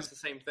 and that's the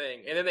same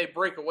thing. And then they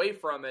break away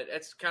from it.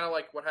 It's kind of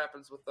like what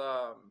happens with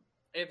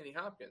Anthony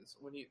Hopkins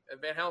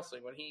Van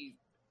Helsing when he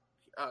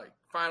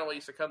finally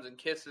succumbs and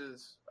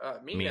kisses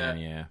Mina.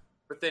 Yeah.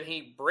 But then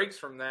he breaks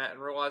from that and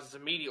realizes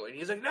immediately. And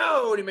he's like,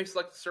 no! And he makes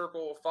like the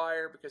circle of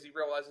fire because he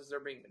realizes they're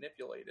being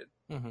manipulated.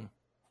 Mm-hmm.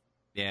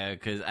 Yeah,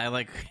 because I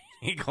like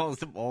he calls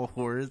them all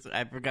whores.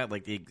 I forgot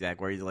like the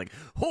exact word. He's like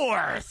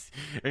horse,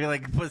 and he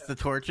like puts the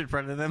torch in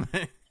front of them.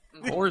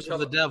 Whores of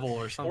the devil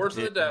or something. Whores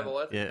of the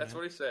devil. That's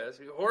what he says.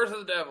 Whores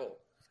of the devil.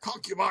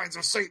 Concubines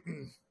of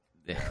Satan.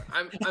 Yeah,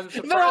 I'm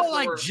surprised. They're all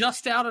like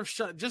just out of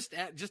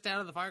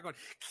the fire, going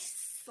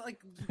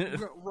like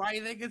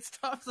writhing and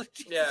stuff. Like,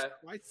 Jesus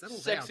Christ, settle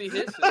sexy down.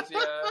 hisses.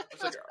 Yeah,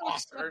 it's like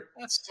awesome.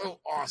 That's so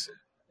awesome.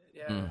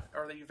 Yeah,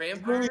 Are they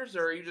vampires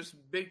or are you just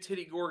big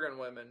titty Gorgon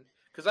women?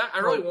 Because I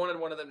really wanted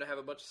one of them to have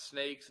a bunch of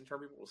snakes and turn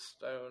people to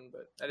stone,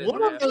 but I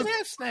didn't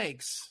have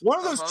snakes. One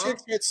of those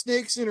chicks had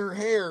snakes in her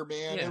hair,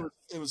 man. Yeah.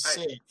 It was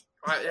sick.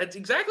 That's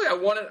exactly. I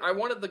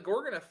wanted the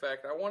Gorgon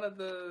effect. I wanted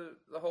the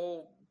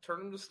whole turn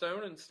them to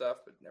stone and stuff,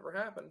 but it never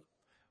happened.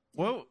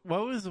 What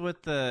was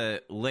with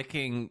the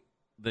licking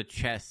the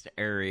chest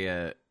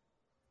area,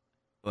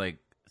 like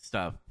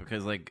stuff?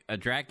 Because like a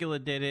Dracula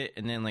did it,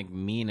 and then like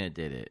Mina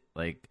did it.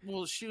 Like,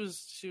 well, she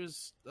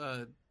was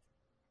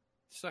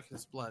sucking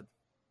his blood.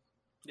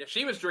 Yeah,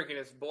 she was drinking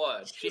his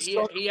blood.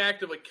 He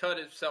actively cut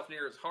himself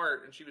near his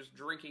heart, and she was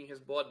drinking his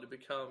blood to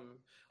become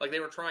like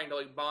they were trying to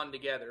like bond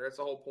together. That's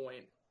the whole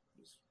point.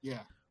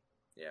 Yeah.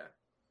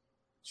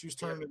 She was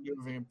turned into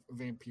a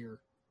vampire.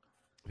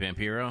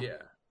 Vampiro?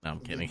 Yeah. No, I'm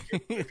kidding.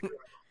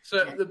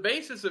 So the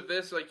basis of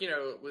this, like,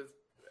 with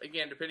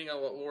again, depending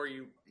on what lore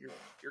you're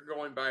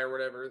going by or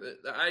whatever,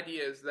 the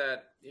idea is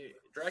that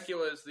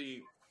Dracula is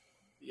the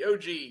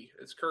OG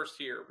is cursed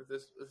here with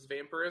this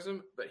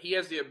vampirism, but he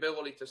has the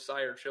ability to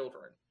sire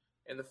children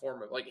in the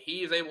form of, like,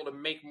 he is able to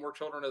make more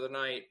children of the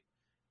night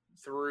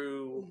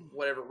through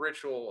whatever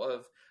ritual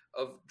of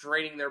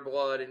draining their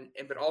blood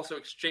but also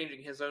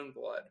exchanging his own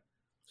blood.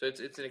 So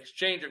it's an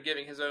exchange of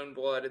giving his own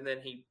blood, and then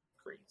he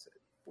creates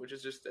it, which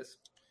is just this,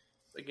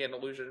 again,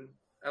 illusion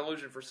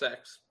for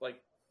sex.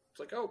 Like, it's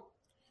like, oh,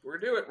 we're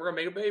gonna do it. We're gonna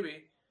make a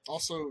baby.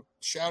 Also,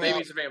 shout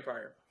Baby's a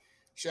vampire.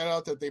 Shout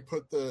out that they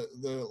put the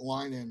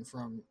line in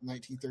from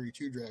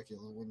 1932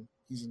 Dracula when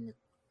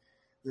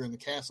they're in the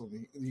castle.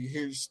 He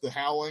hears the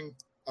howling.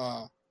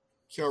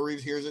 Keanu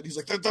Reeves hears it. He's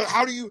like,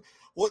 "How do you?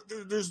 What?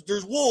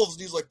 There's wolves."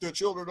 And he's like, "The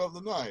children of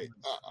the night."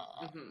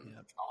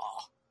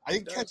 I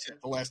didn't catch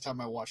it the last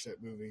time I watched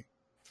that movie.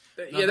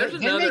 Yeah, there's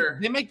another.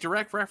 They make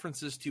direct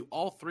references to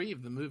all three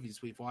of the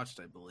movies we've watched,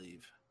 I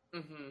believe.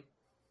 Mm-hmm.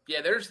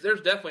 Yeah, there's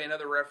definitely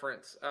another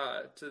reference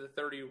to the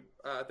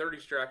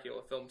 30s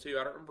Dracula film too.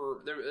 I don't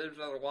remember. There's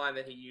another line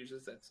that he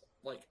uses that's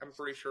like, I'm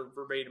pretty sure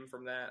verbatim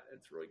from that.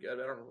 It's really good. I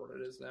don't remember what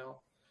it is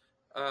now.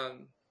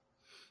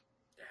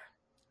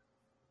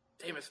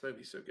 Damn, this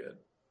movie's so good.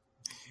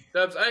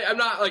 Dubs, I'm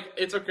not like,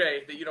 it's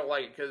okay that you don't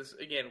like it because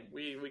again,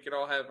 we could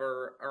all have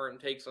our own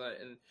takes on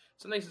it, and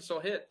some things can still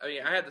hit. I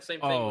mean, I had the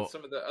same thing with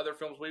some of the other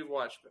films we've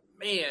watched, but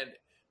man,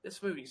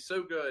 this movie's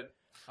so good.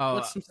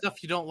 What's some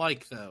stuff you don't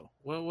like though?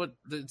 What?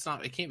 It's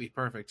not. It can't be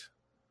perfect.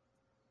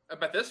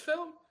 About this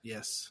film?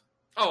 Yes.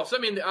 Oh, so I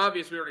mean, the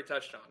obvious we already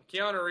touched on.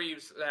 Keanu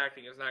Reeves'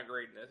 acting is not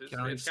great in this. It's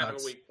kind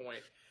of a weak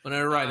point.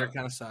 Winona Ryder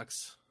kind of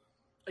sucks.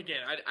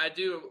 Again, I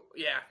do,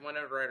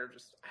 Winona Ryder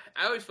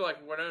I always feel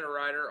like Winona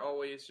Ryder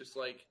always just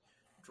like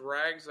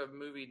drags a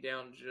movie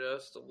down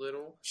just a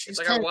little. It's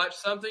like I watch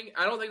something,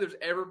 I don't think there's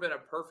ever been a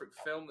perfect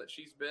film that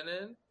she's been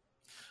in.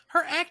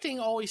 Her acting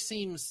always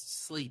seems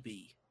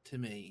sleepy to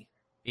me.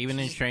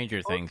 Even in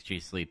Stranger Things,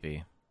 she's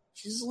sleepy.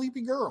 She's a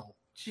sleepy girl.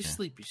 She's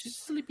sleepy. She's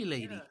a sleepy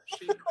lady.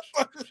 Yeah,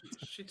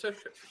 she took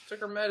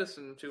her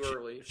medicine too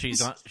early.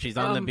 She's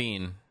on the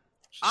bean.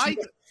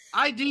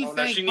 I do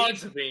think she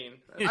needs a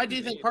bean. I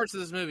do think parts of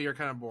this movie are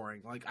kind of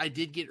boring. Like, I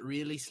did get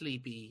really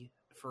sleepy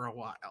for a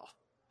while.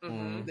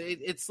 Mm-hmm.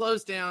 It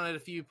slows down at a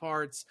few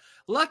parts.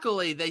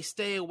 Luckily, they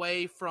stay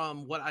away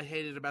from what I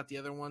hated about the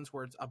other ones,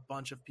 where it's a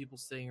bunch of people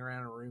sitting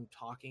around a room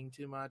talking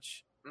too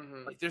much.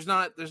 Mm-hmm. Like, there's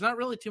not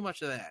really too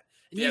much of that.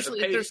 And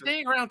usually, if they're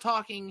staying around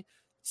talking,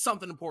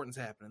 something important's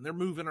happening. They're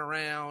moving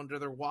around, or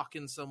they're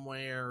walking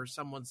somewhere, or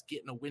someone's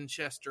getting a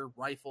Winchester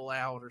rifle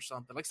out, or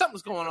something. Like,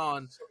 something's going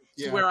on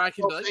to where I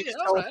can be like,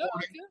 all right,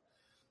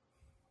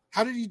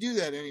 How did he do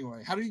that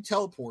anyway? How did he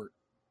teleport?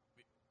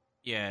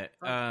 Yeah,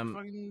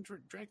 fucking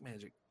drag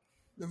magic.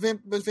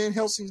 But Van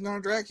Helsing's not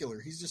a Dracula.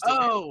 He's just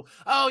yeah,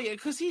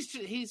 because he's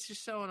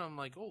just showing them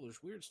like, oh,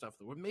 there's weird stuff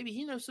there. Maybe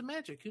he knows some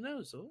magic. Who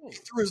knows? Oh,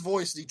 through his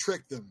voice, he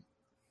tricked them.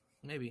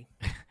 Maybe.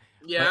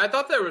 Yeah, I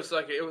thought it was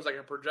like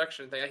a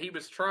projection thing. He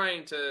was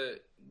trying to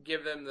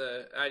give them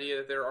the idea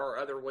that there are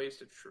other ways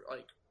to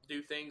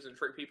do things and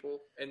trick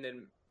people, and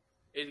then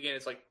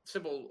it's like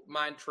simple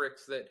mind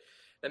tricks that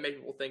make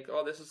people think,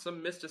 oh, this is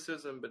some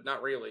mysticism, but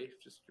not really.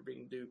 Just you're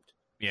being duped.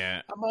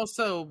 Yeah. I'm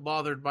also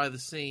bothered by the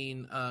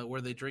scene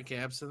where they drink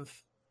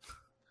absinthe.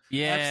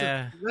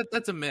 Yeah.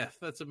 That's a myth.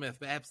 That's a myth.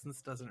 But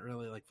absinthe doesn't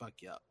really fuck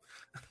you up.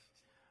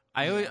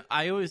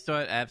 I always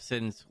thought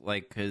absinthe,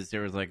 because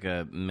there was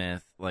a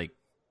myth,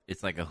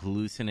 it's like a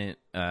hallucinant.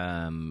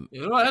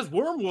 It has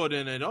wormwood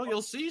in it. Oh,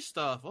 you'll see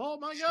stuff. Oh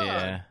my god.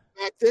 Yeah.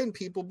 Back then,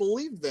 people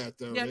believed that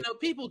though. Yeah, no,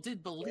 people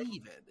did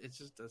believe it. It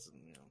just doesn't.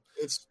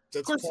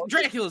 Of course,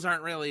 Draculas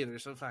aren't real either.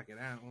 So fuck it.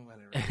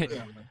 Whatever.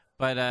 Yeah.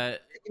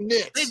 But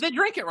they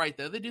drink it right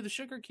though. They do the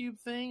sugar cube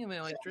thing and they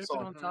drip it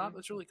on top.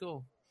 That's really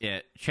cool. Yeah,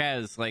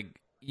 Chaz,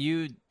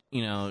 you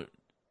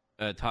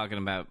talking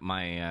about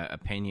my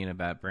opinion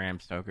about Bram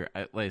Stoker.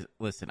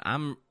 Listen,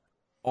 I'm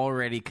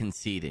already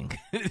conceding.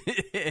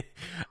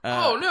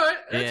 Oh no,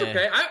 it's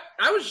okay.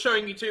 I was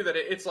showing you too that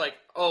it's like,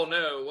 oh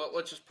no,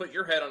 let's just put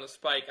your head on a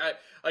spike. I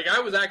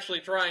was actually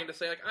trying to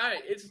say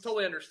it's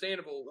totally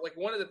understandable. Like,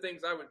 one of the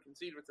things I would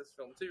concede with this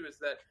film too is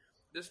that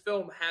this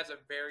film has a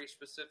very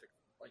specific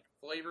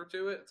flavor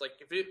to it. It's like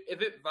if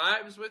it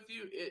vibes with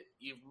you,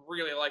 you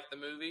really like the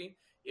movie.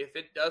 If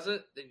it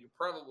doesn't, then you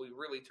probably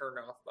really turned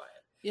off by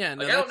it. Yeah,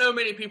 no, I don't know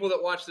many people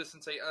that watch this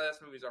and say, "Oh, this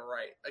movie's all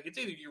right." It's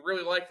either you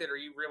really liked it or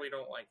you really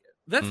don't like it.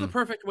 That's the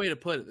perfect way to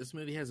put it. This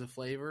movie has a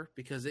flavor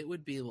because it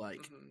would be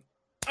like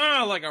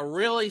a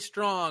really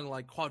strong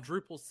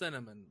quadruple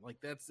cinnamon.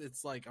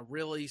 It's like a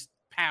really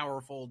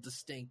powerful,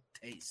 distinct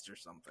taste or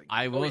something.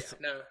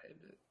 No,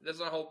 it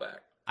doesn't hold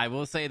back. I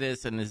will say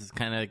this, and this is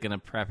kind of going to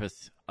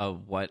preface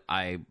of what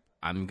I'm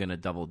going to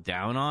double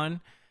down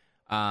on.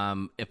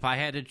 If I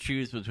had to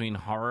choose between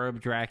Horror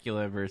of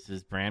Dracula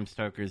versus Bram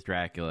Stoker's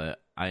Dracula,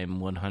 I am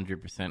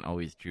 100%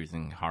 always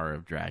choosing Horror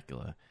of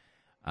Dracula.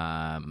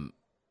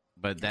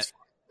 But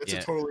it's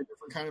a totally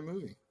different kind of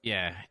movie.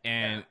 Yeah,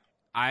 and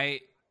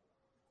I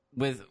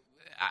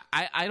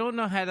don't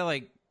know how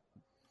to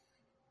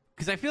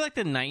because I feel like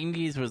the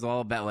 90s was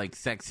all about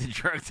sex and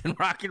drugs and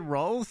rock and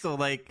roll. So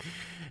let's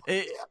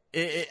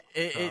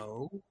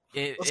go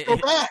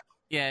back.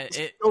 Yeah,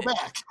 go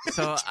back.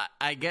 So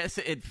I guess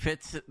it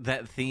fits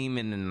that theme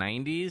in the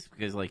 90s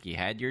because you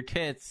had your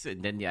tits,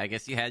 and then I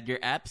guess you had your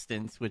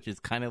abstinence, which is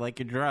kind of like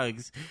your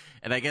drugs,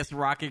 and I guess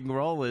rock and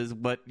roll is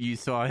what you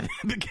saw in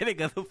the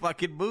beginning of the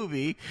fucking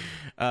movie.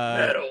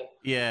 Metal.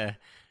 Yeah.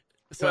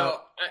 So,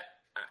 well,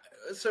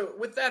 so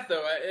with that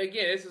though,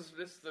 again, this is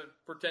the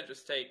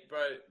pretentious take,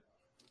 but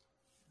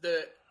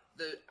the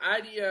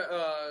idea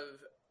of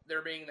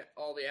there being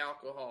all the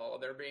alcohol,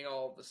 there being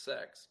all the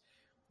sex,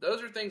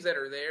 those are things that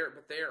are there,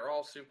 but they are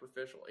all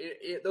superficial.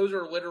 Those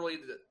are literally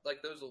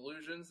like those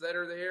illusions that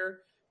are there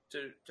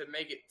to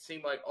make it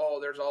seem like, oh,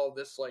 there's all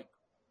this like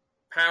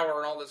power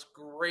and all this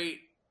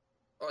great,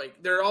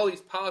 like there are all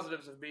these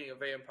positives of being a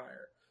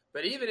vampire.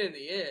 But even in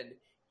the end,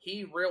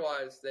 he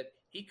realized that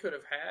he could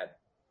have had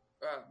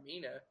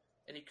Mina,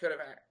 and he could have,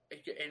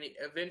 and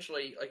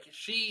eventually, like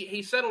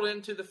he settled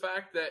into the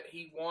fact that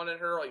he wanted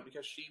her, like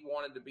because she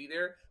wanted to be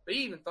there. But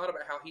he even thought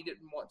about how he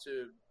didn't want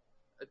to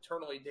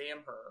eternally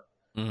damn her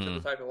to the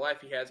type of life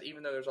he has,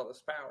 even though there's all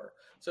this power.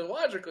 So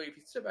logically, if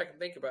you sit back and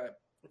think about it,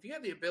 if you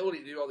have the ability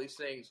to do all these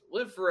things,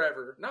 live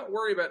forever, not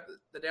worry about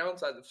the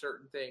downsides of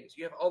certain things,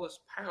 you have all this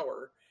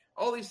power,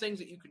 all these things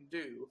that you can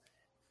do,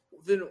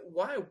 then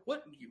why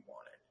wouldn't you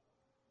want it?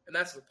 And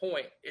that's the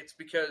point. It's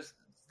because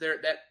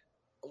that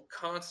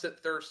constant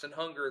thirst and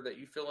hunger that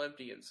you feel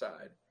empty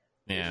inside.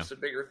 Yeah. It's just a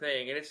bigger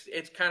thing. And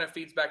it's kind of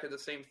feeds back to the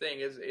same thing.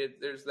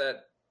 There's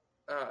that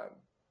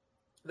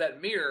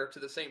mirror to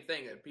the same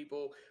thing, that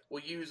people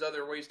will use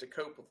other ways to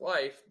cope with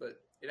life, but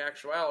in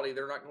actuality,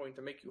 they're not going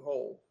to make you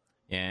whole.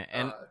 Yeah,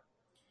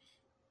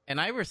 and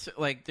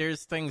like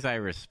there's things I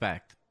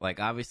respect. Like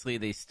obviously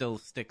they still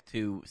stick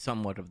to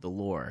somewhat of the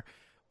lore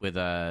with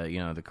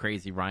the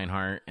crazy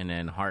Reinhardt and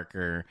then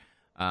Harker.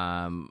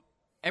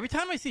 Every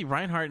time I see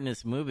Reinhardt in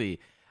this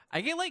movie,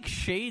 I get like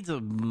shades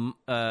of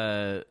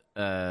 12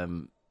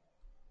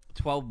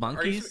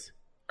 Monkeys.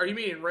 Are you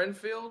meaning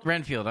Renfield?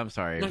 Renfield, I'm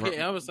sorry. Okay,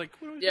 I was like,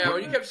 yeah,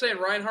 when you kept saying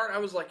Reinhardt, I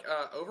was like,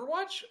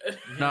 Overwatch?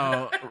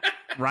 No,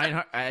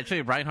 Reinhardt.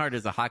 Actually, Reinhardt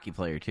is a hockey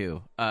player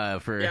too. Yeah,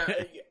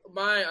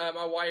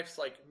 my wife's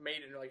like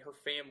made it like her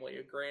family,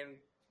 a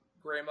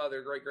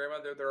grandmother, great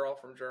grandmother. They're all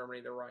from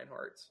Germany. They're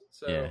Reinhardts.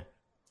 So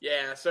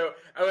yeah. So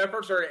when I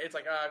first heard it, it's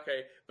like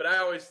okay, but I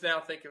always now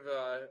think of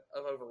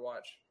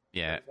Overwatch.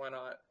 Yeah, why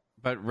not?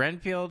 But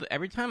Renfield,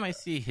 every time I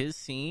see his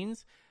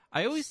scenes,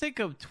 I always think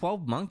of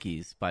 12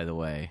 Monkeys. By the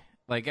way.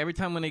 Like, every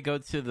time when they go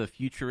to the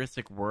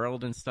futuristic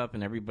world and stuff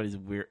and everybody's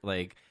weird,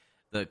 like,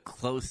 the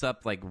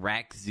close-up, like,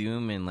 rack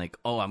zoom and, like,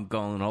 oh, I'm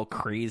going all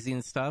crazy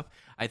and stuff,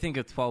 I think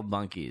of 12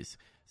 Monkeys.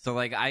 So,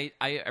 like, I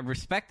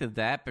respected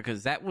that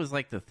because that was,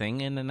 like, the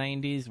thing in the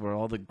 90s where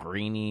all the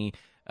grainy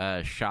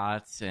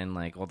shots and,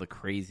 like, all the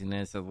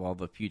craziness of all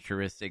the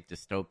futuristic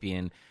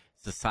dystopian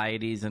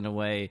societies in a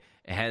way,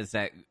 it has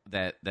that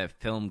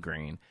film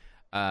grain.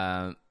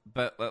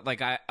 But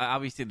like I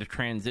obviously the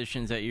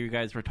transitions that you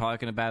guys were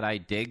talking about, I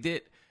digged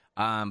it.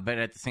 But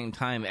at the same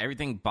time,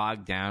 everything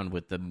bogged down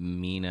with the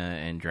Mina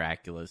and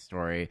Dracula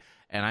story.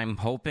 And I'm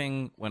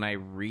hoping when I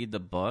read the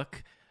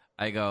book,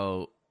 I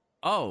go,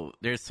 oh,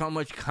 there's so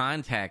much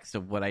context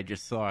of what I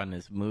just saw in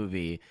this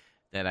movie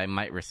that I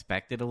might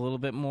respect it a little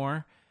bit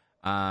more.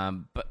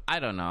 But I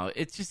don't know.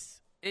 It's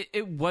just,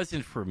 it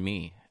wasn't for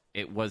me.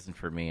 It wasn't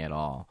for me at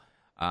all.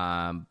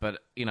 But,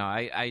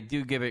 I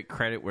do give it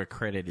credit where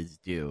credit is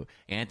due.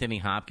 Anthony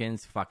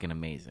Hopkins, fucking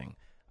amazing.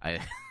 I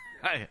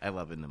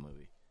love it in the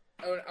movie.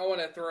 I want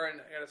to throw in,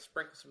 I got to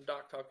sprinkle some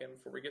Doc Talk in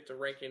before we get to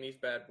ranking these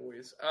bad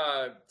boys.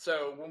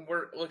 So when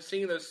we're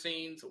seeing those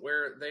scenes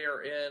where they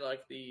are in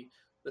like the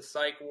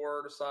psych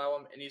ward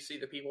asylum and you see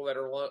the people that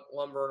are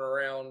lumbering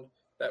around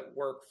that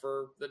work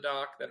for the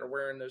doc that are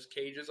wearing those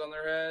cages on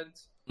their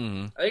heads.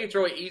 Mm-hmm. I think it's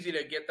really easy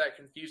to get that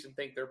confused and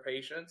think they're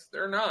patients.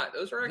 They're not.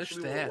 Those are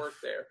actually people who work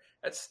there.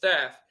 That's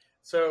staff.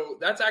 So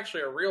that's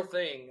actually a real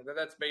thing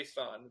that's based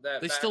on.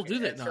 That they still do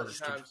that now.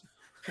 Times.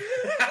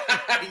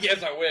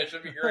 Yes, I wish.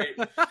 That'd be great.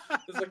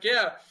 It's like,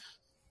 yeah,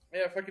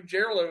 fucking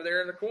Gerald over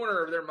there in the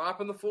corner over there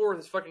mopping the floor with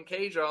his fucking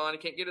cage on. He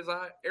can't get his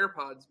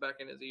AirPods back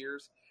in his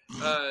ears.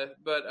 But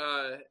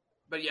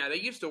yeah, they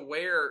used to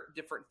wear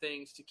different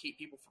things to keep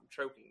people from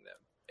choking them.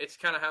 It's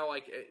kind of how,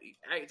 like,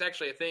 it's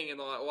actually a thing in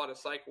a lot of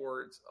psych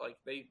wards. Like,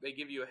 they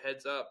give you a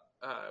heads up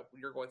when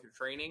you're going through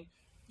training.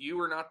 You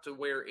are not to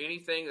wear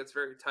anything that's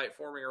very tight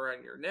forming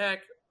around your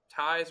neck.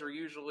 Ties are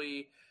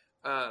usually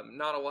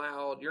not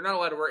allowed. You're not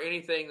allowed to wear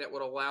anything that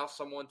would allow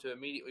someone to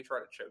immediately try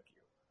to choke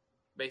you,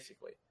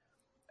 basically.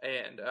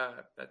 And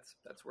that's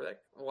where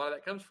a lot of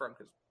that comes from,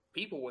 because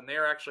people, when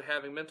they're actually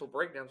having mental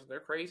breakdowns and they're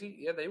crazy,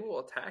 yeah, they will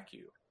attack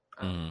you.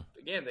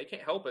 Again, they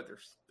can't help it. They're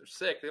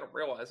sick. They don't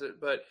realize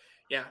it. But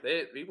yeah,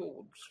 people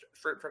will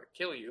straight try to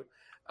kill you.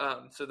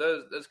 So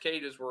those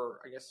cages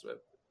were, I guess,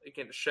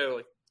 again, to show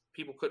like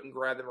people couldn't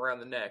grab them around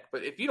the neck.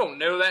 But if you don't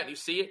know that and you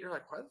see it, you're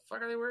like, why the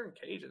fuck are they wearing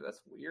cages? That's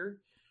weird.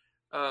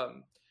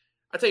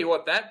 I tell you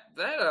what, that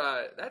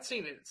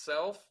scene in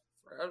itself,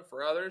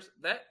 for others,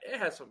 that it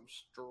has some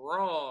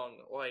strong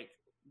like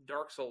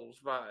Dark Souls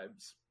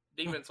vibes,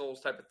 Demon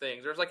Souls type of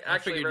things. There's like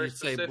actually very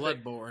specific. Say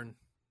Bloodborne.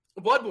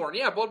 Bloodborne,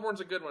 yeah,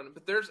 Bloodborne's a good one.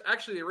 But there's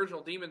actually the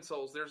original Demon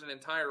Souls. There's an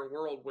entire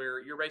world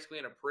where you're basically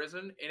in a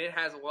prison, and it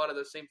has a lot of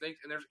those same things.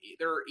 And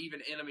there are even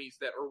enemies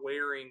that are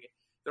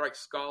they're like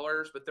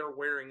scholars, but they're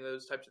wearing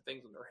those types of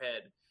things on their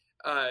head.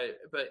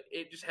 But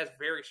it just has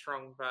very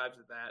strong vibes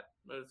of that.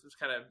 It's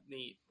kind of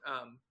neat.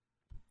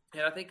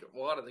 And I think a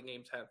lot of the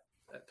games have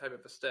that type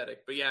of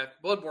aesthetic. But yeah,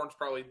 Bloodborne's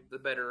probably the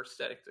better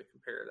aesthetic to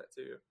compare that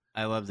to.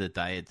 I love the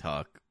diet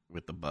talk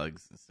with the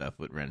bugs and stuff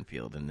with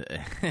Renfield and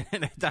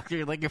the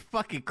doctor, like, you're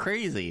fucking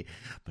crazy.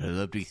 But I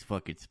love these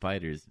fucking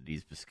spiders and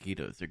these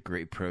mosquitoes. They're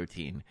great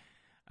protein.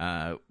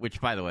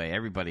 Which, by the way,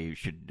 everybody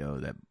should know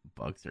that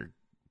bugs are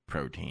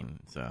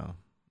protein. So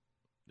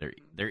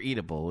they're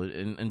eatable.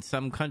 In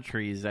some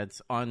countries,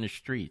 that's on the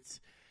streets.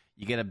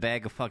 You get a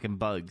bag of fucking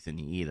bugs and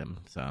you eat them.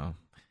 So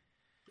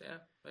yeah,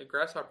 like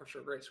grasshoppers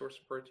are a great source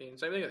of protein.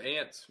 Same thing with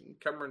ants.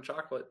 Cover them in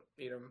chocolate,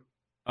 eat them.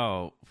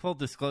 Oh, full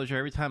disclosure,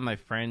 every time my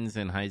friends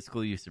in high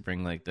school used to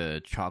bring, like,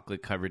 the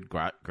chocolate-covered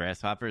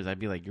grasshoppers, I'd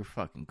be like, you're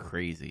fucking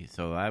crazy.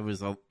 So I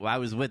was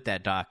with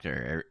that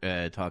doctor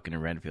talking to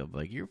Renfield,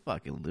 like, you're a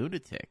fucking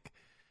lunatic.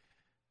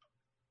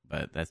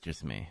 But that's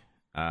just me.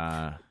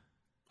 All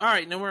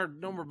right, no more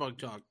bug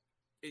talk.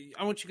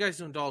 I want you guys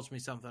to indulge me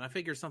something. I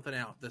figured something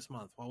out this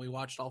month while we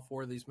watched all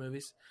 4 of these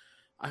movies.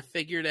 I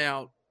figured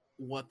out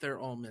what they're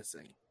all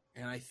missing.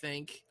 And I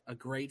think a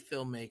great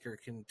filmmaker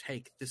can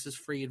take, this is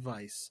free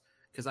advice,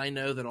 because I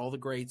know that all the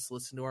greats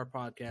listen to our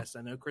podcast.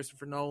 I know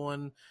Christopher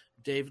Nolan,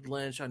 David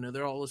Lynch. I know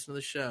they're all listening to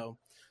the show.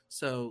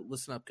 So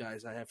listen up,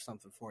 guys. I have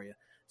something for you.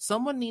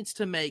 Someone needs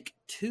to make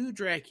 2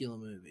 Dracula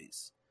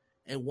movies,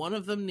 and one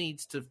of them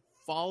needs to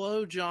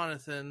follow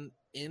Jonathan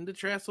into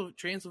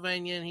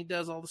Transylvania, and he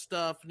does all the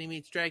stuff, and he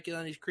meets Dracula,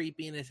 and he's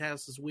creepy, and his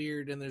house is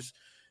weird, and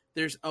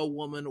there's a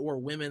woman or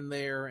women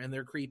there, and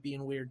they're creepy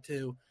and weird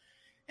too.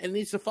 And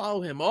needs to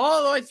follow him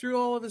all the way through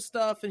all of his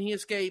stuff, and he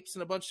escapes,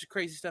 and a bunch of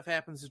crazy stuff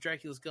happens as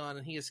Dracula's gone,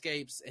 and he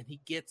escapes, and he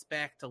gets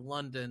back to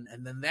London,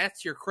 and then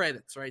that's your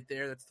credits right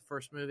there. That's the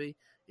first movie,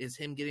 is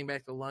him getting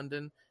back to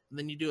London. And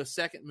then you do a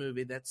second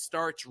movie that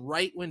starts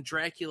right when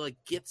Dracula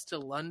gets to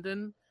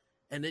London,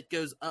 and it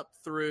goes up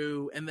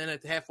through, and then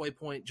at the halfway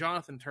point,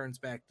 Jonathan turns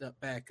back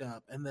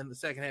up, and then the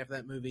second half of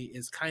that movie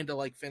is kind of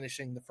like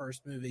finishing the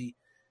first movie,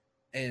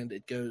 and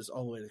it goes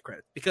all the way to the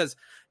credits, because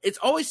it's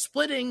always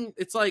splitting.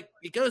 It's like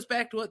it goes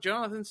back to what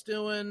Jonathan's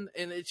doing,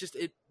 and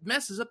it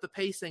messes up the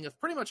pacing of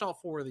pretty much all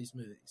 4 of these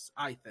movies,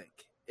 I think,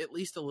 at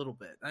least a little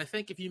bit. And I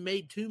think if you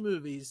made 2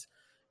 movies,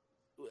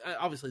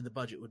 obviously the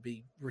budget would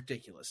be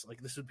ridiculous.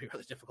 Like, this would be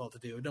really difficult to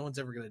do. No one's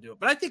ever going to do it.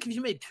 But I think if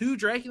you made 2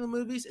 Dracula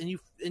movies and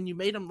you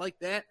made them like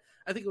that,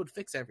 I think it would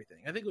fix everything.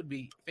 I think it would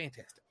be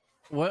fantastic.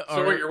 What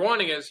you're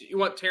wanting is you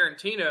want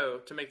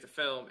Tarantino to make the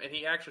film, and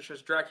he actually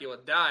shows Dracula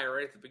die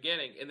right at the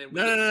beginning, and then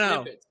we get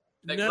snippets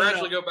that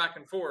gradually go back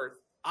and forth.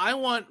 I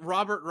want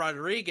Robert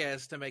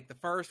Rodriguez to make the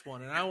first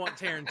one, and I want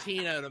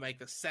Tarantino to make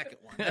the second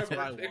one. That's what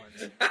I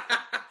want.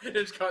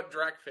 It's called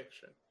Drac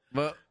Fiction.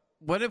 But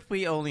what if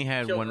we only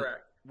had Kill one? Drac.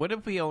 What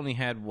if we only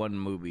had one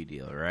movie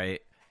deal,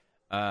 right?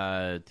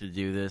 To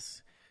do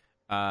this,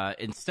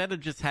 instead of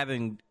just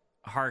having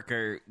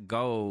Harker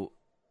go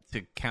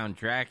to Count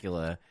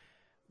Dracula.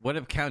 What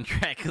if Count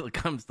Dracula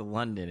comes to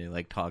London and,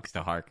 like, talks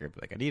to Harker,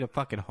 like, I need a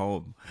fucking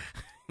home,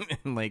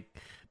 and, like,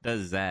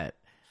 does that?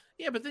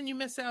 Yeah, but then you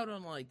miss out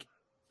on, like,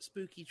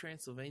 spooky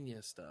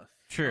Transylvania stuff.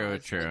 True.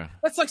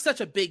 That's like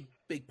such a big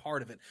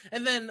part of it.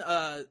 And then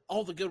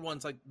all the good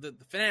ones, like the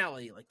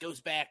finale, like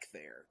goes back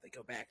there. They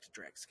go back to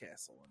Drac's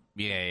castle. And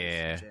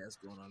Yeah. Jazz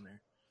going on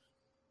there.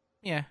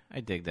 Yeah, I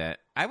dig that.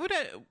 I would.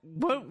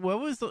 What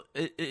was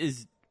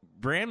is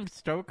Bram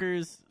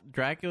Stoker's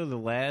Dracula the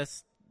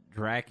last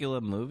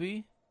Dracula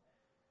movie?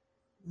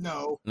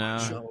 No.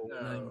 Not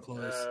even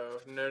close.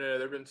 No.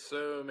 There've been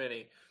so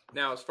many.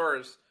 Now, as far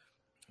as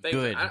things,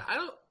 Good.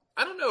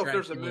 I don't know if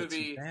there's a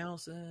movie.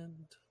 2000.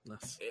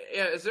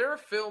 Yeah, is there a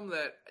film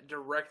that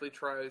directly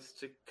tries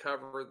to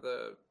cover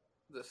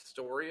the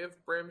story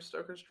of Bram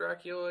Stoker's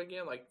Dracula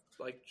again, like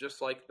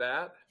just like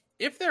that?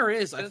 If there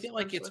is, I feel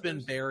like it's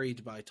been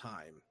buried by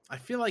time. I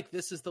feel like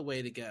this is the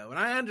way to go. And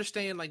I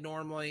understand, like,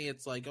 normally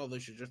it's like, oh, they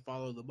should just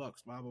follow the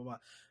books, blah, blah, blah.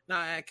 No,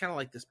 I kind of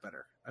like this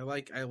better. I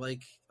like a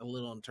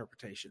little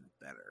interpretation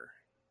better.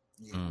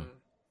 Yeah. Mm.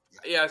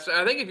 Yeah, so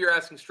I think if you're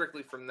asking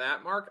strictly from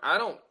that, Mark, I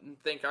don't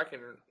think I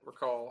can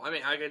recall. I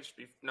mean, I could just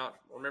be not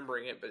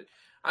remembering it, but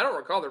I don't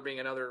recall there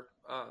being another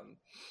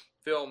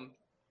film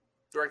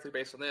directly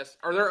based on this.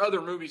 Are there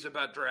other movies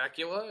about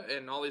Dracula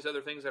and all these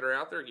other things that are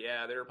out there?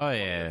 Yeah, there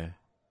are.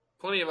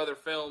 Plenty of other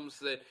films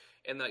that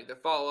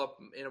follow up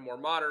in a more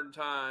modern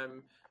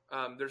time.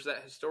 There's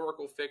that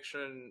historical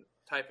fiction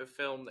type of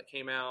film that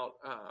came out,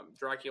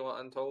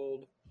 Dracula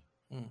Untold,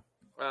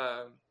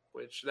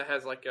 which that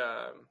has like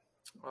I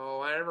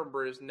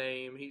remember his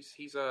name.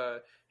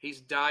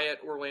 He's Diet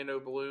Orlando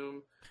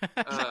Bloom.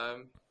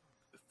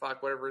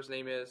 Fuck, whatever his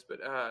name is, but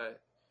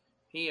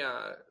he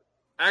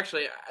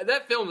actually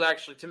that film's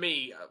actually, to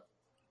me,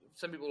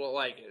 some people don't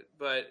like it,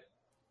 but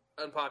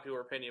unpopular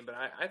opinion, but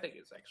I think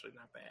it's actually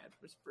not bad.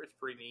 It's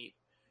pretty neat.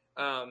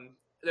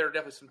 There are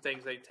definitely some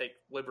things they take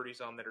liberties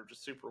on that are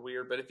just super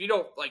weird. But if you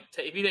don't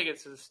if you think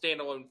it's a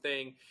standalone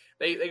thing,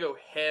 they go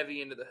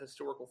heavy into the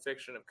historical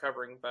fiction of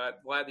covering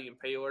Vlad the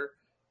Impaler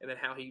and then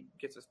how he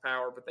gets his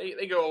power. But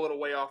they go a little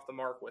way off the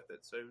mark with it.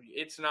 So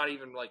it's not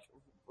even like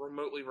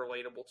remotely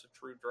relatable to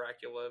true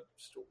Dracula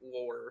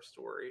lore or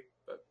story.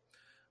 But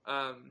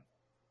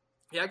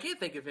yeah, I can't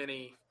think of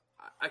any.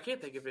 I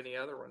can't think of any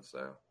other ones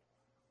though.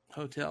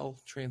 Hotel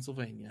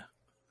Transylvania.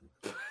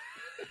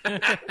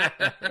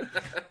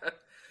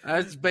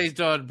 That's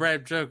based on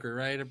Bram Stoker,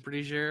 right? I'm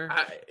pretty sure.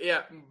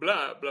 Yeah,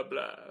 blah blah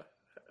blah.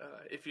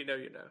 If you know,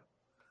 you know.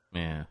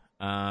 Yeah.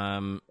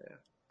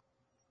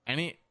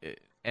 Yeah.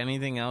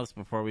 Anything else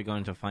before we go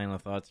into final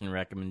thoughts and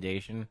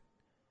recommendation?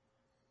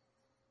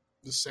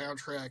 The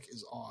soundtrack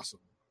is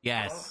awesome.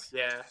 Yes.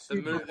 Yeah, the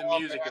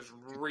music is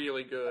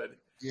really good.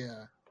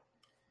 Yeah.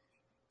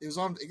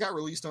 It got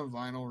released on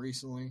vinyl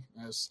recently.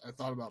 I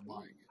thought about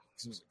buying it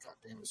because it was like, God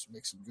damn, this would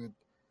make some good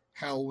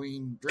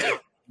Halloween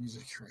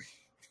music,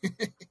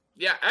 right?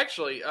 Yeah,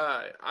 actually,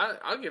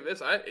 I'll give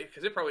this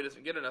because it probably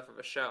doesn't get enough of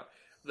a shout.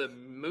 The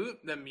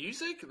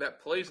music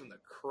that plays in the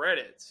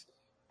credits,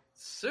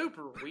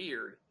 super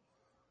weird,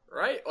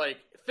 right? Like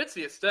it fits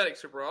the aesthetic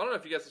super well. I don't know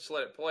if you guys just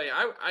let it play.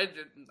 I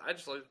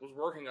just like, was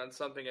working on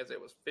something as it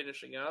was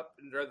finishing up,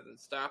 and rather than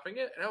stopping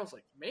it, and I was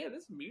like, man,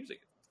 this music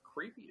is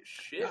creepy as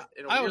shit. Yeah,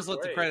 I always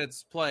let the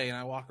credits play, and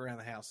I walk around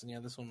the house, and yeah,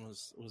 this one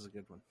was a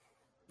good one.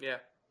 Yeah.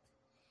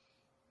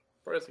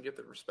 Probably doesn't get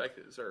the respect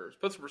it deserves.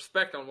 Put some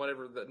respect on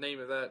whatever the name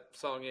of that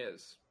song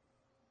is.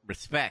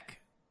 Respect.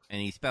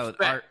 And he spelled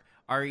Respect.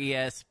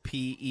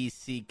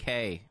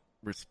 RESPECK.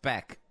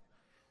 Respect.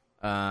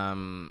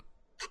 Sorry.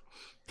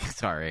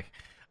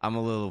 I'm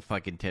a little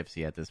fucking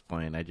tipsy at this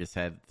point. I just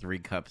had 3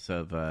 cups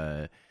of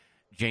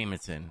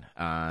Jameson.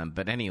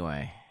 But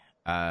anyway,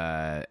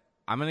 I'm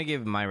going to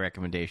give my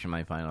recommendation,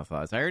 my final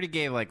thoughts. I already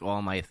gave like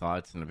all my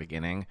thoughts in the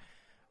beginning.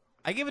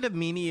 I give it a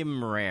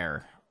medium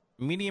rare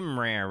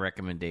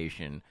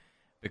recommendation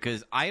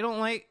because I don't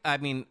like, I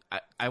mean,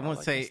 I won't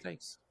like say,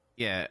 mistakes.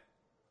 yeah,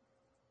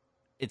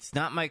 it's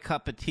not my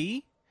cup of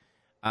tea.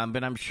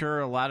 But I'm sure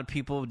a lot of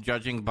people,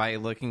 judging by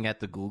looking at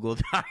the Google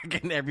Doc,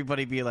 and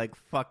everybody be like,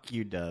 fuck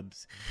you,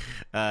 Dubs.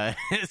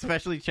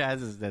 Especially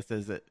Chaz's that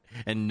says it,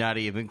 and not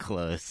even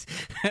close.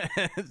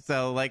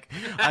 So, like,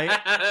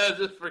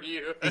 just for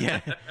you.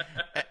 Yeah.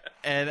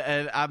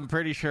 And I'm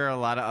pretty sure a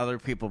lot of other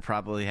people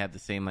probably have the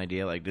same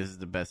idea, like, this is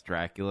the best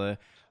Dracula.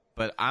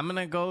 But I'm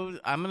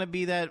gonna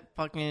be that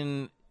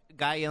fucking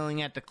guy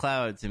yelling at the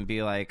clouds and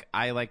be like,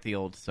 I like the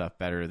old stuff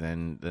better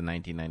than the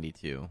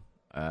 1992.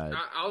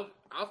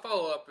 I'll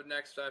follow up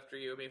next after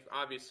you. I mean,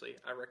 obviously,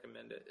 I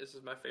recommend it. This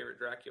is my favorite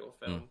Dracula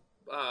film,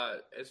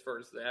 as far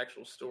as the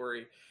actual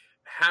story.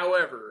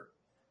 However,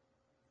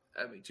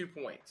 I mean, 2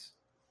 points.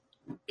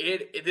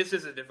 This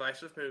is a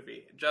divisive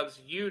movie. Jubs,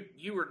 you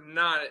were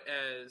not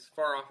as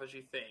far off as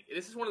you think.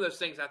 This is one of those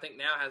things I think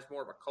now has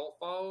more of a cult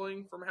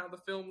following from how the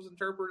film's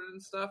interpreted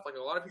and stuff. Like,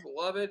 a lot of people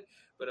love it,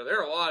 but there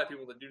are a lot of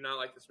people that do not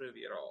like this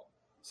movie at all.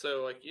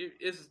 So, like,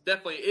 this is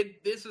definitely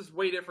this is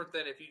way different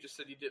than if you just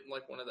said you didn't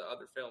like one of the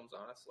other films.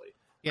 Honestly,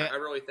 Yeah. I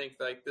really think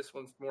like this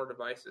one's more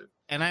divisive.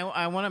 And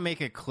I want to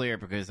make it clear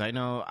because I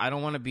know I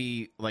don't want to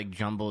be like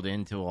jumbled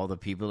into all the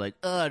people like,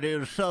 oh, it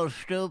was so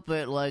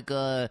stupid. Like,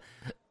 I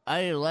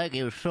didn't like it.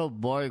 It was so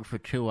boring for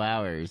 2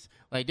 hours.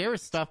 Like, there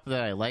was stuff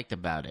that I liked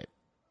about it,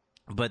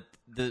 but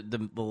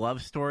the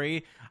love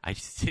story, I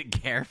just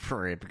didn't care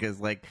for it because,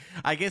 like,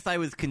 I guess I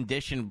was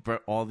conditioned for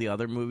all the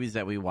other movies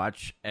that we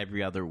watch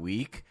every other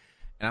week.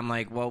 And I'm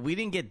like, well, we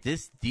didn't get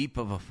this deep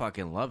of a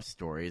fucking love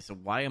story, so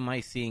why am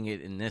I seeing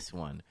it in this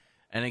one?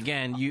 And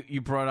again, you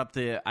brought up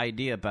the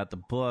idea about the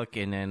book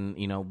and then,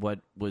 you know,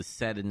 what was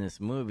said in this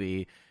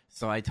movie,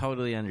 so I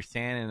totally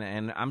understand,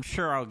 and I'm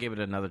sure I'll give it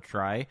another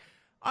try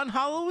on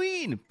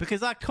Halloween,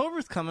 because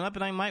October's coming up,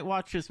 and I might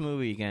watch this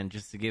movie again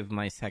just to give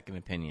my second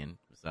opinion.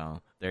 So,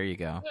 there you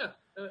go. Yeah,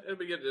 it'll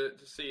be good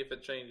to see if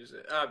it changes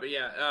it. But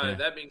yeah,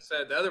 that being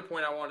said, the other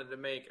point I wanted to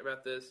make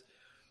about this,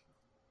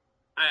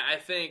 I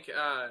think...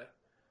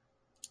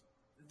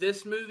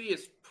 this movie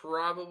is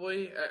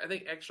probably, I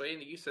think, actually,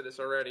 Andy, you said this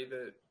already,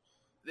 that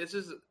this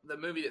is the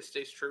movie that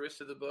stays truest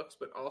to the books,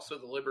 but also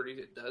the liberties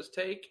it does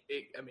take.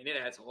 It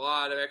adds a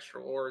lot of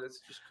extra lore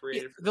that's just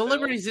created for the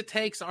liberties it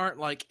takes aren't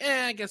like,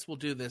 I guess we'll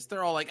do this.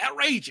 They're all like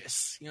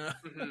outrageous, you know?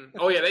 Mm-hmm.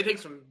 Oh, yeah, they take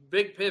some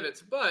big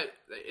pivots, but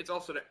it's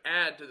also to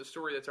add to the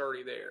story that's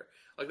already there.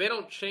 Like, they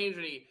don't change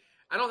any,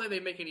 I don't think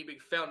they make any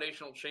big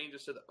foundational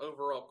changes to the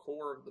overall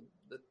core of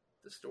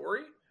the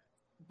story.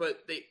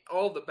 But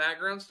all the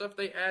background stuff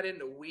they add in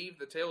to weave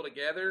the tale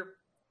together,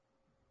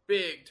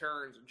 big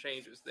turns and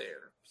changes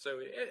there. So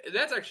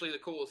that's actually the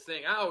coolest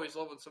thing. I always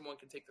love when someone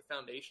can take the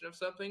foundation of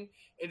something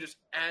and just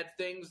add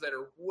things that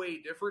are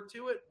way different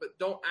to it, but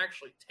don't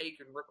actually take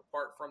and rip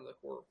apart from the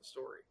core of the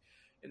story.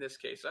 In this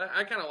case,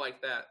 I kind of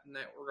like that in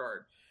that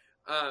regard.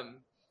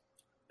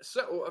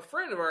 So a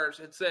friend of ours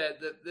had said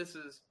that this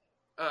is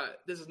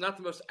not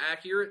the most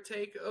accurate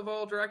take of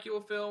all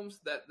Dracula films.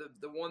 That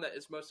the one that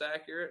is most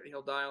accurate, and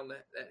he'll die on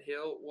that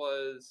hill,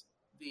 was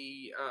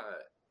the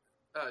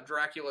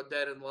Dracula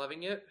Dead and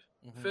Loving It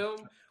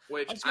film.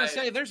 Which I was going to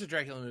say, there's a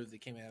Dracula movie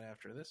that came out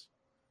after this.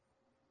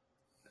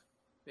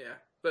 Yeah,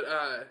 but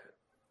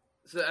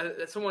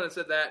someone had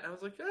said that, and I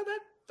was like, oh,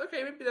 that's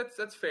okay. Maybe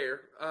that's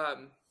fair.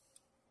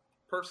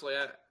 Personally,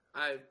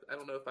 I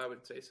don't know if I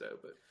would say so,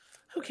 but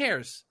who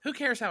cares? Who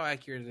cares how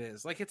accurate it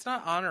is? Like, it's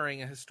not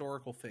honoring a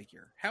historical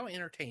figure. How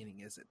entertaining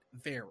is it?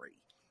 Very.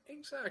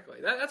 Exactly.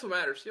 That's what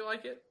matters. You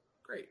like it?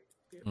 Great.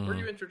 Were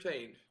you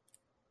entertained?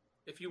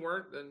 If you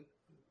weren't, then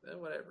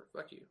whatever.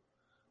 Fuck you.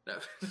 No.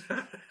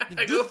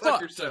 Go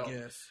fuck yourself.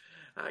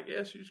 I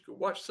guess you should go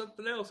watch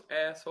something else,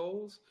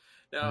 assholes.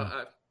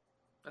 No,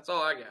 that's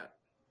all I got.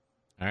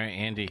 All right,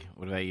 Andy,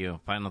 what about you?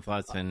 Final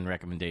thoughts and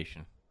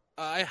recommendation.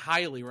 I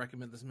highly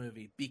recommend this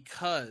movie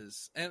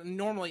because, and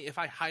normally if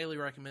I highly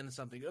recommend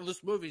something,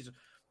 this movie's a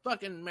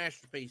fucking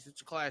masterpiece.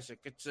 It's a classic.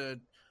 It's a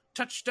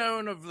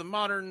touchstone of the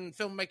modern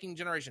filmmaking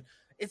generation.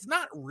 It's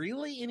not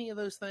really any of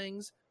those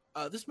things.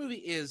 This movie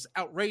is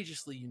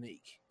outrageously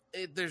unique.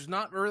 There's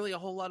not really a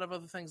whole lot of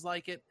other things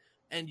like it.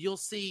 And you'll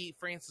see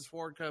Francis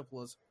Ford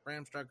Coppola's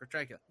Bram Stoker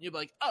Dracula. You'll be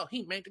like, oh,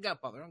 he made The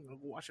Godfather. I'm going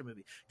to go watch a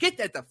movie. Get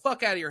that the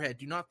fuck out of your head.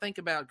 Do not think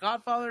about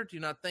Godfather. Do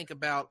not think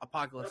about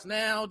Apocalypse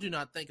Now. Do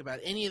not think about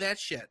any of that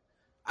shit.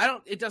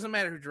 It doesn't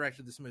matter who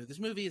directed this movie.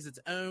 This movie is its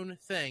own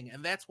thing.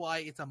 And that's why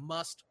it's a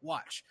must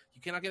watch.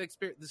 You cannot get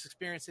this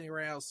experience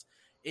anywhere else.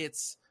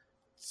 It's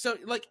so,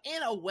 like,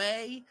 in a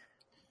way,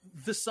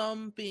 the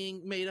sum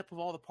being made up of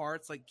all the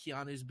parts, like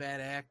Keanu's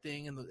bad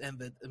acting and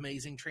the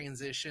amazing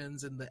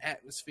transitions and the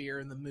atmosphere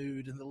and the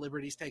mood and the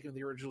liberties taken with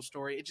the original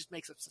story, it just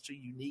makes it such a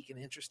unique and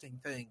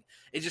interesting thing.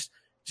 It just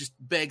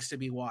begs to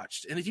be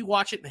watched. And if you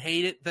watch it and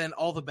hate it, then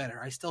all the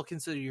better. I still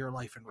consider your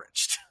life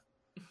enriched.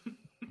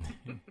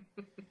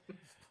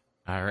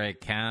 All right,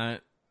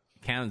 Count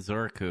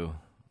Zorku.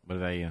 What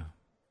about you?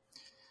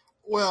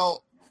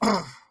 Well,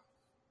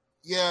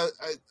 yeah,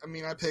 I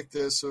mean, I picked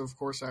this, so of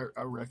course I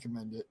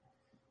recommend it.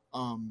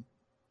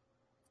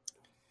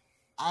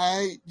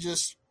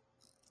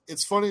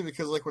 It's funny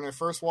because, like, when I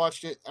first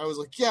watched it, I was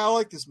like, yeah, I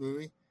like this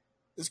movie.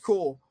 It's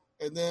cool.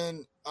 And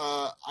then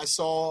I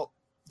saw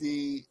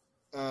the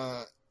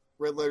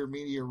Red Letter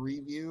Media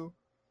review,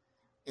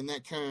 and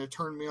that kind of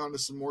turned me on to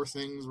some more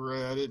things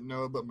where I didn't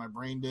know, but my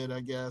brain did,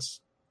 I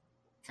guess,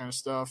 kind of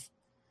stuff.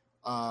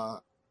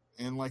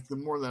 And, like, the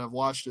more that I've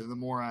watched it, the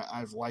more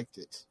I've liked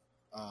it.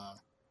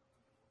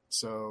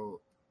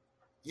 So,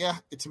 yeah,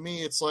 to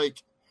me, it's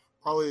like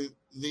probably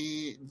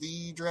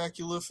the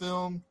Dracula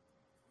film.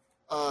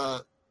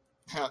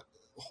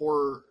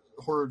 Horror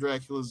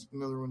Dracula's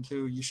another one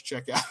too. You should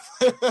check out.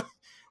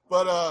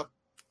 But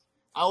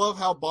I love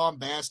how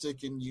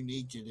bombastic and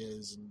unique it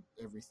is and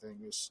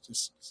everything. It's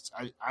just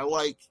I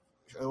like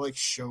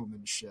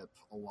showmanship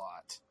a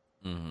lot.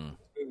 Mm-hmm.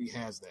 The movie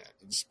has that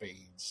in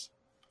spades.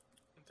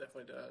 It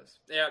definitely does.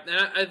 Yeah,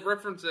 and I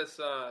referenced this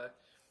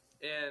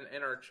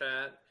in our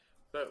chat.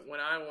 But when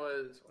I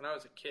was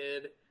a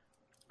kid,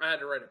 I had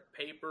to write a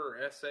paper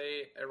or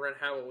essay around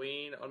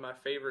Halloween on my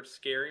favorite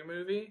scary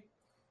movie,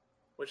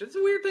 which is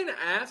a weird thing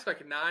to ask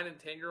like 9 and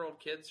 10-year-old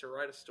kids to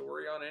write a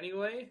story on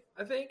anyway,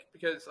 I think,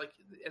 because like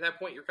at that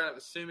point you're kind of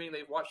assuming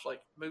they've watched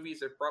like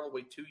movies they're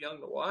probably too young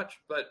to watch,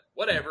 but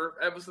whatever.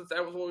 That was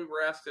what we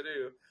were asked to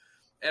do.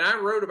 And I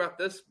wrote about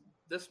this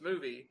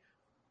movie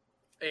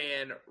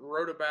and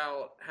wrote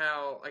about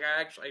how like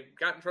I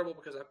got in trouble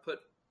because I put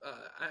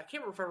I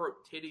can't remember if I wrote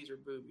titties or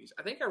boobies.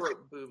 I think I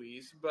wrote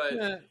boobies, but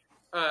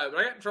I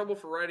got in trouble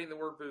for writing the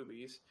word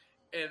boobies.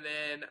 And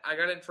then I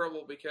got in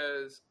trouble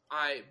because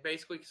I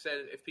basically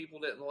said if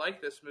people didn't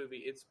like this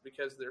movie, it's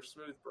because they're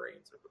smooth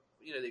brains.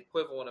 You know, the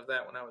equivalent of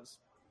that when I was,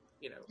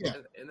 in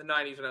the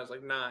 90s when I was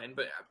like 9.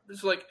 But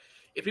it's like,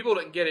 if people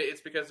didn't get it, it's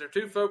because they're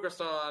too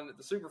focused on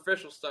the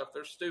superficial stuff.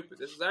 They're stupid.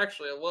 This is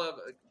actually a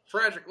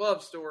tragic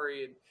love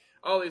story and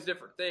all these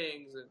different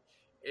things. And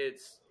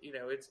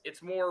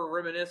it's more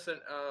reminiscent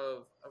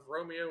of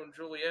Romeo and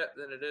Juliet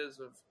than it is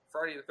of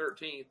Friday the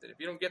 13th. And if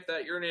you don't get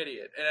that, you're an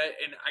idiot.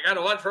 And I got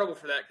a lot of trouble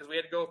for that because we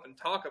had to go up and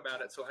talk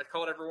about it. So I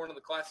called everyone in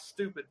the class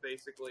stupid,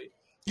 basically.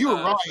 You were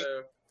right.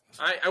 So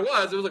I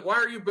was. It was like, why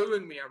are you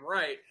booing me? I'm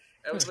right.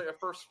 It was like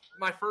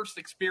my first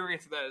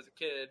experience of that as a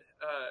kid.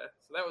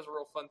 So that was a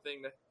real fun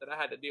thing that I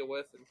had to deal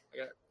with. And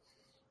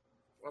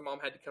my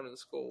mom had to come to the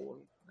school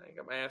and I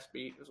got my ass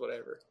beat. It was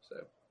whatever. So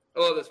I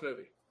love this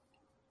movie.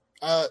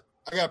 I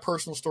got a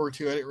personal story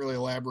too. I didn't really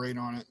elaborate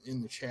on it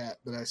in the chat,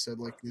 but I said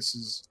like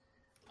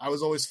I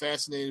was always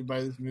fascinated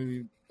by this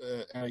movie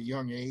at a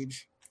young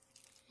age.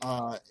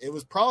 It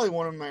was probably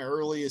one of my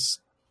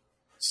earliest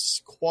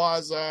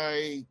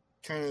quasi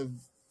kind of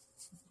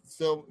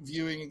film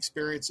viewing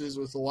experiences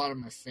with a lot of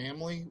my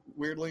family.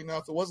 Weirdly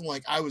enough, it wasn't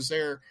like I was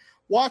there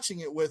watching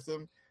it with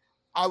them.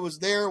 I was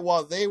there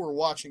while they were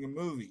watching a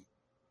movie.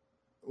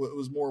 It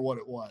was more what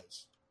it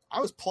was. I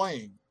was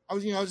playing. I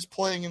was just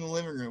playing in the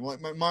living room.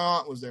 Like my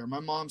aunt was there, my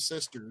mom's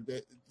sister.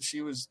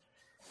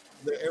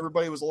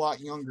 Everybody was a lot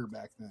younger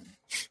back then.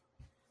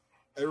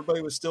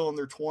 Everybody was still in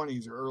their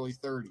 20s or early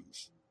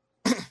 30s.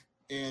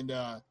 And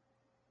I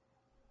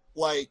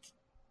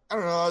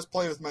don't know, I was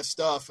playing with my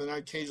stuff and I'd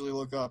occasionally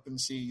look up and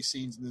see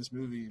scenes in this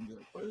movie and be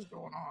like, what is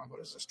going on?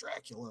 What is this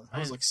Dracula? I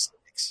was like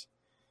 6.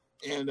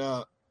 And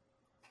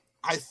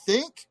I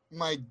think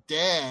my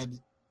dad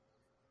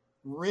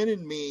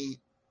rented me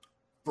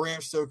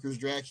Bram Stoker's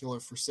Dracula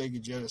for Sega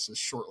Genesis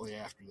shortly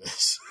after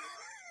this.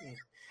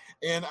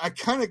 And I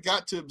kind of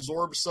got to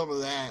absorb some of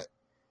that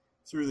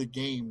through the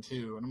game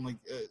too. And I'm like,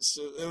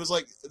 so it was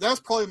like that's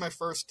probably my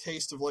first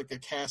taste of like a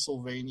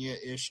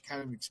Castlevania-ish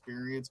kind of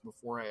experience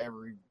before I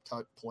ever even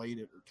played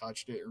it or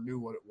touched it or knew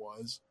what it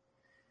was.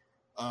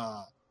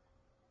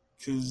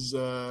 Because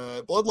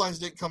Bloodlines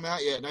didn't come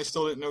out yet, and I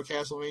still didn't know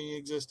Castlevania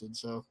existed.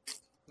 So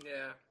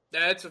Yeah,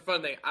 that's a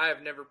fun thing. I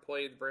have never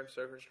played Bram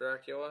Stoker's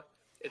Dracula.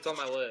 It's on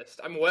my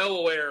list. I'm well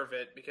aware of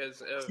it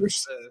because of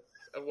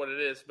what it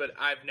is, but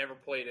I've never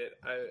played it.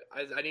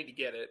 I need to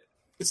get it.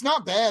 it's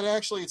not bad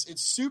actually.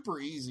 It's super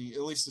easy.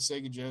 At least the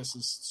Sega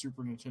Genesis,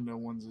 Super Nintendo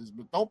ones is,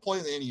 but don't play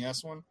the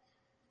NES one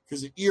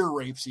because it ear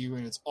rapes you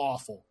and it's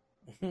awful.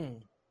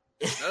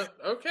 Oh,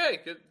 okay,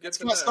 good. It's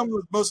to got know. some of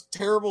the most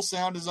terrible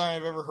sound design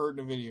I've ever heard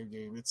in a video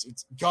game.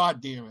 It's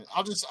god damn it.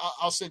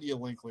 I'll send you a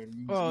link later.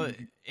 Well,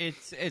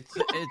 it's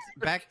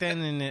back then,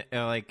 in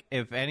like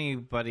if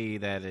anybody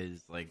that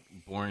is like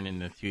born in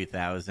the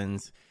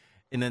 2000s,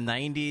 in the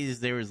 90s,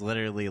 there was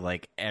literally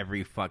like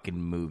every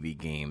fucking movie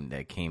game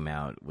that came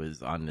out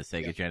was on the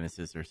Sega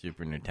Genesis or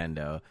Super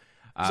Nintendo.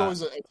 It's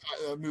always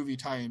a movie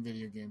tie-in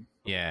video game.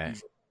 Yeah,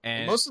 Usually.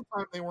 and Most of the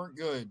time they weren't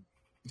good.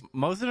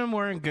 most of them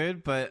weren't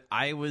good, but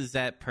I was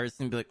that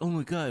person be like, "Oh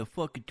my god,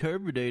 fucking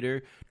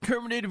Terminator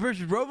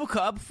versus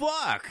RoboCop,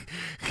 fuck!"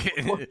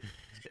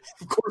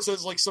 Of course,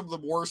 that's like some of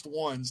the worst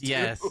ones. Too.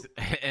 Yes,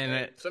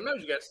 and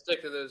Sometimes you got to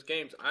stick to those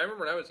games. I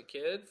remember when I was a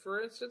kid,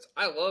 for instance,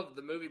 I loved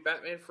the movie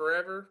Batman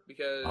Forever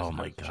because Oh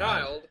my I was a God.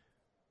 child.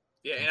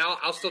 Yeah, and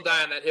I'll still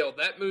die on that hill.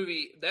 That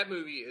movie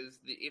is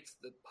it's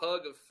the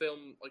pug of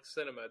film like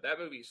cinema. That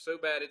movie is so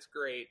bad it's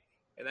great,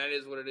 and that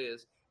is what it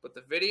is. But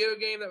the video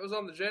game that was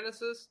on the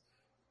Genesis,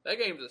 that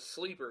game's a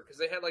sleeper because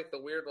they had like the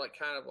weird like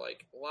kind of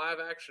like live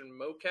action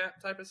mocap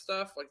type of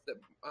stuff like the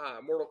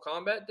Mortal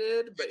Kombat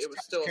did, but it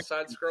was still a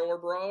side scroller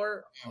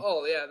brawler.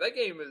 Oh yeah, that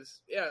game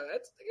is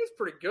it's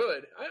pretty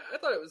good. I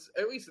thought it was,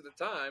 at least at the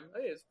time, I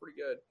think it's pretty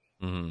good.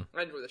 mhm.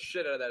 I enjoyed the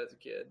shit out of that as a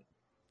kid.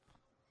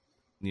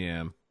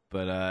 Yeah,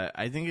 but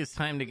I think it's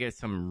time to get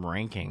some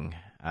ranking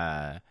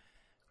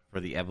for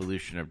the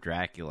evolution of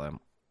Dracula.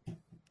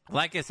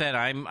 Like I said,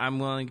 I'm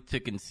willing to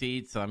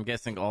concede, so I'm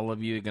guessing all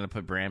of you are going to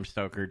put Bram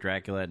Stoker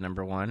Dracula at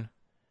number 1.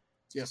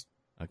 Yes.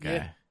 Okay.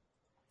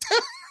 Yeah.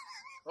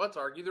 Let's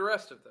argue the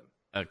rest of them.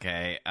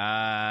 Okay.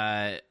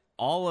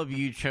 All of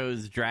you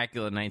chose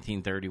Dracula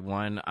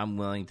 1931. I'm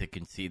willing to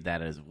concede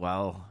that as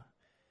well.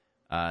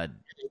 I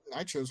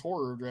chose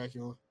Horror of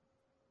Dracula.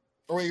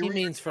 Oh, wait, He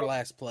means for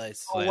last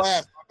place. Oh,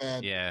 last. My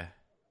bad. Yeah.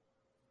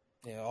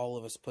 Yeah, all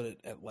of us put it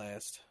at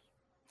last.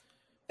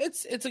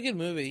 It's a good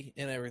movie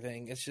and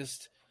everything. It's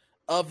just,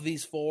 of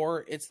these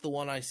four, it's the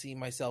one I see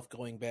myself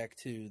going back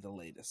to the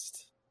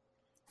latest.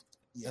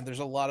 Yeah. And there's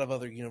a lot of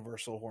other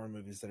Universal horror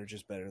movies that are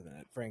just better than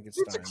it.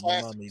 Frankenstein, It's a The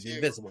classic, Mummy, The too.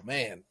 Invisible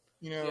Man.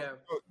 You know,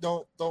 Yeah.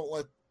 don't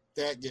let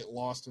that get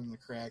lost in the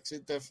cracks.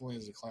 It definitely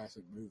is a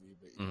classic movie.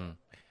 But Mhm.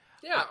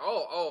 Yeah,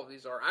 all of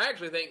these are. I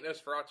actually think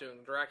Nosferatu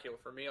and Dracula,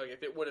 for me, like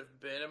if it would have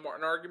been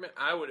an argument,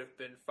 I would have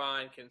been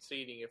fine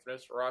conceding if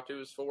Nosferatu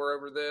was 4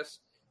 over this,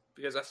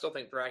 because I still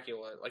think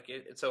Dracula, like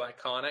it's so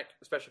iconic,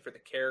 especially for the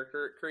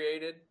character it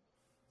created.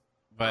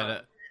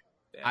 But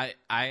Yeah.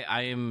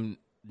 I am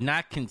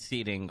not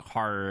conceding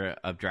Horror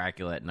of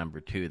Dracula at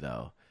number 2,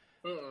 though.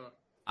 Mm-mm.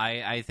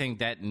 I think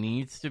that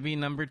needs to be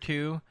number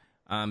 2,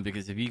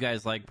 because if you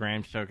guys like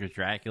Bram Stoker's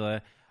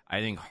Dracula, I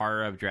think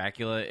Horror of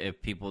Dracula,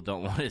 if people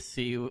don't want to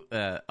see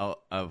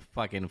a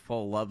fucking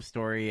full love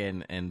story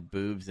and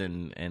boobs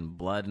and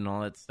blood and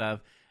all that stuff,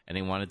 and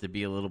they want it to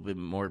be a little bit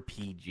more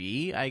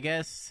PG, I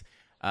guess,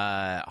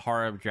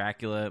 Horror of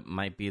Dracula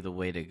might be the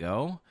way to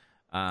go.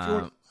 if you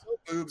want some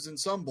boobs and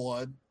some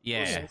blood,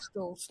 Yeah,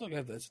 Still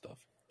got that stuff.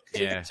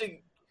 yeah.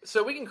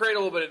 So we can create a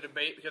little bit of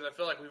debate because I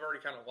feel like we've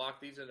already kind of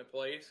locked these into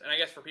place. And I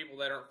guess for people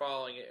that aren't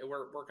following it,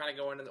 we're kind of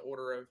going in the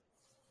order of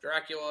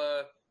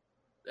Dracula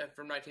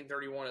from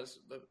 1931 as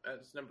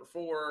number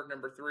 4,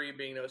 number 3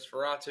 being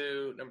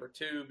Nosferatu, number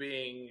 2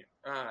 being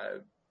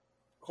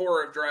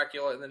Horror of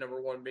Dracula, and then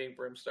number 1 being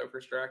Bram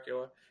Stoker's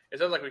Dracula. It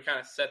sounds like we kind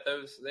of set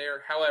those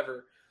there.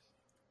 However,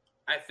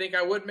 I think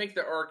I would make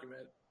the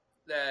argument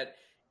that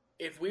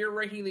if we are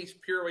ranking these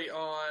purely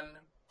on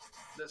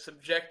the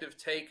subjective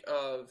take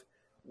of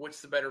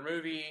what's the better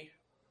movie,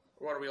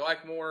 what do we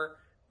like more,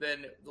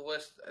 then the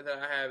list that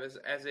I have is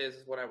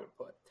what I would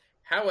put.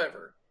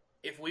 However,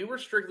 if we were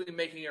strictly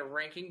making a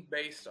ranking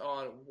based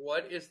on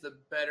what is the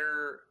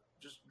better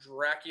just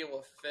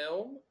Dracula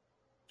film,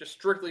 just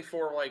strictly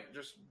for like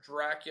just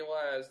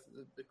Dracula as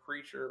the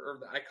creature or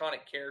the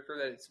iconic character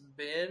that it's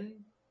been,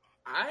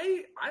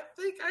 I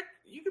think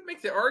you could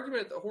make the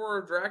argument that Horror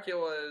of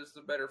Dracula is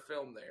the better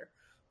film there.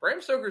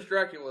 Bram Stoker's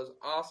Dracula is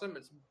awesome.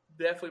 It's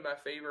definitely my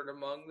favorite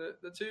among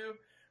the two,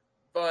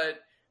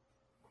 but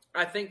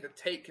I think the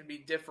take can be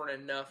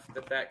different enough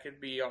that could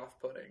be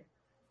off-putting.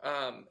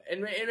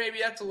 And maybe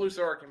that's a loose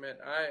argument.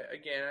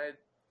 It'd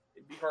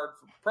be hard.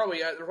 There's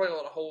probably a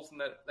lot of holes in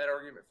that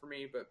argument for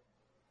me, but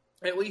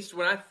at least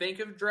when I think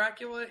of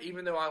Dracula,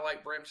 even though I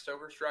like Bram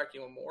Stoker's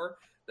Dracula more,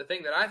 the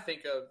thing that I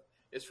think of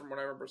is from what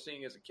I remember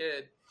seeing as a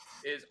kid.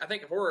 Is I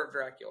think of Horror of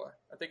Dracula.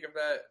 I think of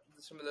that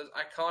some of those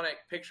iconic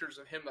pictures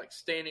of him like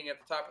standing at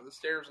the top of the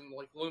stairs and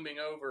like looming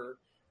over.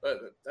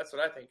 But that's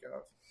what I think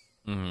of.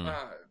 Mm-hmm.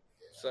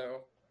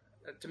 So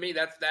to me,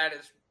 that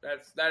is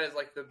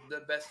like the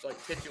best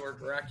like titular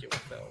Dracula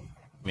film.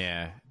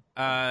 Yeah.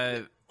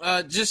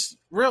 Just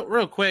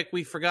real quick,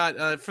 we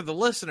forgot for the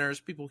listeners,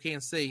 people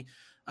can't see.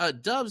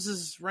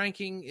 Dubs'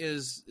 ranking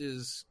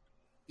is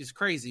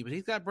crazy, but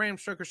he's got Bram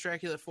Stoker's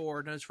Dracula at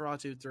 4,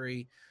 Nosferatu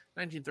 3,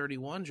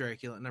 1931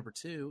 Dracula at number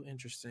 2,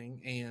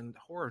 interesting, and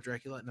Horror of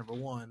Dracula at number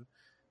 1.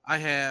 I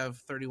have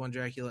 31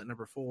 Dracula at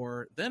number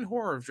 4, then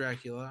Horror of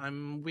Dracula.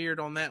 I'm weird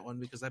on that one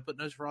because I put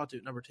Nosferatu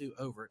at number 2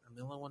 over it. I'm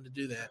the only one to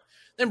do that.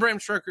 Then Bram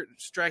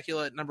Stoker's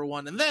Dracula at number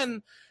 1, and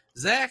then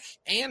Zach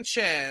and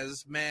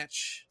Chaz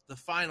match the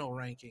final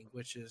ranking,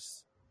 which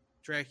is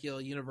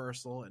Dracula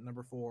Universal at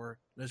number 4,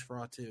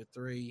 Nosferatu at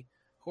 3,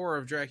 Horror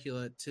of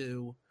Dracula at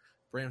 2,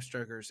 Bram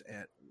Stoker's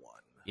at 1.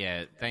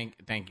 Yeah, thank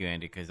you,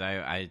 Andy, because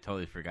I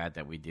totally forgot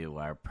that we do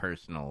our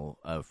personal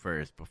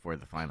first before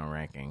the final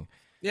ranking.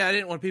 Yeah, I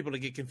didn't want people to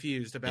get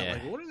confused about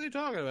like, what are they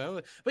talking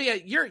about? But yeah,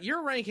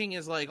 your ranking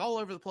is like all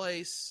over the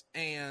place,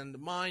 and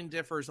mine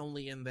differs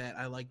only in that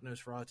I like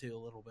Nosferatu a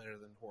little better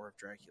than Horror of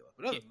Dracula.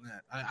 But other than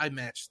that, I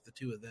matched the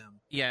two of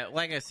them. Yeah,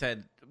 like I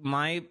said,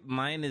 mine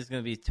is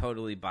going to be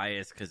totally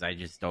biased because I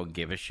just don't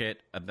give a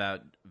shit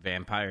about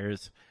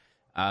vampires.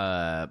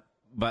 But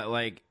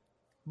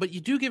you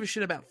do give a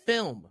shit about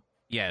film.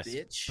 Yes,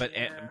 bitch.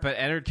 But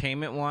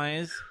entertainment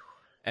wise,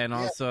 and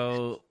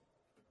also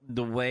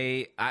the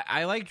way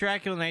I like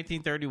Dracula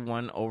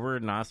 1931 over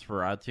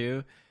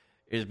Nosferatu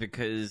is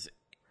because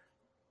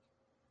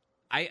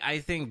I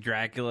think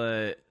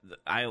Dracula,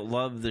 I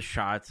love the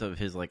shots of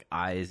his like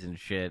eyes and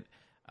shit.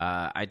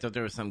 I thought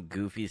there was some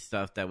goofy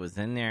stuff that was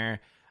in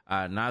there.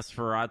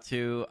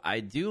 Nosferatu, I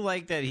do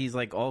like that he's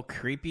like all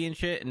creepy and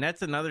shit, and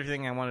that's another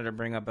thing I wanted to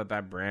bring up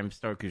about Bram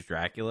Stoker's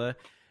Dracula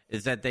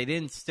is that they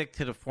didn't stick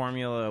to the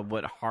formula of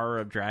what Horror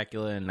of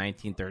Dracula and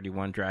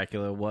 1931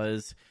 Dracula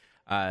was.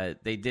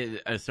 They did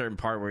a certain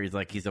part where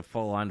he's a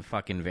full-on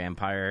fucking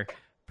vampire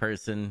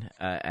person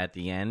at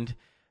the end,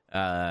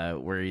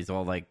 where he's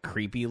all like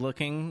creepy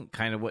looking,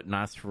 kind of what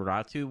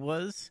Nosferatu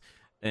was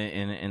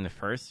in the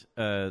first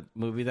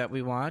movie that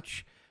we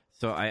watch.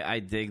 So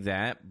I dig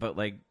that, but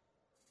like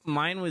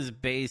mine was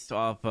based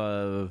off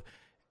of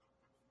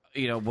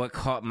what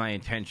caught my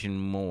attention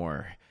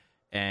more,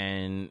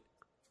 and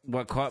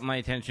what caught my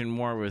attention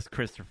more was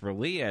Christopher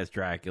Lee as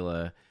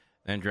Dracula.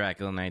 Then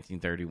Dracula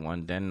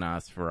 1931, then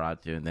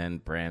Nosferatu, and then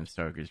Bram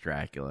Stoker's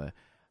Dracula.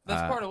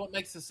 That's part of what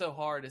makes it so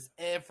hard is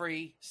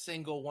every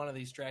single one of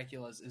these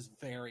Draculas is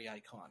very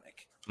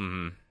iconic.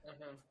 Mm-hmm.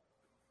 Mm-hmm.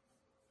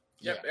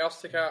 Yep, they all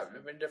stick out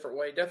in a different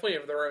way. Definitely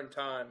of their own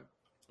time.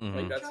 Mm-hmm.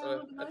 Like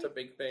that's a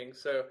big thing.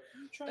 So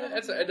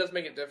it does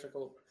make it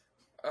difficult.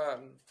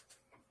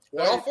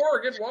 But all 4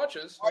 are good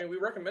watches. I mean, we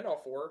recommend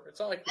all 4. It's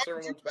not like this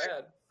everyone's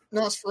bad.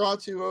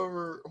 Nosferatu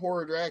over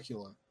Horror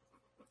Dracula.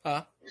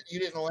 Huh? You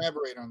didn't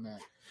elaborate on that.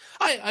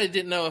 I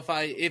didn't know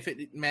if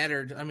it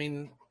mattered. I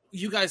mean,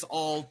 you guys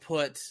all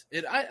put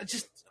it.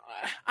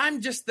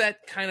 I'm just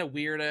that kind of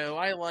weirdo.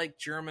 I like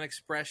German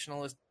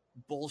expressionist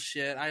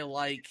bullshit. I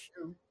like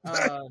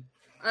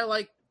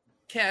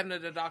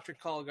Cabinet of Dr.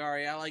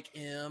 Caligari. I like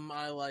M.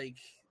 I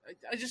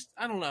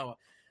don't know.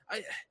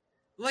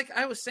 Like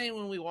I was saying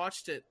when we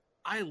watched it,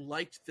 I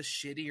liked the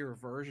shittier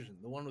version,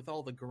 the one with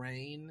all the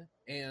grain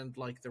and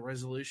like the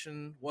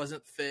resolution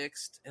wasn't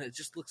fixed and it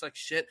just looks like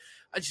shit.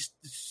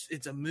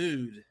 It's a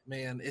mood,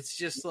 man. It's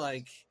just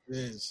like it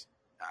is.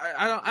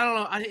 I don't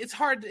know. It's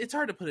hard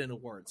to put into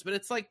words, but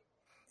it's like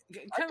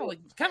kind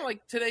of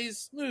like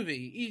today's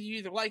movie. You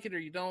either like it or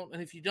you don't,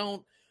 and if you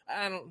don't,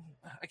 I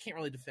can't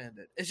really defend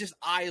it. It's just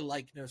I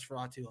like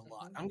Nosferatu a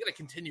lot. I'm gonna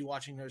continue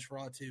watching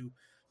Nosferatu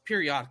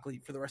periodically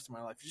for the rest of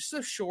my life. It's just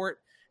so short.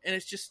 And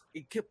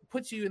it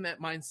puts you in that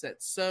mindset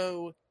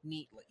so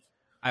neatly.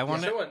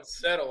 It's so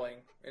unsettling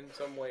in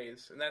some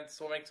ways, and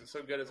that's what makes it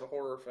so good as a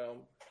horror film.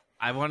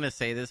 I want to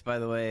say this, by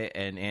the way,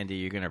 and Andy,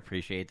 you're going to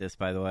appreciate this,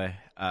 by the way.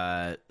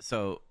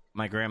 So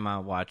my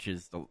grandma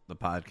watches the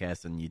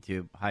podcast on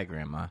YouTube. Hi,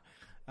 Grandma.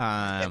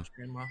 Grandma.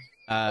 Oh,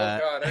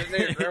 God. I didn't know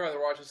your grandmother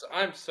watches.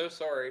 I'm so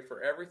sorry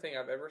for everything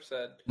I've ever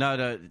said.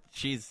 No,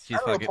 she's I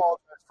don't fucking...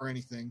 apologize for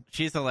anything.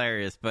 She's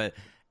hilarious, but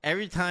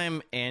every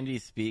time Andy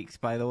speaks,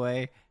 by the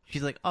way,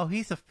 she's like, "Oh,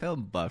 he's a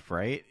film buff,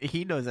 right?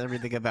 He knows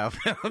everything about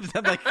films."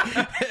 I'm like,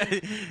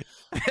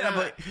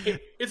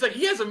 it's like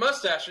he has a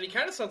mustache and he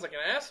kind of sounds like an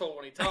asshole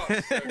when he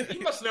talks. So he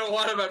must know a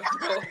lot about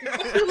film.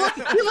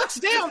 He looks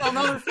down on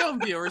other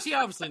film viewers. He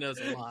obviously knows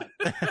a lot.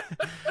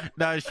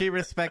 No, she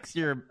respects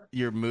your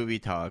movie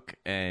talk,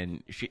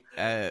 and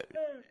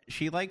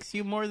she likes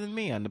you more than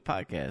me on the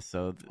podcast.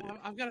 So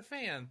I've got a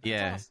fan.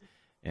 That's awesome.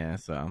 Yeah.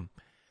 So.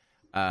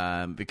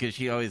 Because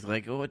she always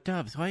like, "Oh,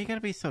 Dubs, why you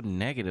gotta be so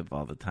negative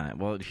all the time?"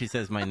 Well, she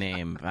says my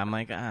name. I'm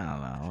like, I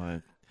don't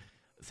know.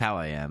 It's how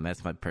I am.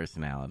 That's my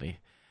personality.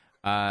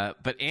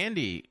 But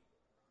Andy,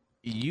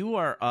 you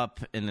are up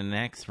in the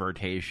next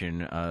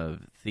rotation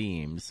of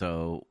themes.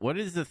 So, what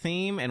is the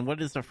theme, and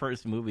what is the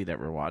first movie that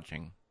we're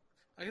watching?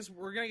 I guess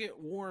we're gonna get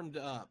warmed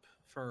up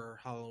for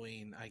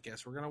Halloween. I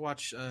guess we're gonna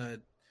watch.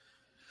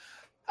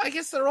 I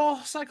guess they're all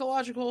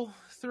psychological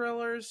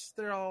thrillers.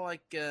 They're all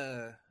like,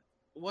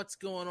 what's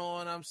going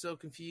on? I'm so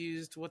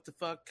confused. What the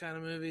fuck kind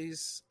of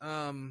movies?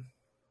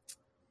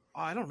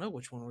 I don't know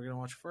which one we're gonna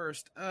watch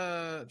first.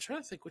 I'm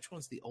trying to think which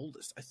one's the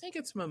oldest. I think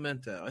it's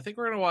Memento. I think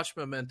we're gonna watch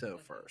Memento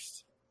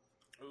first.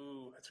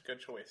 Ooh, that's a good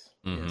choice.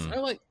 Mhm. Yes, I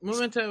like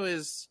Memento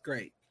is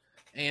great,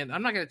 and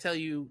I'm not gonna tell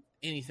you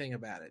anything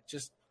about it.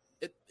 Just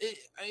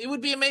it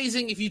would be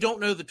amazing if you don't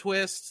know the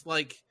twist,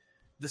 like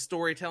the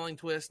storytelling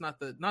twist, not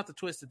the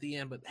twist at the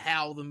end, but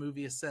how the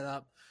movie is set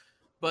up.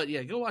 But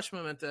yeah, go watch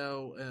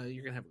Memento.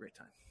 You're gonna have a great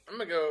time. I'm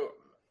gonna go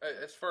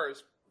as far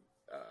as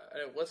I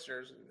know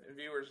listeners and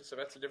viewers and stuff.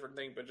 That's a different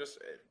thing, but just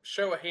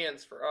show of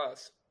hands for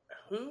us.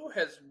 Who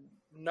has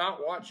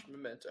not watched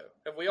Memento?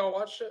 Have we all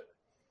watched it?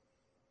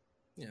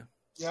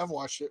 Yeah, I've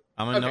watched it.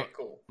 Okay,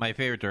 cool. My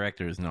favorite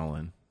director is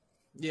Nolan.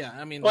 Yeah,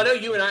 I mean, Well, I know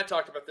you and I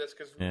talked about this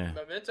because Yeah.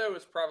 Memento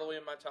is probably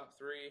in my top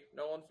 3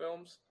 Nolan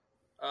films.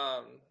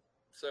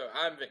 So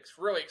I'm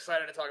really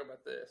excited to talk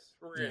about this.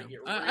 We're gonna get.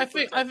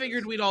 I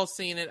figured we'd all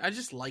seen it. I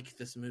just like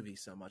this movie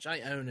so much.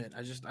 I own it.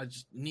 I just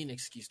need an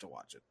excuse to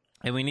watch it.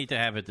 And we need to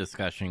have a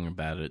discussion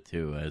about it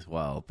too, as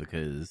well,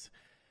 because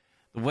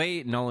the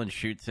way Nolan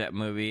shoots that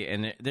movie,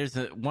 and there's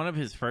one of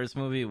his first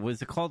movie,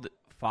 was it called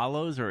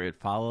Follows or It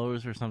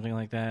Follows or something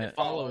like that?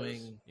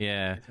 Following,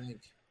 Yeah. I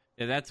think.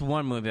 Yeah, that's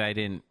one movie I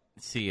didn't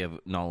see of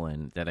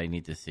Nolan that I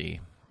need to see.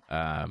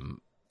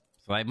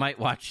 So I might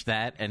watch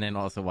that and then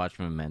also watch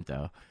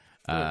Memento.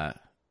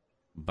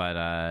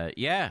 But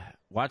yeah,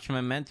 watch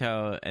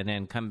Memento and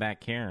then come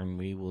back here and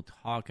we will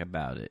talk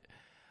about it.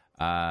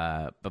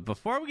 But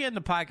before we get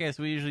into the podcast,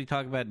 we usually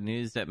talk about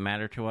news that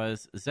matter to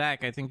us.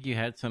 Zach, I think you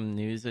had some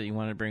news that you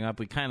wanted to bring up.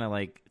 We kind of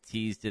like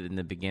teased it in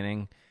the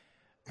beginning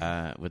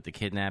with the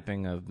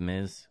kidnapping of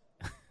Miz.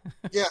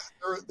 Yeah,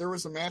 there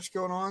was a match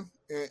going on,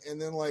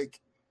 and then like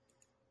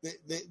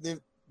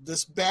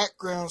this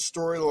background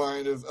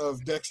storyline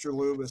of Dexter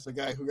Lumis, the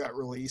guy who got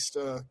released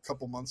a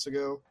couple months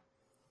ago,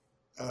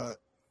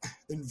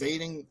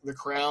 invading the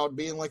crowd,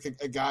 being like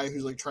a guy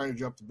who's like trying to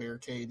jump the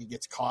barricade, and he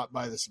gets caught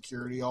by the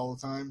security all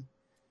the time,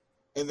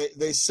 and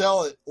they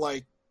sell it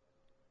like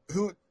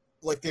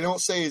they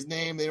don't say his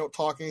name, they don't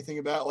talk anything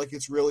about it, like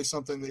it's really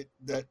something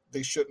that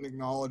they shouldn't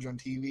acknowledge on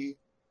TV.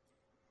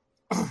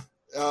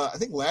 I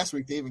think last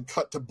week they even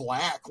cut to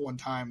black one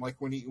time, like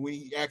when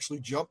he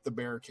actually jumped the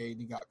barricade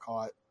and he got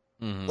caught.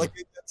 Mm-hmm. Like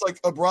it's like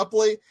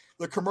abruptly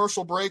the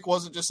commercial break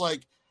wasn't just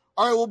like,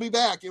 all right, we'll be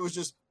back. It was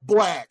just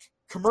black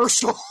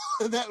commercial,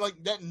 and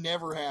that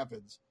never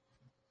happens.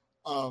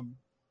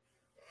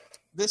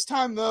 This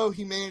time though,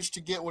 he managed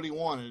to get what he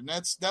wanted, and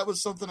that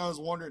was something I was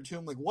wondering too.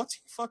 I'm like, what's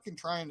he fucking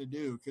trying to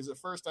do? Because at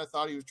first I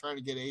thought he was trying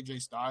to get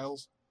AJ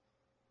Styles.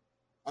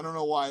 I don't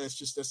know why.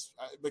 That's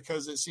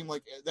because it seemed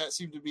like that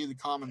seemed to be the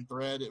common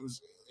thread. It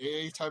was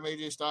anytime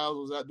AJ Styles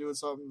was out doing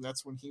something,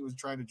 that's when he was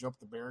trying to jump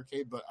the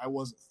barricade. But I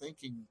wasn't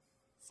thinking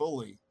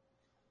fully.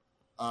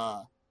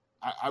 I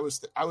was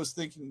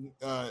thinking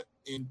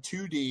in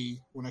 2D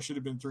when I should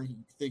have been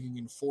thinking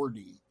in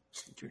 4D.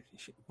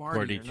 Marty,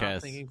 4D you're chess.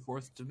 not thinking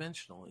fourth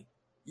dimensionally.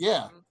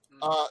 Yeah.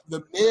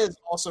 The Miz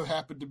also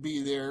happened to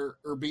be there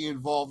or be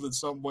involved in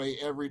some way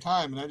every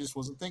time, and I just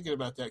wasn't thinking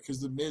about that because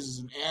the Miz is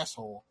an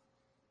asshole.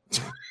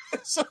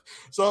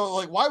 so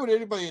like, why would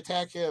anybody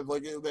attack him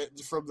like that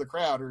from the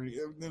crowd? Or it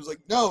was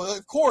like, no,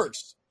 of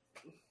course,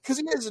 because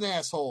he is an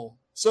asshole.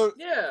 So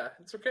yeah,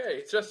 it's okay.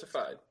 It's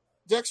justified.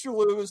 Dexter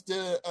Lumis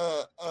did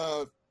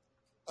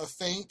a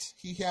feint.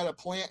 He had a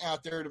plant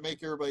out there to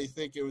make everybody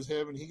think it was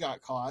him, and he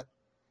got caught.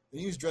 And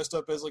he was dressed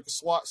up as like a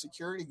SWAT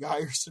security guy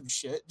or some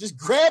shit. Just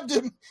grabbed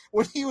him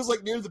when he was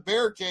like near the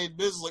barricade.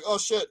 Miz was like, oh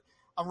shit,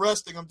 I'm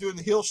resting. I'm doing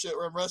the heel shit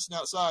where I'm resting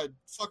outside.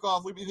 Fuck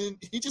off.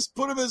 He just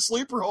put him in a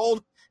sleeper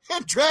hold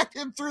and dragged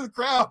him through the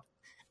crowd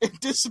and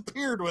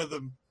disappeared with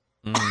him.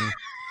 Mm-hmm.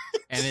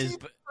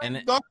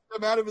 and knocked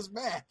him out of his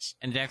match.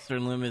 And Dexter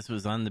Lumis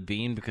was on the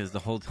bean because the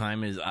whole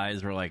time his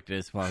eyes were like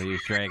this while he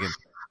was dragging.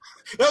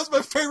 That was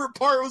my favorite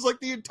part. It was like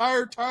the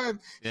entire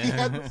time he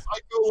had the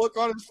psycho look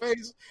on his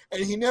face,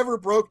 and he never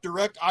broke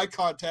direct eye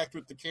contact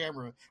with the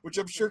camera, which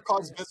I'm sure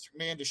caused Vince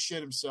McMahon to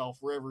shit himself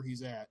wherever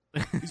he's at.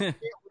 He can't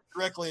look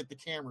directly at the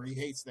camera. He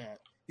hates that.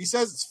 He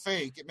says it's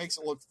fake. It makes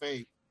it look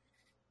fake.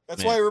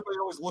 That's why everybody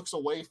always looks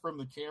away from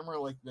the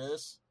camera like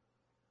this.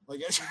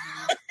 Like,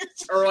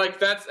 or like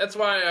that's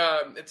why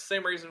it's the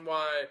same reason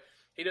why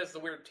he does the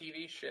weird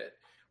TV shit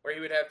where he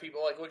would have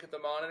people like look at the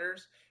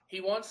monitors. He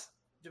wants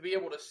to be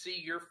able to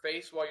see your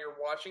face while you're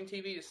watching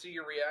TV to see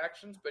your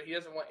reactions, but he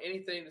doesn't want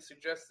anything to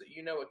suggest that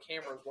you know a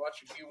camera is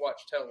watching you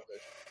watch television.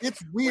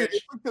 It's weird.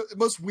 It's like the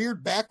most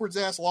weird backwards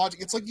ass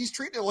logic. It's like he's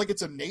treating it like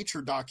it's a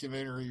nature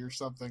documentary or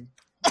something.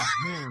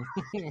 I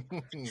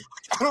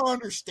don't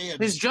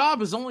understand. His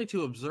job is only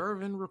to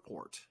observe and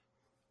report.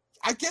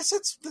 I guess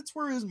that's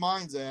where his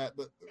mind's at,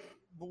 but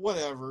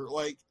whatever.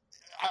 Like,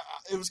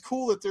 it was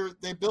cool that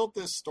they built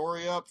this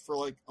story up for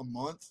like a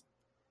month,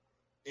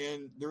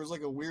 and there was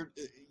like a weird.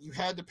 You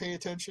had to pay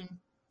attention.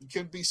 You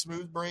couldn't be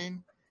smooth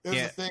brain. It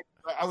was the thing.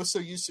 I was so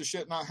used to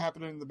shit not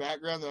happening in the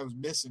background that I was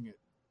missing it.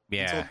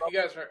 Yeah. You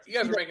guys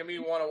are making me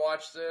want to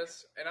watch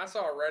this. And I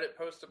saw a Reddit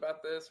post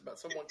about this, about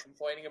someone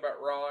complaining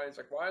about Raw. And it's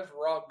like, why is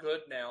Raw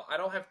good now? I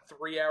don't have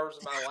 3 hours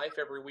of my life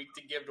every week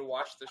to give to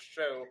watch this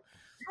show.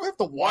 You don't have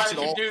to watch it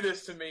all. Why did you do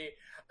this to me?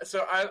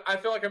 So I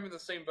feel like I'm in the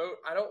same boat.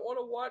 I don't want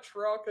to watch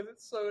Raw because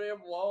it's so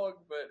damn long,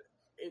 but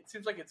it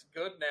seems like it's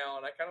good now,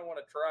 and I kind of want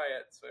to try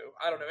it. So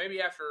I don't know.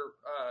 Maybe after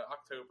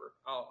October,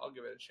 I'll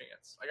give it a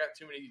chance. I got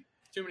too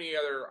many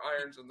other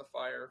irons in the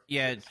fire.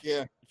 Yeah.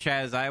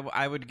 Chaz,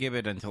 I would give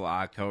it until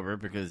October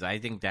because I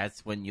think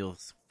that's when you'll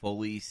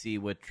fully see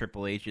what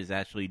Triple H is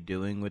actually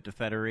doing with the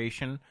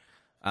Federation.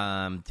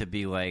 To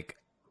be like,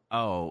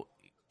 oh,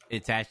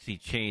 it's actually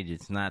changed.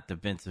 It's not the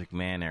Vince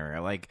McMahon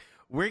era. Like,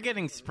 we're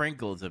getting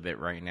sprinkles of it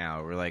right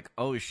now. We're like,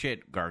 oh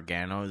shit,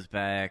 Gargano's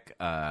back.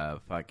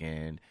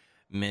 Fucking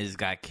Miz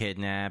got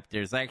kidnapped.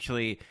 There's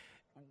actually,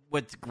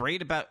 what's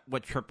great about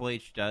what Triple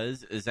H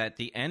does is at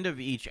the end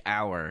of each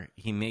hour,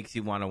 he makes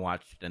you want to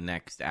watch the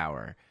next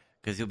hour.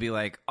 Because he'll be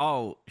like,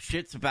 oh,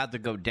 shit's about to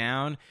go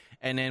down.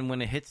 And then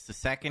when it hits the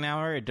second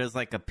hour, it does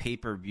like a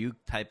pay-per-view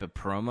type of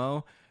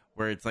promo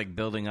where it's like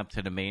building up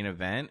to the main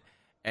event.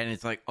 And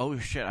it's like, oh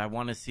shit, I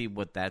want to see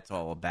what that's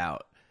all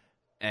about.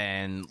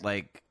 And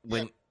like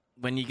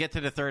when you get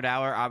to the third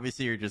hour,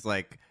 obviously you're just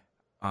like,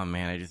 oh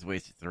man, I just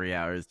wasted 3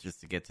 hours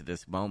just to get to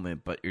this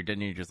moment. But you're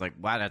just like,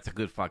 wow, that's a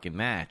good fucking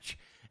match.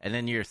 And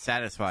then you're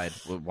satisfied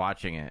with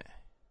watching it.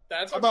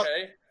 That's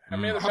okay. How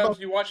many other times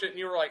you watch it and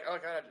you were like, oh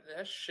god, did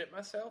I shit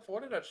myself?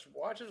 What did I just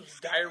watch? It was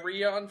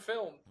diarrhea on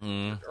film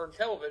or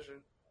television.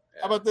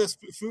 Yeah. How about this?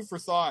 Food for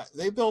thought.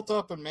 They built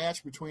up a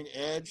match between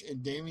Edge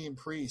and Damian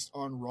Priest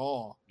on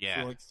Raw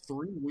for like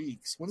 3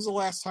 weeks. When's the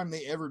last time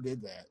they ever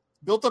did that?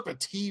 Built up a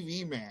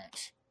TV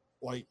match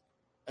like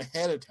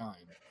ahead of time.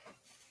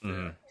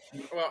 Mm-hmm.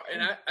 Well,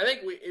 and I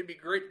think it'd be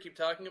great to keep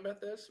talking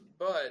about this,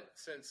 but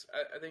since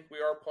I think we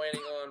are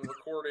planning on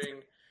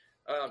recording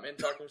and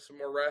talking some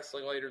more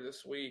wrestling later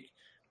this week,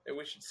 and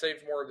we should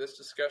save more of this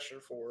discussion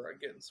for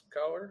getting some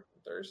color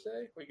on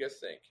Thursday. What do you guys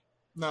think?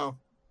 No.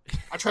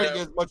 I try to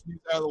get as much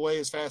news out of the way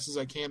as fast as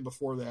I can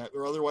before that,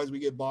 or otherwise we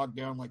get bogged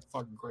down like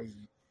fucking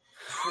crazy.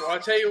 Well, I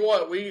tell you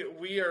what,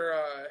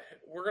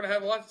 we're gonna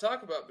have a lot to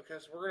talk about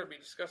because we're gonna be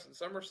discussing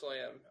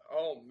SummerSlam.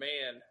 Oh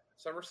man,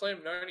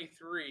 SummerSlam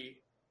 '93.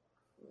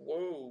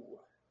 Whoa,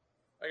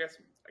 I got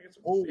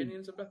some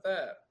opinions about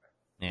that.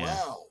 Yeah.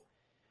 Wow.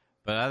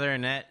 But other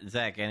than that,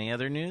 Zach, any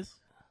other news?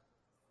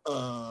 No,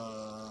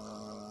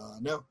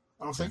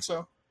 I don't think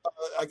so.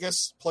 I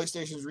guess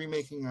PlayStation's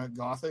remaking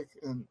Gothic,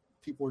 and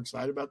people are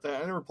excited about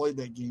that. I never played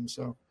that game,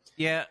 so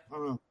yeah, I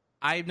don't know.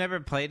 I've never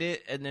played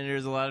it, and then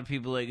there's a lot of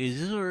people like, is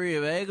this a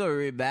remake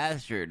or a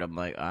remastered? I'm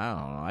like, I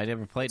don't know. I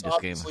never played this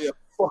game. Obviously a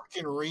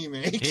fucking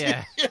remake.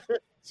 Yeah.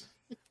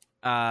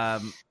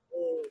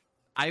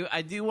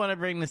 I do want to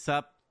bring this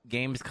up.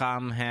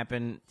 Gamescom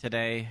happened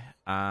today.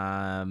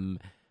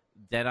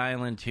 Dead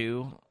Island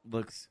 2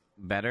 looks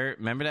better.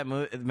 Remember that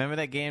movie? Remember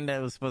that game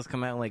that was supposed to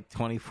come out in like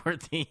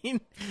 2014?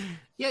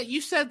 Yeah,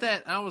 you said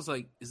that. I was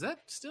like, is that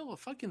still a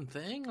fucking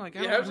thing? Like,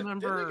 I Yeah, don't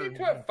remember. Didn't they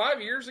get cut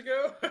 5 years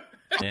ago?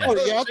 Yeah.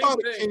 Oh, yeah, I thought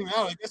it Same came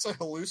out. I guess I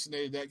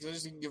hallucinated that because I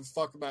just didn't give a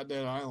fuck about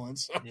Dead Island.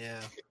 So. Yeah.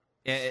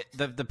 Yeah,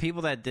 the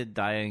people that did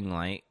Dying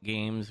Light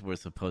games were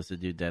supposed to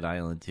do Dead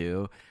Island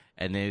 2,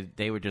 and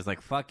they were just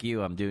like, fuck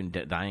you, I'm doing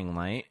Dying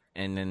Light,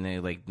 and then they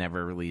like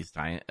never released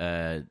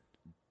Dead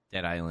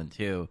Island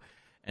 2.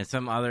 And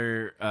some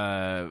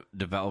other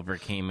developer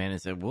came in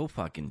and said, we'll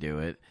fucking do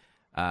it.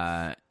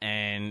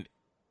 And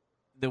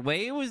the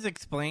way it was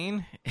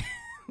explained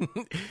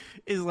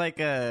is like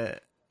a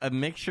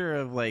mixture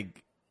of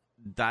like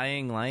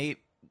Dying Light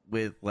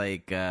with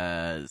like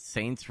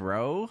Saints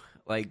Row,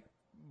 like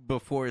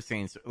before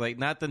Saints, like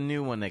not the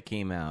new one that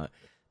came out.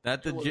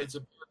 Not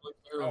the.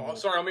 Oh,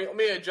 sorry. Let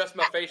me adjust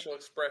my facial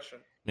expression.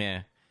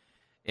 Yeah.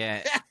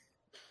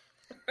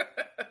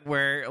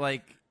 Where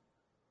like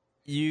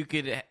you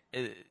could.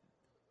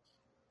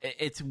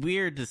 It's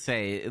weird to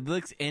say. It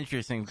looks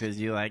interesting because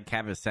you like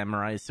have a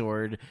samurai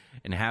sword,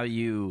 and how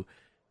you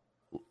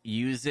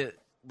use it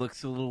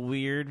looks a little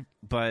weird,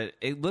 but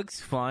it looks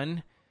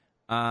fun.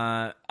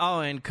 And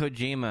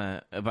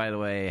Kojima, by the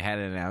way, had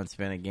an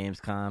announcement at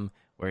Gamescom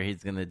where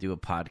he's going to do a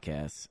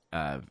podcast.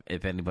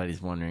 If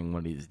anybody's wondering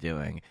what he's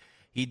doing,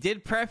 he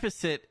did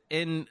preface it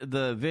in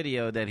the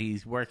video that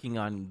he's working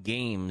on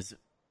games,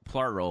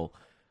 plural,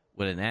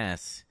 with an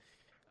S.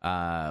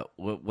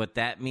 What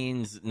that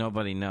means,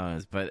 nobody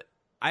knows. But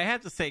I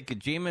have to say,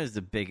 Kojima is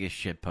the biggest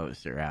shit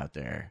poster out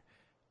there.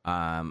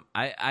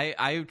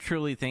 I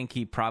truly think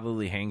he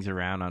probably hangs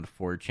around on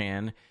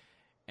 4chan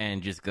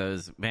and just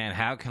goes, man,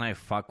 how can I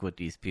fuck with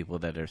these people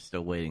that are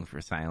still waiting for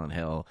Silent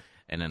Hill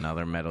and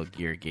another Metal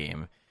Gear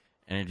game?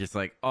 And it's just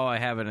like, oh, I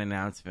have an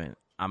announcement.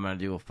 I'm going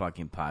to do a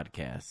fucking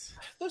podcast.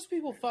 Those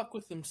people fuck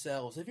with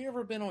themselves. Have you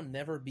ever been on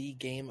Never Be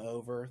Game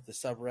Over, the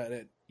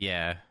subreddit?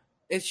 Yeah.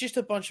 It's just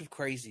a bunch of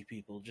crazy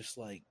people, just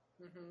like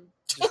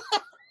Mm-hmm.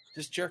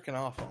 just jerking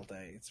off all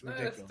day. It's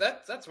ridiculous.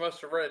 That's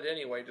most of Reddit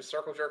anyway. Just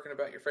circle jerking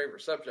about your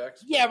favorite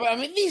subjects. Yeah, but I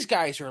mean, these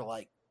guys are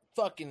like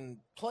fucking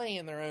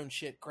playing their own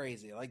shit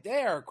crazy. Like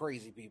they are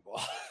crazy people,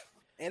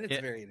 and it's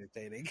very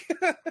entertaining.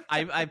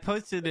 I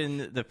posted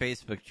in the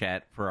Facebook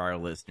chat for our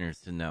listeners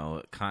to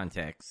know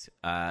context.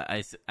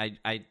 I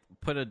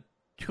put a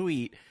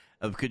tweet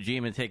of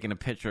Kojima taking a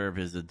picture of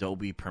his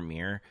Adobe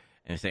Premiere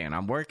and saying,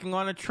 "I'm working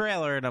on a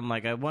trailer," and I'm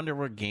like, I wonder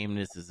what game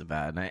this is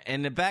about. And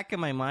in the back of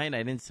my mind,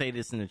 I didn't say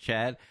this in the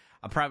chat.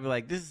 I'm probably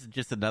like, this is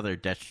just another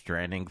Death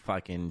Stranding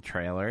fucking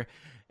trailer.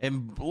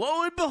 And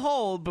lo and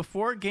behold,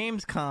 before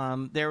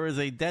Gamescom, there was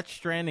a Death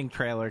Stranding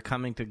trailer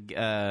coming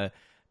to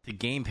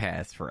Game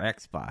Pass for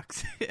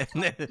Xbox,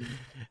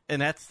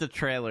 and that's the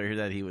trailer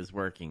that he was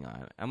working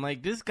on. I'm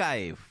like, this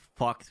guy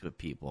fucks with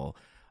people.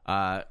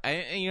 And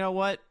you know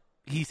what?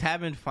 He's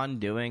having fun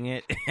doing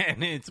it,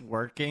 and it's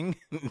working.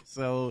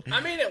 So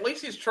I mean, at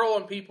least he's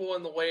trolling people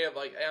in the way of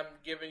like, I'm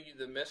giving you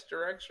the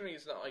misdirection.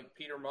 He's not like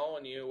Peter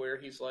Molyneux, where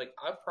he's like,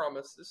 I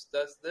promise this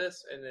does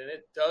this, and then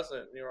it doesn't.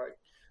 And you're like,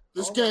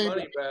 This all game, my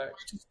money back.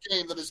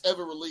 game that is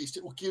ever released,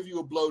 it will give you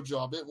a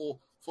blowjob. It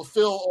will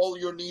fulfill all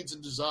your needs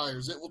and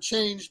desires. It will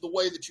change the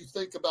way that you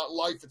think about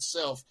life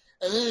itself.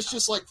 And then it's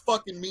just like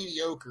fucking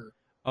mediocre.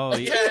 oh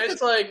Yeah,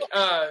 it's like,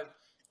 I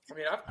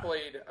mean, I've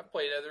played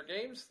other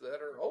games that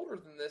are older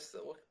than this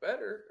that look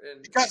better,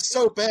 and It got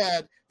so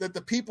bad that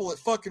the people that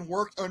fucking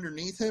worked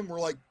underneath him were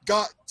like,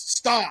 God,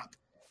 stop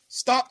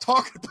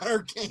talking about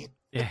our game.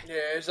 yeah.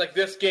 it's like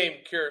this game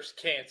cures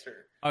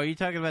cancer. Oh, you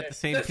talking about the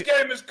same? This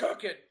game is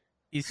cooking.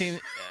 You seen?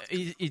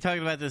 You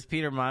talking about this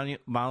Peter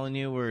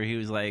Molyneux where he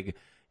was like,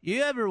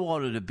 "You ever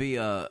wanted to be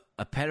a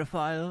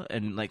pedophile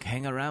and like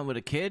hang around with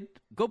a kid?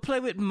 Go play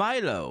with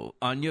Milo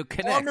on your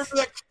Kinect." I remember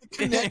that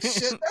Kinect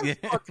shit. That's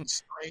Yeah. fucking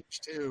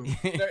strange too.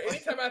 No,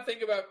 anytime I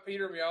think about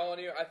Peter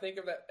Molyneux, I think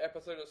of that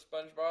episode of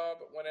SpongeBob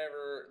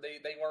whenever they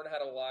learn how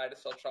to lie to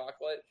sell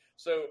chocolate.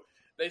 So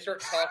they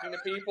start talking to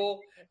people,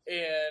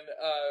 and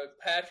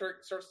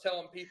Patrick starts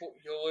telling people,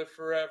 "You'll live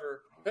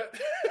forever."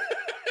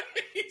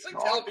 He's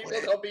like telling people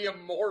they'll be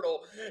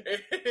immortal. And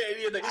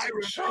he's like, I remember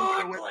when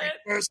chocolate.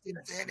 we first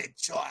invented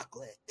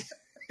chocolate.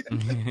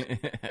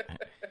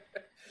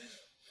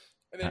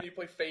 And then you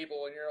play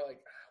Fable, and you're like,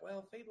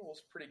 well, Fable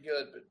was pretty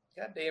good, but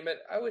god damn it,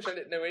 I wish I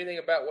didn't know anything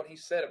about what he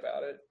said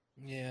about it.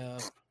 Yeah.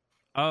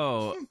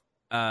 Oh,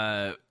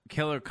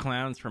 Killer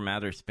Clowns from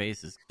Outer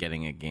Space is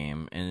getting a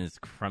game, and it's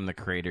from the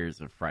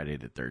creators of Friday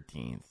the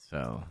 13th.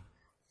 So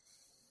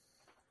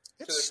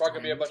So there's probably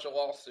gonna be a bunch of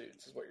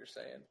lawsuits, is what you're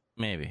saying.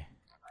 maybe.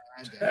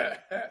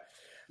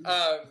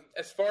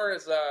 As far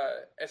as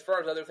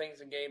other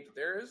things in games,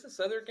 there is this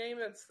other game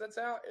that's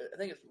out. I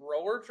think it's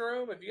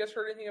Rollerdrome. Have you guys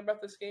heard anything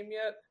about this game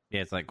yet?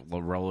 Yeah, it's like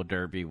a roller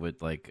derby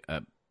with like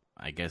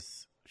I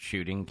guess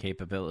shooting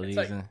capabilities.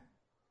 It's like-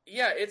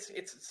 Yeah, it's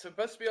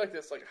supposed to be like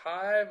this, like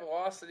high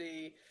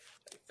velocity,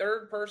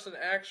 third person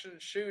action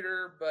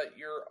shooter, but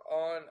you're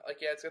on like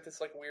it's got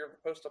this like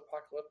weird post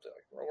apocalyptic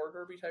like roller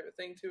derby type of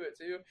thing to it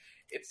too.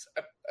 It's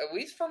at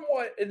least from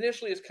what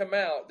initially has come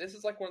out, this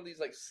is like one of these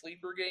like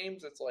sleeper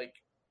games that's like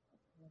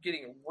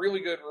getting really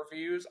good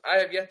reviews. I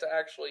have yet to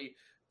actually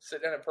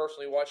sit down and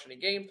personally watch any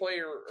gameplay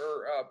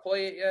or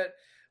play it yet,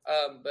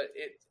 but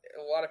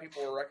a lot of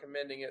people are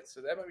recommending it, so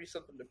that might be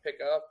something to pick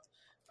up.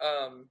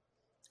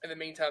 In the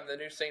meantime, the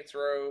new Saints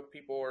Row,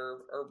 people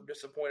are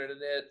disappointed in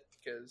it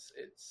because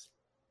it's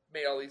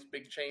made all these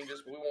big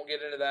changes, but we won't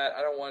get into that.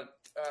 I don't want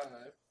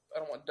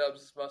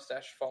Dubs'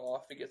 mustache to fall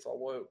off if he gets all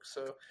woke.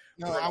 So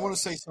No, I want to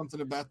say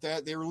something about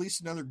that. They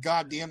released another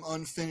goddamn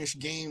unfinished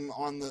game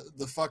on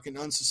the fucking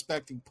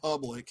unsuspecting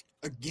public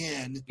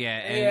again. Yeah,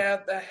 and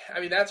yeah, I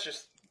mean that's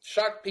just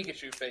shock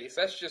Pikachu face.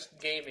 That's just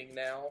gaming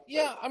now.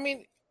 Yeah, I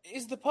mean,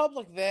 is the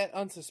public that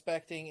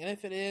unsuspecting? And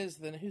if it is,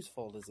 then whose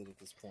fault is it at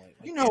this point?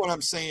 You know what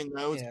I'm saying,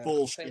 though. It's Yeah.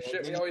 bullshit. Same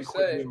shit They we need to always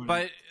quit say. doing it.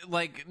 but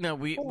like no,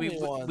 we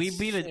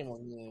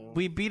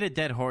beat a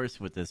dead horse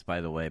with this, by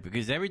the way,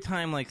 because every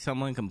time like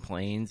someone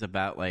complains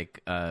about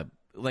like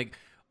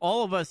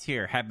all of us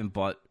here haven't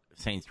bought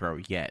Saints Row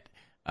yet.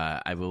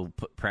 I will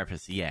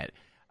preface yet.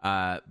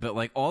 But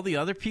like all the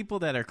other people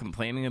that are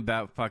complaining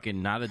about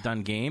fucking not a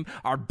done game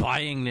are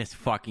buying this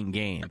fucking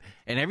game.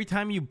 And every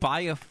time you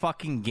buy a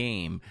fucking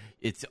game,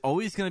 it's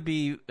always going to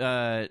be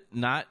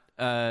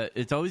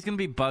it's always going to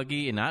be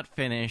buggy and not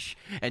finished.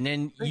 And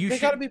then They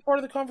got to be part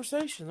of the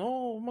conversation.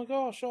 Oh my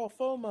gosh! Oh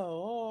FOMO!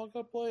 Oh, I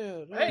got to play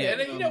it. Oh. Hey, and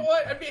then you know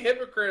what? I'd be a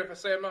hypocrite if I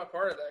say I'm not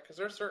part of that because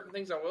there's certain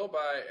things I will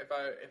buy if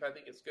I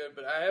think it's good.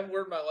 But I have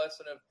learned my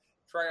lesson of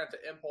trying not to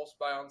impulse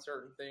buy on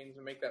certain things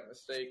and make that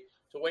mistake.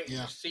 To wait and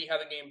just see how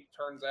the game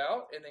turns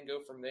out and then go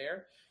from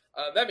there.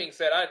 That being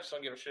said, I just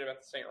don't give a shit about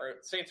the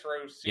Saints Row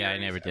series. Yeah, I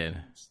never did.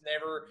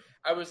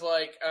 I was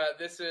like,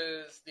 this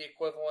is the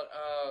equivalent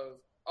of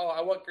 "Oh,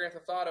 I want Grand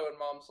Theft Auto," and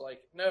Mom's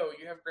like, "No,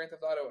 you have Grand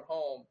Theft Auto at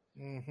home."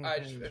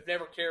 I've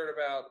never cared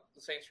about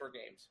the Saints Row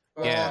games.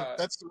 Well, Yeah.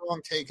 that's the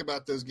wrong take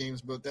about those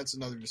games, but that's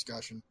another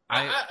discussion.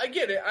 I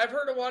get it. I've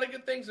heard a lot of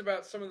good things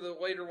about some of the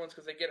later ones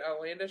because they get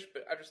outlandish,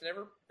 but I just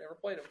never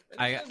played them.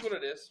 It is what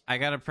it is. I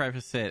gotta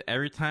preface it.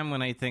 Every time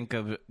when I think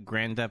of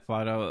Grand Theft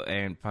Auto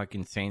and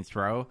fucking Saints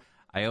Row,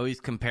 I always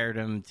compare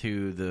them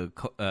to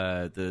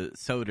the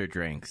soda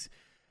drinks.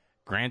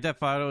 Grand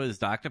Theft Auto is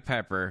Dr.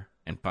 Pepper,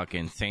 and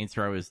fucking Saints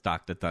Row is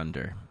Dr.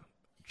 Thunder.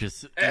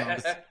 Just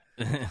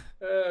Okay.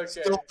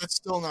 That's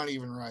still not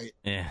even right.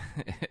 yeah.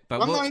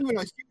 But I'm not even a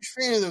huge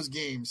fan of those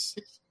games.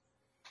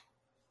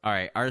 all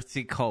right,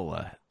 RC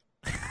Cola.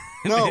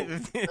 No,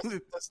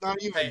 that's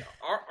not even. Hey,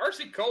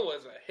 RC Cola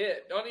is a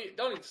hit. Don't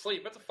even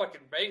sleep. That's a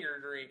fucking banger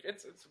drink.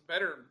 It's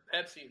better than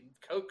Pepsi and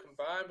Coke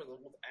combined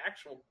with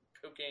actual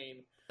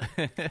cocaine.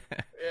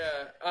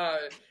 Yeah.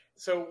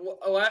 So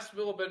last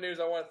little bit of news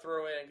I want to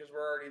throw in because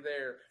we're already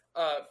there.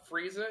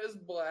 Frieza is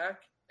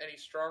black and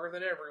he's stronger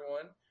than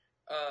everyone.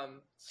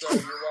 So you're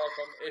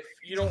welcome. If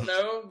you don't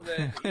know,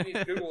 then you need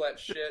to Google that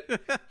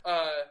shit.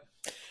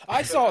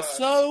 I saw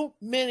so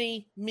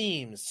many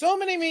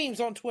memes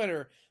on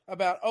Twitter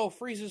about,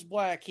 Frieza's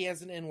black, he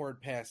has an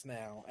N-word pass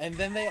now. And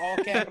then they all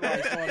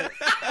capitalized on it.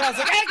 And I was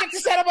like, I get to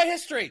set up my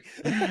history.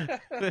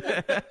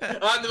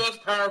 I'm the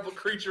most powerful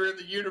creature in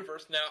the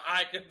universe now.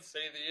 I can say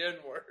the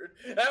N-word.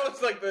 That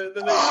was like the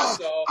thing I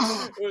saw.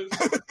 Was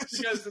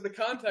because the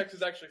context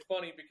is actually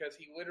funny because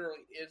he literally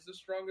is the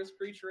strongest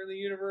creature in the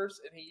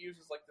universe and he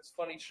uses like this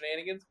funny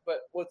shenanigans. But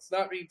what's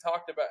not being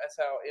talked about is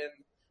how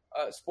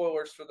in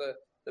spoilers for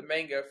the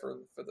manga for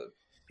the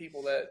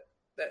people that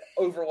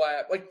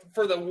overlap, like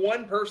for the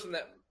one person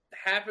that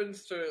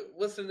happens to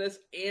listen to this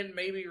and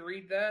maybe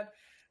read that,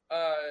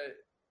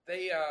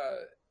 they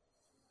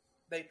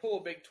pull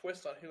a big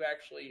twist on who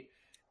actually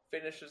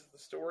finishes the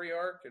story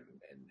arc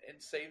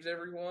and saves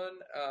everyone.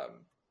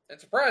 And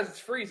surprise, it's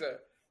Frieza.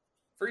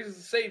 Frieza's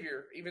the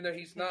savior, even though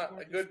he's not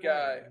a good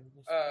guy.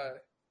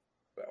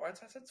 But I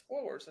said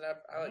spoilers, and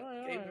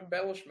I gave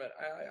embellishment.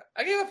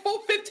 I gave a full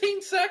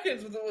 15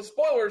 seconds with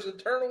spoilers and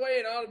turn away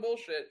and all the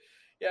bullshit.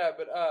 Yeah,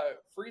 but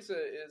Frieza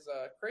is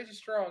crazy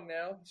strong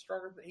now.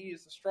 He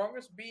is the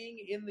strongest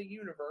being in the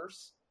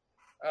universe,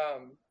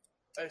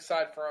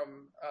 aside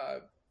from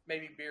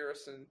maybe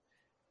Beerus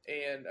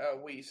and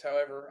Whis.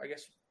 However, I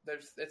guess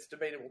it's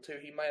debatable too.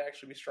 He might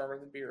actually be stronger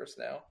than Beerus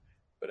now.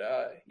 But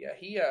yeah,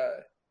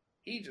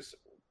 he just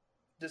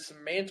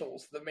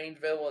dismantles the main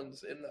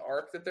villains in the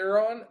arc that they're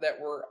on that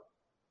were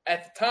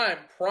at the time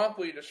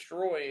promptly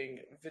destroying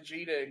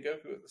Vegeta and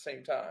Goku at the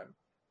same time.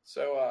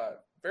 So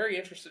very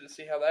interested to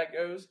see how that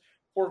goes.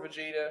 Poor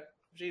Vegeta.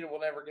 Vegeta will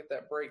never get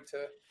that break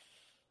to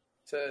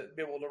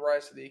be able to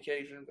rise to the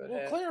occasion.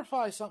 But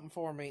clarify something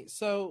for me.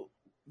 So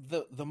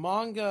the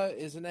manga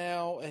is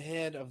now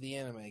ahead of the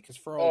anime because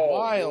for a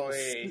while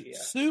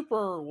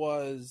Super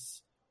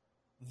was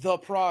the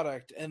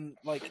product and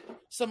like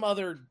some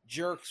other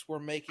jerks were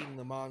making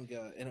the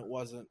manga and it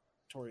wasn't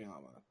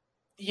Toriyama.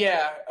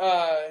 Yeah.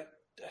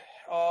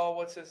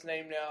 What's his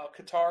name now?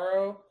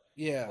 Kataro?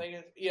 Yeah.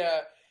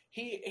 Yeah.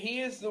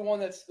 He is the one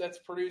that's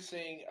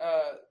producing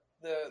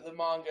the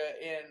manga,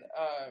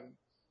 and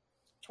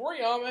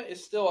Toriyama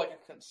is still like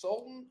a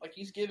consultant. Like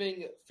he's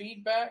giving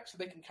feedback so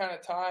they can kind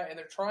of tie, and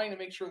they're trying to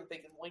make sure that they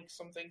can link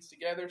some things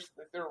together so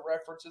that there are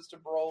references to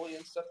Broly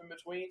and stuff in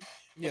between.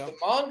 Yeah. But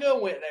the manga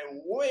went in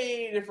a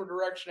way different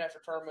direction after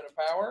Tournament of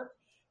Power,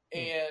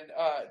 and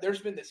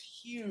there's been this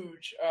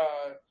huge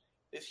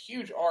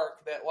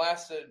arc that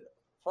lasted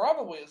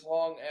probably as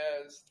long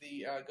as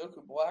the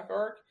Goku Black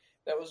arc.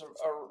 That was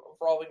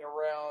revolving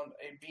around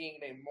a being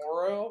named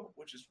Moro,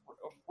 which is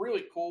a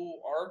really cool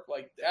arc.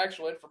 Like the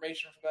actual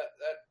information from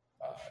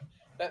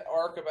that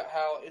arc about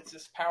how it's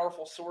this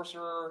powerful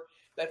sorcerer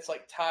that's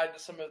like tied to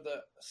some of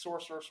the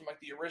sorcerers from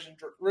like the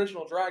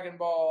original Dragon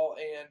Ball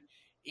and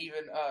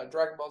even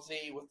Dragon Ball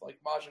Z with like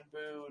Majin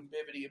Buu and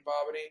Bibidi and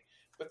Bobbidi.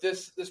 But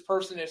this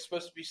person is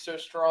supposed to be so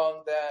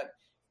strong that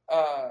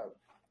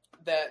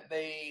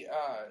they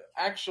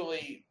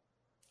actually.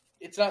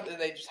 It's not that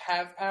they just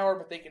have power,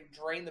 but they can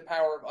drain the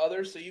power of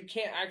others. So you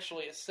can't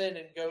actually ascend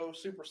and go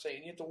Super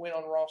Saiyan. You have to win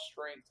on raw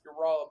strength, your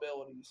raw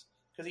abilities,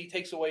 because he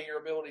takes away your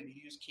ability to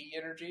use ki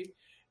energy.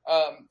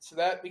 So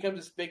that becomes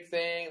this big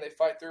thing. They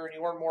fight through, and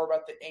you learn more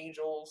about the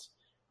angels.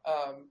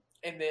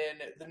 And then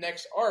the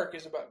next arc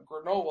is about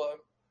Granola,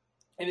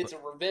 and it's a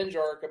revenge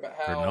arc about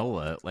how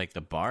Granola, like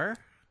the bar.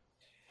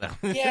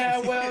 Yeah,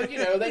 well,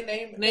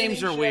 they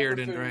names are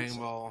weird in Dragon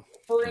Ball.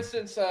 For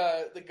instance,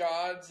 the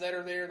gods that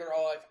are there,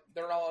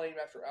 they're all named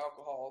after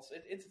alcohols.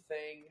 It's a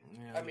thing.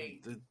 Yeah, I mean,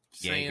 the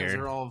Saiyans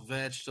are all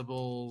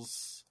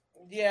vegetables.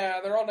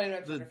 Yeah, they're all named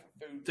after different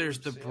foods. There's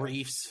the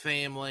Briefs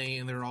family,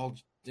 and they're all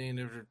named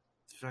after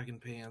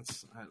fucking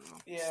pants. I don't know.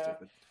 Yeah.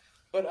 Stupid.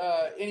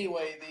 But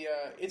anyway,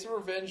 it's a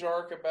revenge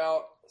arc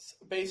about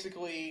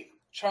basically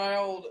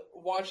Child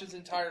watches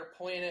entire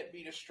planet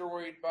be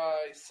destroyed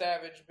by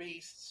savage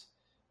beasts,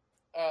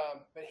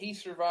 but he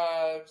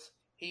survives.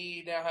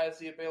 he now has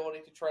the ability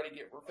to try to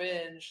get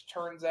revenge.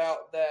 Turns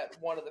out that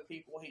one of the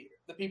people he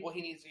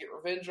needs to get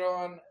revenge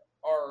on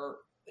are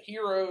the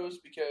heroes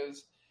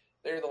because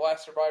they're the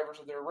last survivors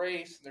of their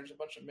race, and there's a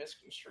bunch of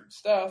misconstrued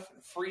stuff.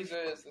 And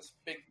Frieza is this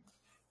big,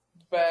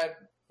 bad,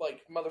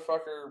 like,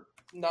 motherfucker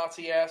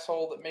Nazi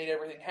asshole that made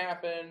everything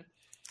happen.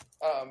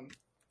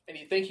 And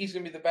you think he's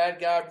going to be the bad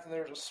guy, but then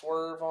there's a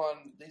swerve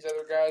on these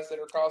other guys that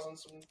are causing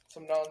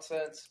some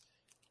nonsense.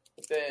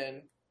 But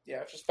then,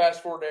 yeah, just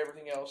fast forward to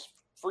everything else.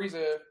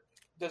 Frieza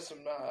does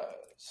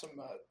some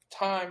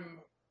time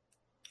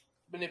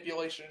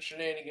manipulation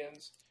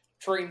shenanigans,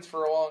 trains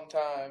for a long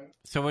time.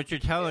 So what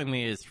you're telling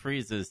me is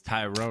Frieza's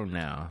Tyrone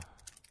now.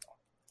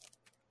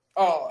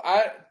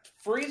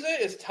 Frieza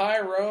is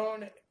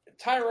Tyrone.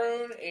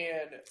 Tyrone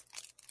and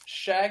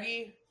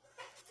Shaggy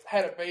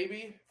had a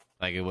baby.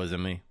 Like it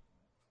wasn't me.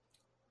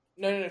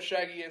 No.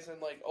 Shaggy is in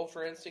like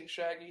Ultra Instinct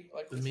Shaggy.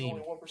 Like this is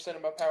only 1%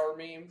 of my power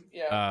meme.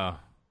 Yeah. Oh.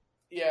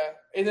 Yeah,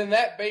 and then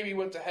that baby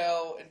went to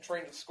hell and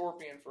trained a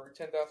scorpion for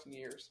 10,000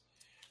 years.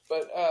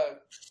 But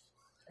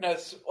no,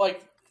 it's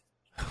like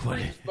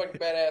Frieza's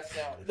fucking badass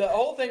now. The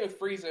whole thing with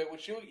Frieza,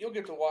 which you'll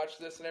get to watch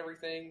this and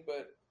everything,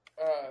 but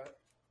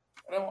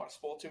I don't want to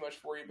spoil too much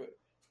for you. But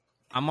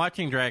I'm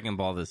watching Dragon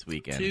Ball this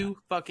weekend. Too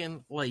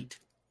fucking late.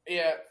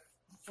 Yeah,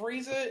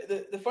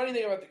 Frieza. The funny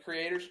thing about the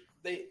creators,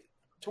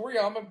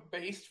 Toriyama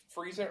based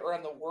Frieza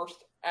around the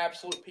worst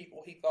absolute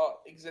people he thought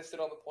existed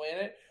on the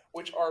planet,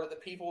 which are the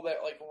people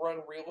that like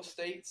run real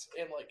estates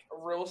and like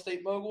real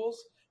estate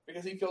moguls,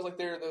 because he feels like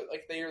they are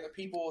the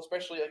people,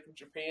 especially like in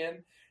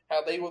Japan,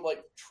 how they would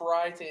like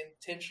try to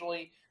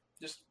intentionally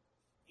just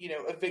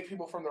evict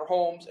people from their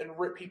homes and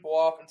rip people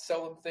off and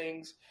sell them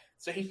things.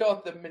 So he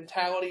felt the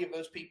mentality of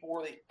those people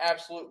were the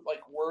absolute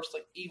like worst,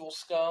 like evil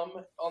scum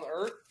on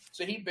earth.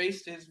 So he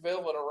based his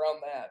villain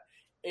around that,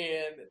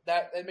 and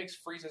that makes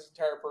Frieza's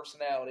entire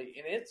personality,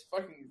 and it's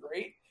fucking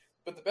great.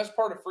 But the best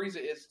part of Frieza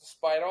is,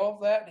 despite all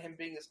of that, and him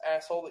being this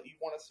asshole that you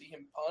want to see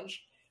him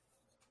punch,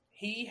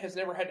 he has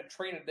never had to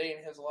train a day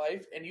in his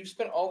life. And you've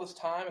spent all this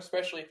time,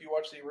 especially if you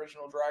watch the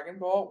original Dragon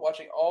Ball,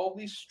 watching all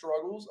these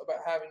struggles about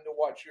having to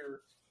watch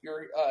your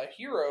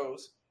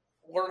heroes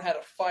learn how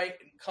to fight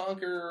and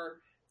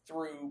conquer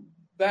through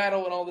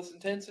battle and all this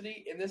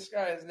intensity. And this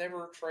guy has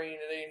never trained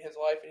a day in his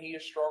life, and he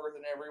is stronger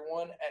than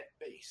everyone at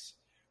base.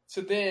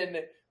 So then,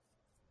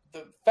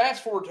 the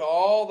fast forward to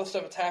all the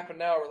stuff that's happened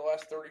now over the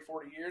last 30,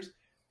 40 years,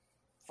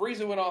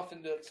 Frieza went off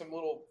into some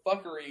little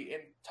fuckery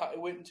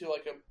and went into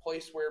like a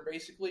place where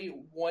basically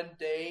one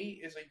day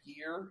is a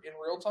year in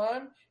real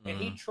time, and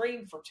he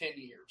trained for 10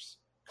 years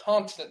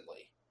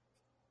constantly.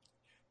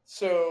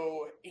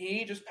 So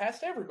he just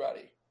passed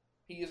everybody.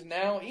 He is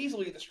now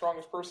easily the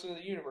strongest person in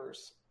the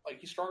universe. Like,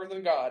 he's stronger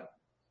than God.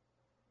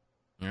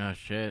 Oh,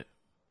 shit.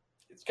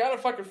 It's kind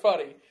of fucking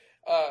funny.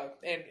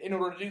 And in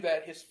order to do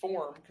that, his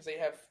form, because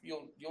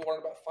you'll learn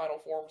about final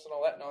forms and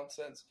all that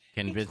nonsense.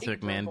 Can Vince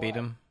McMahon beat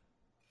him?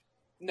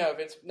 No,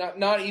 Vince,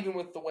 not even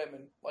with the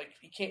women. Like,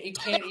 he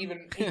can't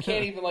even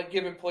like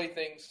give him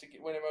playthings to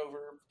win him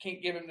over.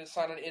 Can't give him to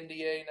sign an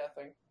NDA.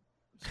 Nothing.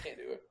 Just can't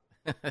do it.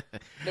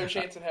 No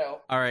chance in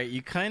hell. All right,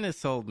 you kind of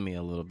sold me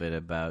a little bit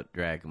about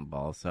Dragon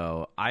Ball,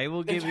 so I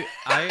will give you.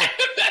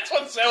 That's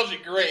what sells you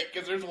great,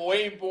 because there's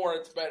way more.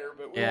 It's better,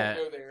 but we won't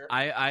go there.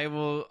 I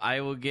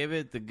will give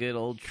it the good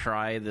old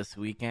try this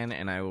weekend,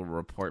 and I will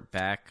report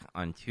back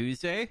on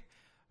Tuesday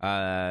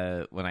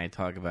when I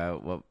talk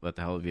about what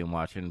the hell have you been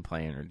watching,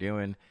 playing, or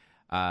doing.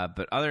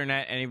 But other than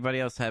that, anybody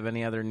else have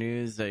any other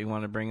news that you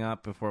want to bring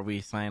up before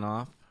we sign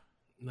off?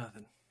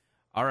 Nothing.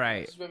 All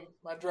right. This has been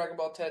my Dragon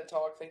Ball TED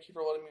Talk. Thank you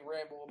for letting me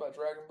ramble about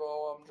Dragon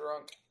Ball while I'm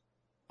drunk.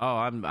 Oh,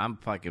 I'm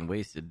fucking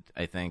wasted,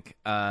 I think.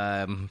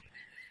 The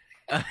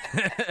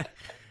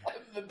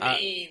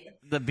bean.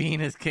 The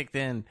bean has kicked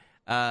in.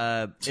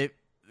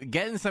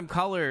 Getting some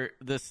color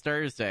this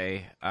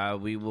Thursday,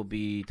 we will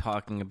be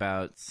talking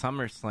about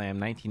SummerSlam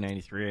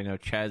 1993. I know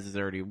Chaz has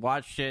already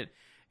watched it,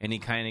 and he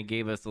kind of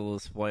gave us a little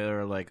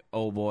spoiler like,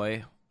 oh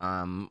boy.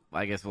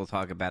 I guess we'll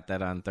talk about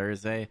that on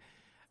Thursday.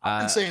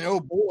 I've been saying, oh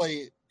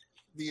boy,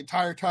 the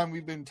entire time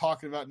we've been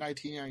talking about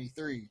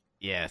 1993.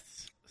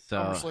 Yes. So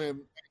SummerSlam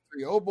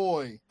 93. Oh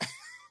boy.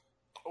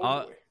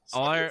 Oh boy.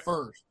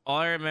 All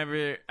I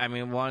remember, I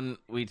mean, one,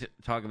 we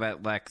talk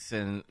about Lex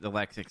and the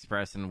Lex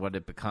Express and what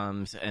it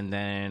becomes, and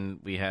then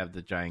we have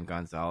the Giant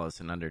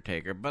Gonzalez and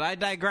Undertaker. But I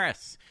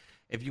digress.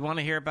 If you want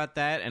to hear about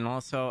that, and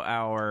also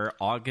our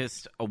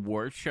August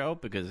award show,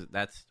 because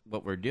that's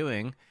what we're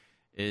doing,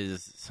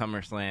 is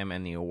SummerSlam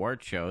and the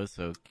award show,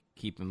 so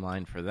keep in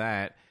mind for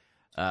that.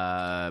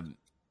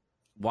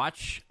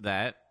 Watch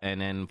that, and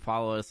then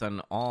follow us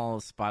on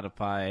all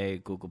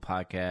Spotify, Google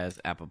Podcasts,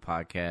 Apple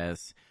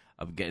Podcasts,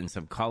 of Getting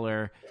Some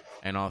Color,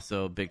 and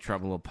also Big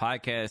Trouble in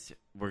Podcast.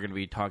 We're going to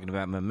be talking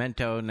about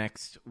Memento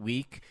next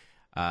week,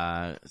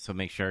 so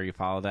make sure you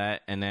follow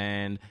that. And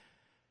then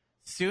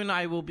soon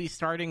I will be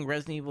starting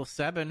Resident Evil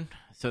 7,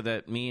 so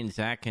that me and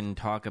Zach can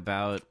talk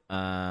about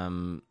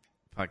the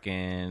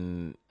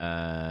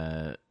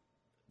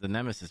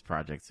Nemesis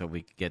Project, so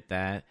we can get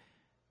that.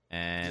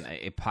 And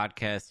a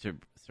podcast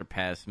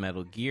surpass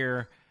Metal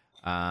Gear.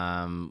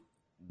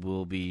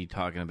 We'll be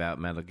talking about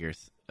Metal Gear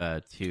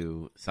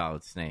 2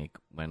 Solid Snake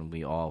when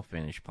we all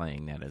finish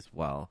playing that as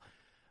well.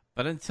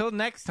 But until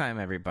next time,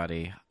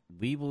 everybody,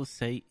 we will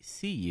see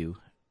you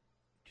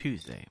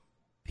Tuesday.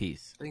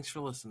 Peace. Thanks for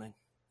listening.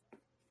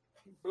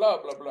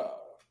 Blah, blah, blah.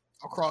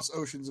 I'll cross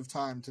oceans of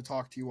time to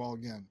talk to you all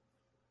again.